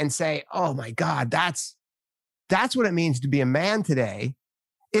like you and say, oh my God, that's what it means to be a man today.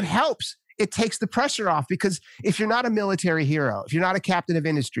 It helps. It takes the pressure off, because if you're not a military hero, if you're not a captain of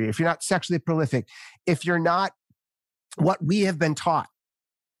industry, if you're not sexually prolific, if you're not what we have been taught,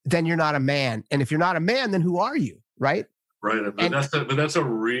 then you're not a man. And if you're not a man, then who are you? Right? Right. But that's a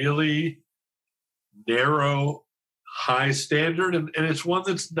really narrow, high standard. And it's one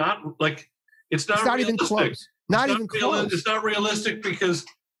that's not like, it's not even close. Not even close. It's not realistic, because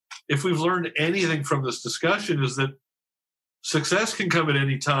if we've learned anything from this discussion, is that success can come at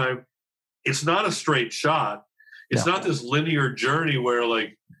any time. It's not a straight shot. It's not this linear journey where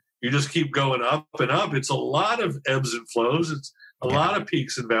like you just keep going up and up. It's a lot of ebbs and flows. It's a lot of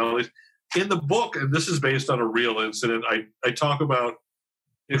peaks and valleys. In the book, and this is based on a real incident, I talk about,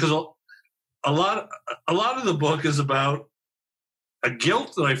 because a lot of the book is about a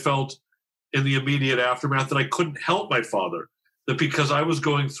guilt that I felt in the immediate aftermath, that I couldn't help my father, that because I was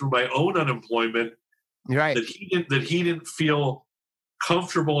going through my own unemployment, right, that he didn't feel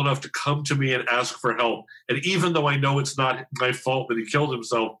comfortable enough to come to me and ask for help. And even though I know it's not my fault that he killed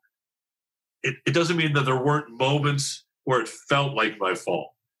himself, it doesn't mean that there weren't moments where it felt like my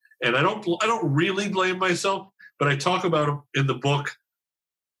fault. And I don't really blame myself, but I talk about in the book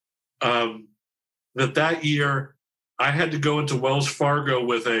that year I had to go into Wells Fargo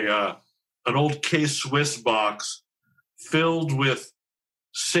with an old K-Swiss box filled with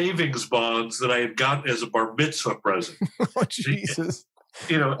savings bonds that I had gotten as a bar mitzvah present. Oh, Jesus.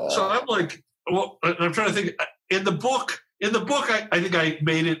 So I'm like, well, I'm trying to think, in the book, I think I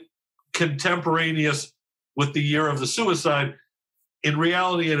made it contemporaneous with the year of the suicide. In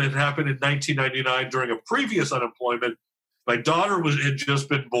reality, it had happened in 1999 during a previous unemployment. My daughter had just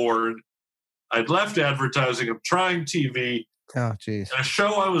been born. I'd left advertising. I'm trying TV. Oh, geez. And a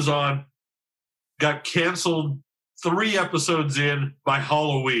show I was on got canceled 3 episodes in by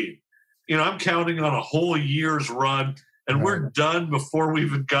Halloween. You know, I'm counting on a whole year's run, and we're done before we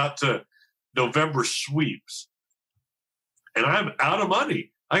even got to November sweeps. And I'm out of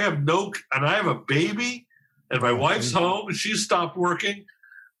money. I have a baby, and my wife's home, and she's stopped working.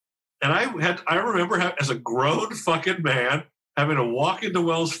 And I remember as a grown fucking man having to walk into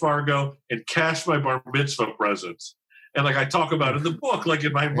Wells Fargo and cash my bar mitzvah presents. And like I talk about in the book, like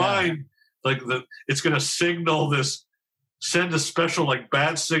in my mind, like it's going to send a special like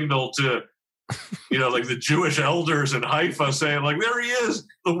bat signal to, you know, like the Jewish elders in Haifa saying like, there he is,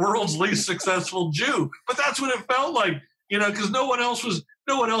 the world's least successful Jew. But that's what it felt like, you know, because no one else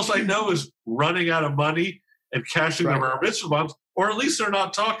I know is running out of money and cashing their bar mitzvah bonds, or at least they're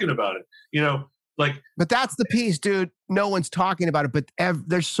not talking about it, you know. But that's the piece, dude. No one's talking about it, but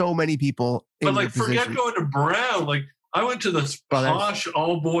there's so many people. But like, forget going to Brown. Like, I went to this posh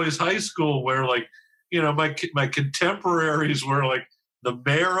all-boys high school where, like, you know, my contemporaries were like the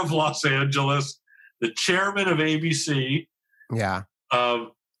mayor of Los Angeles, the chairman of ABC,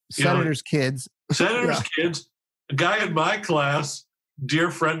 senators' kids, kids. A guy in my class, dear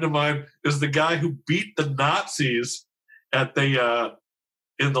friend of mine, is the guy who beat the Nazis at the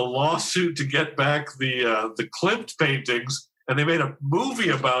in the lawsuit to get back the Klimt paintings, and they made a movie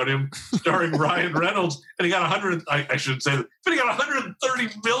about him starring Ryan Reynolds, and he got I should say that, but he got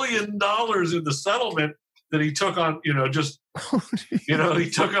 $130 million in the settlement that he took on, you know, he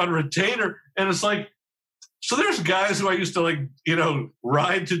took on retainer. And it's like, so there's guys who I used to, like, you know,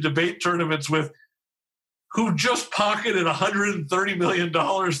 ride to debate tournaments with who just pocketed $130 million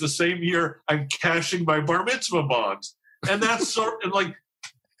the same year I'm cashing my bar mitzvah bonds. And that's sort of like,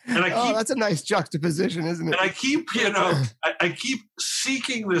 and that's a nice juxtaposition, isn't it? And I keep, you know, I keep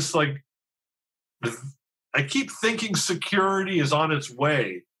seeking this, like, I keep thinking security is on its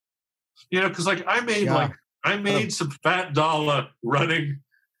way, you know, because like I made some fat dollar running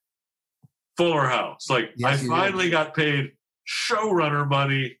Fuller House. Like, I finally got paid showrunner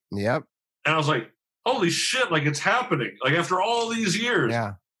money. Yep. And I was like, holy shit, like, it's happening. Like, after all these years.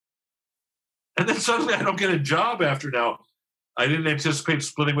 Yeah. And then suddenly I don't get a job after now. I didn't anticipate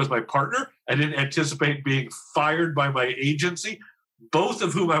splitting with my partner. I didn't anticipate being fired by my agency, both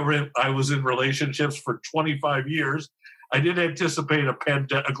of whom I was in relationships for 25 years. I didn't anticipate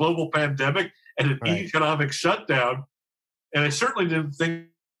a global pandemic and an economic shutdown. And I certainly didn't think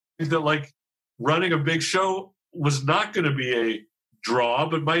that, like, running a big show was not going to be a draw,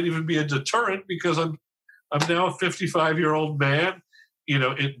 but might even be a deterrent, because I'm now a 55-year-old man, you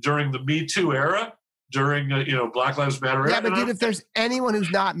know, during the Me Too era, during, you know, Black Lives Matter era. Yeah, but dude, if there's anyone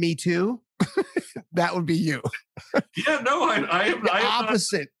who's not Me Too, that would be you. Yeah, no, I am the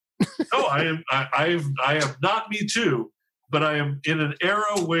opposite. I am not Me Too, but I am in an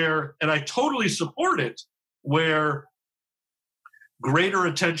era where, and I totally support it, where greater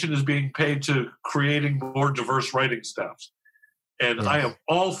attention is being paid to creating more diverse writing staffs. And I am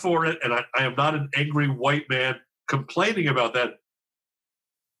all for it, and I am not an angry white man complaining about that.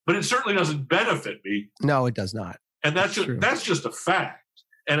 But it certainly doesn't benefit me. No, it does not. And that's just a fact.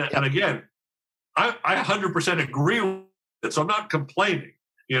 And again, I 100% agree with it, so I'm not complaining.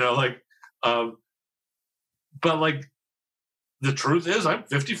 You know, like, but like, the truth is, I'm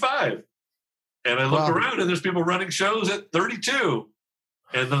 55, and I look around, and there's people running shows at 32,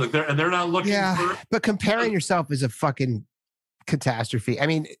 and they're not looking for. But comparing yourself is a fucking catastrophe. I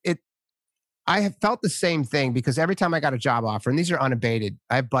mean, I have felt the same thing, because every time I got a job offer, and these are unabated,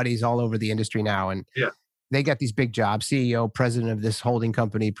 I have buddies all over the industry now, and they get these big jobs, CEO, president of this holding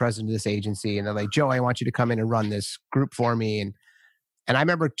company, president of this agency, and they're like, Joe, I want you to come in and run this group for me. And I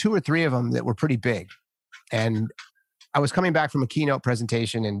remember 2 or 3 of them that were pretty big. And I was coming back from a keynote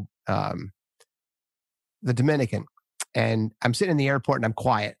presentation in the Dominican, and I'm sitting in the airport, and I'm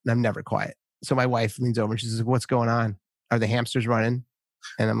quiet, and I'm never quiet. So my wife leans over and she says, what's going on? Are the hamsters running?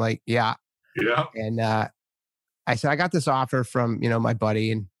 And I'm like, yeah. Yeah. And I said, I got this offer from, you know, my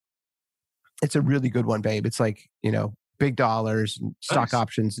buddy, and it's a really good one, babe. It's like, you know, big dollars and stock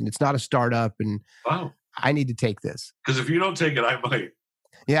options, and it's not a startup, and I need to take this. Because if you don't take it, I might.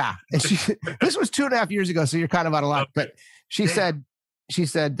 Yeah. And this was 2.5 years ago, so you're kind of out of luck. But she said,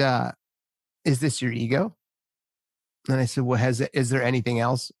 is this your ego? And I said, well, is there anything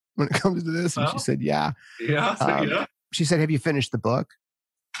else when it comes to this? And she said, yeah. Yeah. She said, have you finished the book?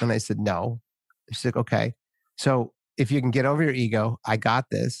 And I said, no. She's like, okay. So if you can get over your ego, I got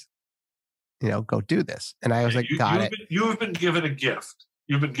this, go do this. And I was like, got it. You have been given a gift.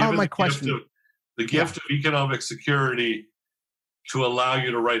 You've been Oh, given my question. the gift of economic security to allow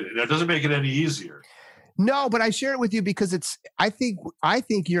you to write it. That doesn't make it any easier. No, but I share it with you because I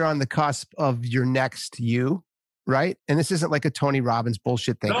think you're on the cusp of your next you, right? And this isn't like a Tony Robbins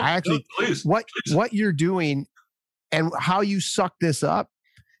bullshit thing. Please. What you're doing and how you suck this up,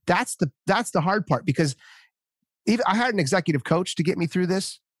 that's the hard part, because even I had an executive coach to get me through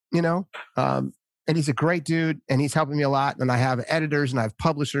this, and he's a great dude and he's helping me a lot. And I have editors and I have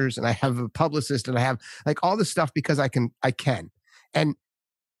publishers and I have a publicist and I have like all this stuff because I can. And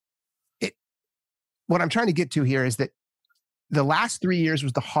what I'm trying to get to here is that the last 3 years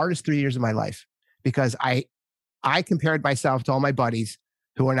was the hardest 3 years of my life, because I compared myself to all my buddies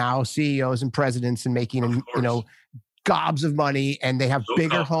who are now CEOs and presidents and making, gobs of money, and they have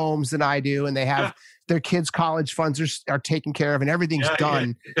bigger homes than I do. And they have their kids' college funds are taken care of and everything's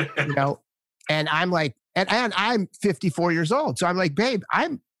done, and I'm like, and I'm 54 years old. So I'm like, babe, I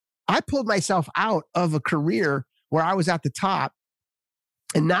pulled myself out of a career where I was at the top.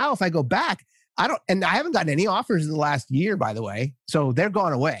 And now if I go back, I haven't gotten any offers in the last year, by the way. So they're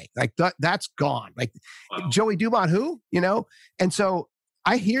gone away. Like that's gone. Like Joey Dumont, who, and so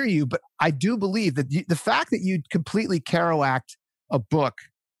I hear you, but I do believe that the fact that you completely Kerouac a book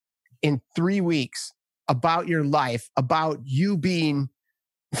in 3 weeks about your life, about you being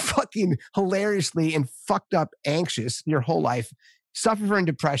fucking hilariously and fucked up anxious your whole life, suffering from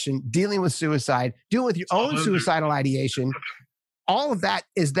depression, dealing with suicide, dealing with your own suicidal ideation, all of that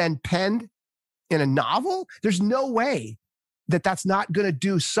is then penned in a novel. There's no way that that's not going to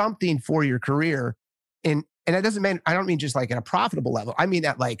do something for your career. And it doesn't mean, I don't mean just like at a profitable level. I mean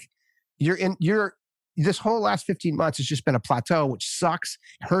that like this whole last 15 months has just been a plateau, which sucks,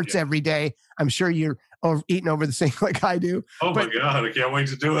 hurts every day. I'm sure you're eating over the same like I do. Oh my God, I can't wait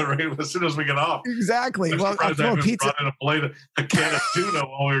to do it right as soon as we get off. Exactly. Well, I pizza. Brought in a plate of a can of tuna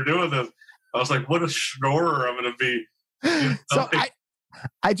while we were doing this. I was like, what a schnorrer I'm going to be. So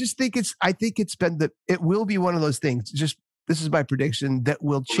I just think it will be one of those things. Just, this is my prediction, that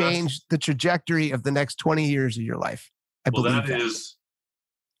will change the trajectory of the next 20 years of your life. I believe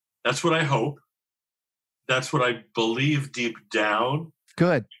that's what I hope. That's what I believe deep down.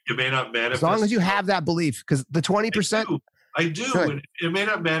 Good. It may not manifest. As long as you have that belief, because the 20%. I do. It may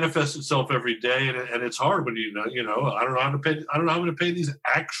not manifest itself every day, and it's hard when I don't know how to pay. I don't know how to pay these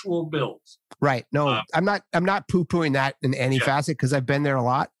actual bills. Right. No, I'm not poo-pooing that in any facet, because I've been there a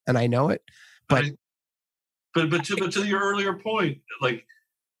lot and I know it. But to your earlier point, like,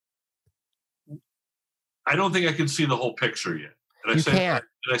 I don't think I can see the whole picture yet. And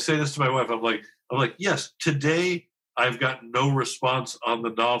I say this to my wife. I'm like, yes, today I've got no response on the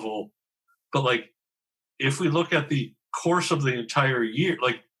novel, but like, if we look at the course of the entire year,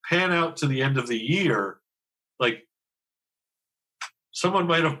 like pan out to the end of the year, like someone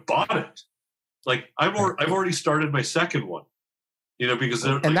might have bought it. Like I've already started my second one, because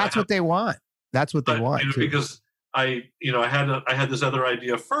that's what they want. That's what they want. Because I had this other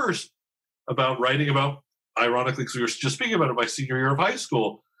idea first about writing about, ironically, because we were just speaking about it my senior year of high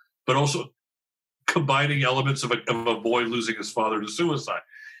school, but also combining elements of a boy losing his father to suicide.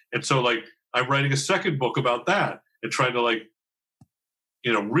 And so like I'm writing a second book about that and trying to like,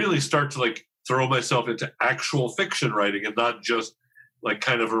 really start to like throw myself into actual fiction writing and not just like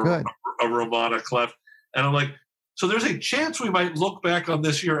kind of a roman à clef. And I'm like, so there's a chance we might look back on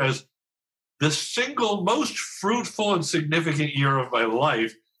this year as the single most fruitful and significant year of my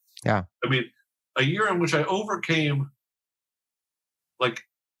life. Yeah. I mean, a year in which I overcame, like,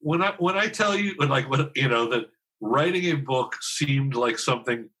 when I tell you, like, that writing a book seemed like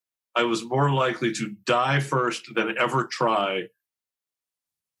something I was more likely to die first than ever try.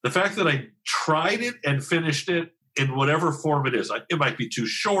 The fact that I tried it and finished it in whatever form it is, it might be too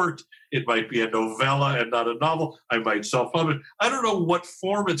short, it might be a novella and not a novel, I might self-publish. I don't know what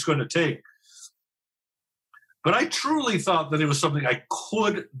form it's going to take. But I truly thought that it was something I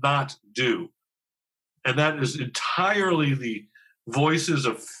could not do. And that is entirely the voices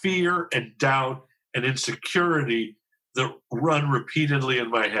of fear and doubt and insecurity that run repeatedly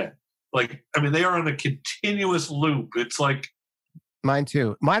in my head. Like, I mean, they are on a continuous loop. It's like... Mine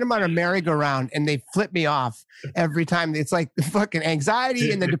too. Mine are on a merry-go-round, and they flip me off every time. It's like the fucking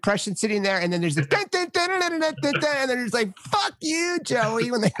anxiety and the depression sitting there, and then there's the and then there's like, fuck you, Joey,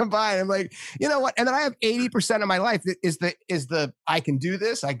 when they come by. And I'm like, you know what? And then I have 80% of my life that is the I can do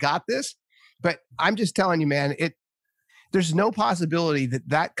this, I got this. But I'm just telling you, man, there's no possibility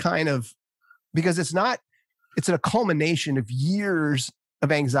that kind of, because it's a culmination of years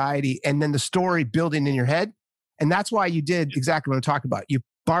of anxiety and then the story building in your head. And that's why you did exactly what I'm talking about. You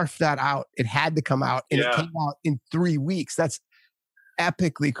barfed that out. It had to come out, and it came out in 3 weeks. That's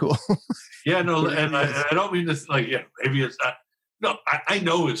epically cool. Yeah, no, and I don't mean this like, maybe it's not. No, I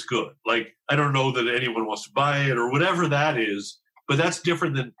know it's good. Like, I don't know that anyone wants to buy it or whatever that is, but that's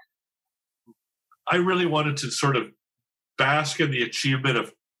different than, I really wanted to sort of bask in the achievement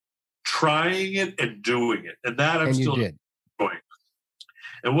of trying it and doing it. And that I'm still enjoying.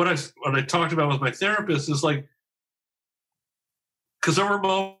 And what I talked about with my therapist is like, because there were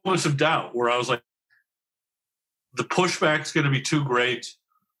moments of doubt where I was like, the pushback's going to be too great.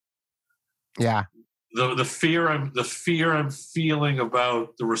 Yeah. The fear I'm feeling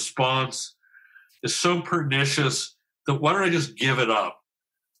about the response is so pernicious that why don't I just give it up?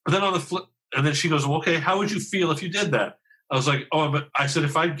 But then on the flip, and then she goes, well, okay, how would you feel if you did that? I was like, I said,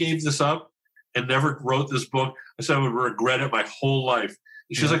 if I gave this up and never wrote this book, I said I would regret it my whole life.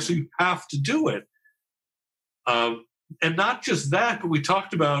 And she's like, so you have to do it. And not just that, but we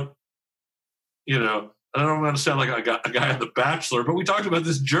talked about, I don't want to sound like a guy on The Bachelor, but we talked about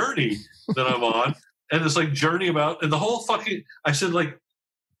this journey that I'm on, and this like journey about, and the whole fucking, I said, like,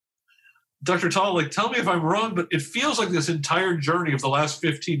 Dr. Tall, like, tell me if I'm wrong, but it feels like this entire journey of the last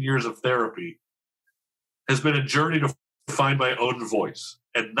 15 years of therapy has been a journey to find my own voice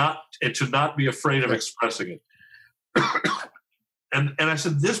and to not be afraid of expressing it. and I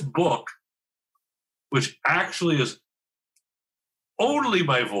said, this book, which actually is only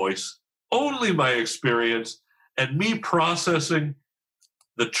my voice, only my experience, and me processing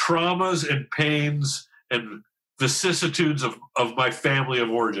the traumas and pains and vicissitudes of my family of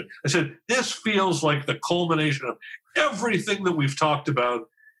origin. I said, this feels like the culmination of everything that we've talked about.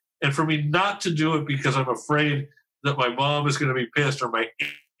 And for me not to do it because I'm afraid that my mom is going to be pissed or my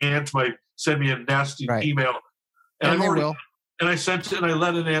aunt might send me a nasty email. And I sent it, and I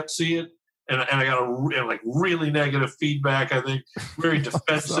let an aunt see it. And I got really negative feedback, I think, very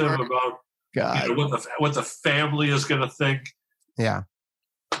defensive about what the family is going to think. Yeah.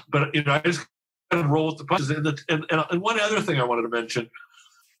 But, I just kind of roll with the punches. And one other thing I wanted to mention,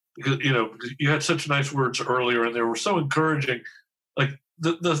 because, you had such nice words earlier, and they were so encouraging. Like,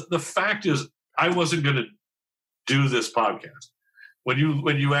 the fact is, I wasn't going to do this podcast. When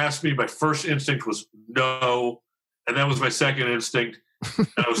you asked me, my first instinct was no, and that was my second instinct. And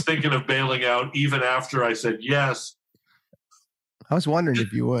I was thinking of bailing out even after I said yes. I was wondering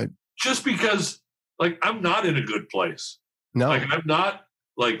if you would. Just because, like, I'm not in a good place. No. Like, I'm not,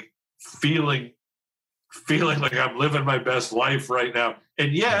 like, feeling like I'm living my best life right now.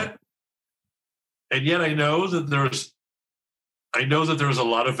 And yet I know that there's a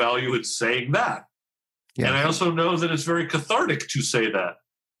lot of value in saying that. Yeah. And I also know that it's very cathartic to say that.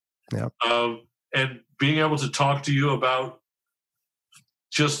 Yeah. And being able to talk to you about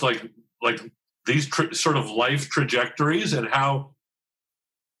just like these sort of life trajectories and how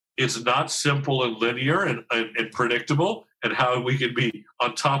it's not simple and linear and predictable, and how we can be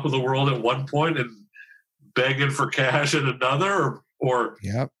on top of the world at one point and begging for cash at another, or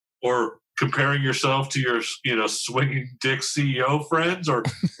comparing yourself to your swinging dick CEO friends, or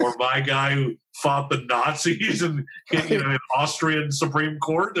my guy who fought the Nazis and in Austrian Supreme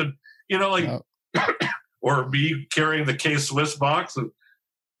Court, and or me carrying the K-Swiss box of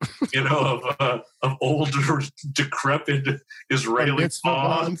older, decrepit Israeli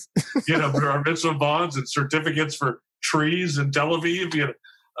bonds, our mitzvah bonds and certificates for trees in Tel Aviv.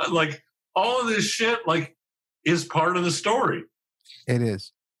 Like, all of this shit, like, is part of the story. It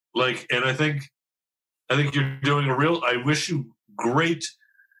is. Like, and I think you're doing I wish you great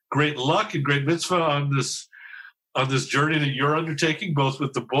luck and great mitzvah on this journey that you're undertaking, both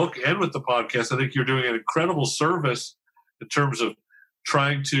with the book and with the podcast. I think you're doing an incredible service in terms of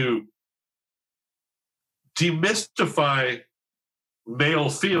trying to demystify male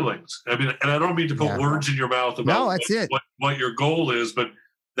feelings. I mean, and I don't mean to put words in your mouth about what your goal is, but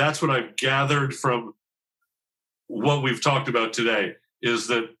that's what I've gathered from what we've talked about today, is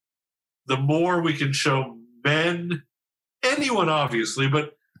that the more we can show men, anyone obviously,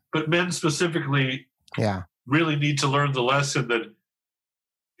 but men specifically, really need to learn the lesson that,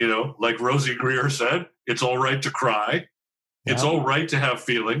 like Rosie Greer said, it's all right to cry. It's all right to have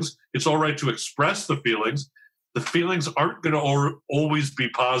feelings. It's all right to express the feelings. The feelings aren't going to always be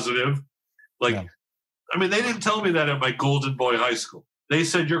positive. Like, I mean, they didn't tell me that at my Golden Boy High School. They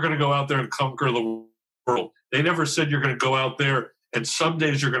said you're going to go out there and conquer the world. They never said you're going to go out there and some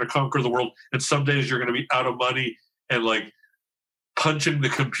days you're going to conquer the world and some days you're going to be out of money and like punching the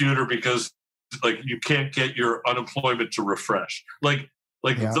computer because like you can't get your unemployment to refresh. Like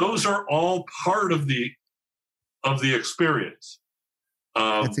those are all part of the experience.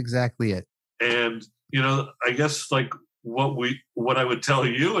 That's exactly it. And I guess like what I would tell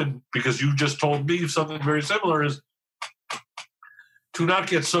you, and because you just told me something very similar, is to not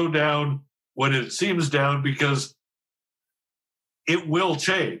get so down when it seems down, because it will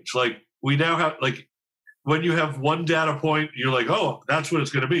change. Like we now have, like when you have one data point, you're like, oh, that's what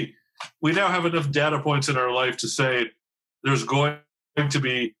it's going to be. We now have enough data points in our life to say there's going to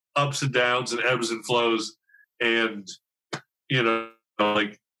be ups and downs and ebbs and flows, and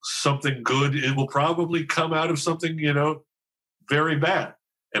like something good, it will probably come out of something very bad.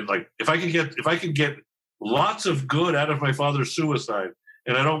 And like if I can get lots of good out of my father's suicide,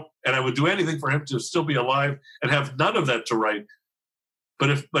 and I would do anything for him to still be alive and have none of that to write. But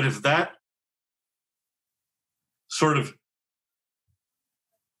if that sort of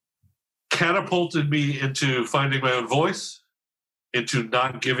catapulted me into finding my own voice, into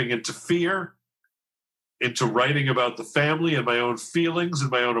not giving into fear, into writing about the family and my own feelings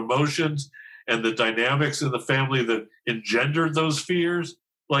and my own emotions and the dynamics in the family that engendered those fears,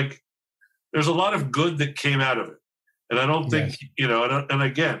 like there's a lot of good that came out of it. And I don't think, and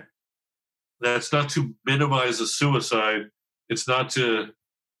again, that's not to minimize a suicide. It's not to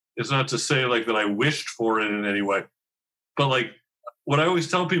say like that I wished for it in any way. But like what I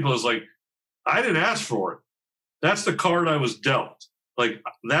always tell people is like, I didn't ask for it. That's the card I was dealt. Like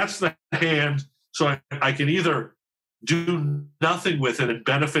that's the hand. So I can either do nothing with it and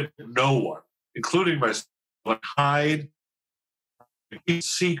benefit no one, including myself, like hide, keep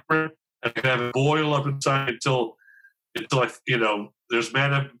secret, and have it boil up inside until there's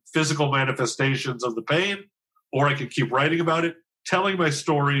physical manifestations of the pain, or I can keep writing about it, telling my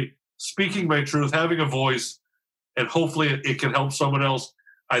story, speaking my truth, having a voice, and hopefully it can help someone else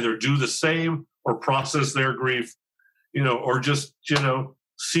either do the same or process their grief, or just,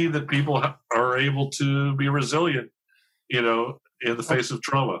 see that people are able to be resilient, in the face of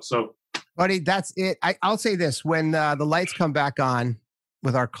trauma. So, buddy, that's it. I'll say this: when the lights come back on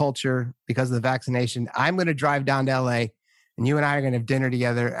with our culture because of the vaccination, I'm going to drive down to LA, and you and I are going to have dinner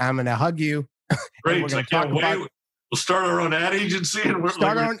together. I'm going to hug you. Great! I can't wait. We'll start our own ad agency, and we're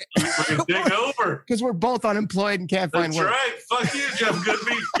going to take over because we're both unemployed and can't find work. That's right. Fuck you, Jeff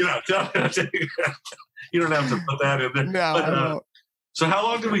Goodby. You don't have to put that in there. No, I won't. So how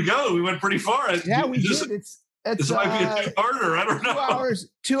long did we go? We went pretty far. Yeah, we did. This might be a two-parter. I don't know.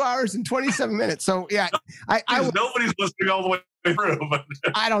 2 hours and 27 minutes. So yeah, nobody's listening all the way through. But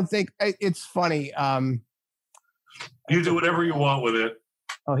I don't think it's funny. You do whatever you want with it.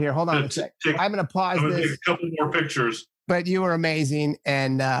 Oh, here, hold on a sec. I'm going to pause this. Take a couple more pictures. But you were amazing,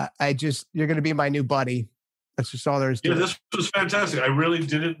 and you're going to be my new buddy. That's just all there is to it. Yeah, this was fantastic. I really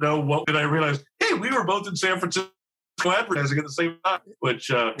didn't know what did I realize. Hey, we were both in San Francisco advertising at the same time, which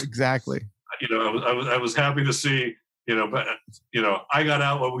exactly. I was happy to see. But I got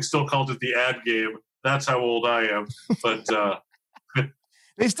out when we still called it the ad game. That's how old I am. But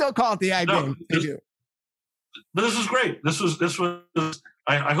they still call it the ad game. They do. But this was great. This was.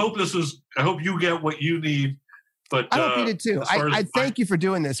 I hope you get what you need. But I hope you did too. I thank you for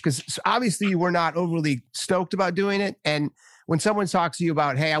doing this, because obviously you were not overly stoked about doing it. And when someone talks to you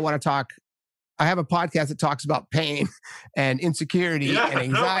about, hey, I have a podcast that talks about pain and insecurity and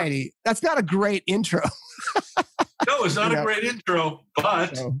anxiety. That's not a great intro. No, it's not a great intro,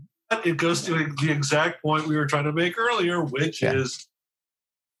 but it goes to the exact point we were trying to make earlier, which is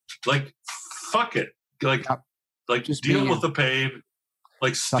like, fuck it. Like just deal with the pain.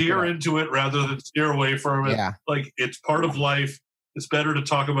 Like steer into it rather than steer away from it. Yeah. Like it's part of life. It's better to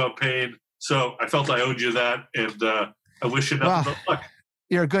talk about pain. So I felt I owed you that, and I wish you nothing but luck.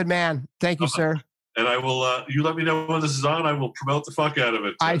 You're a good man. Thank you, sir. And I will. You let me know when this is on. I will promote the fuck out of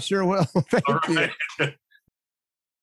it. I sure will. Thank you.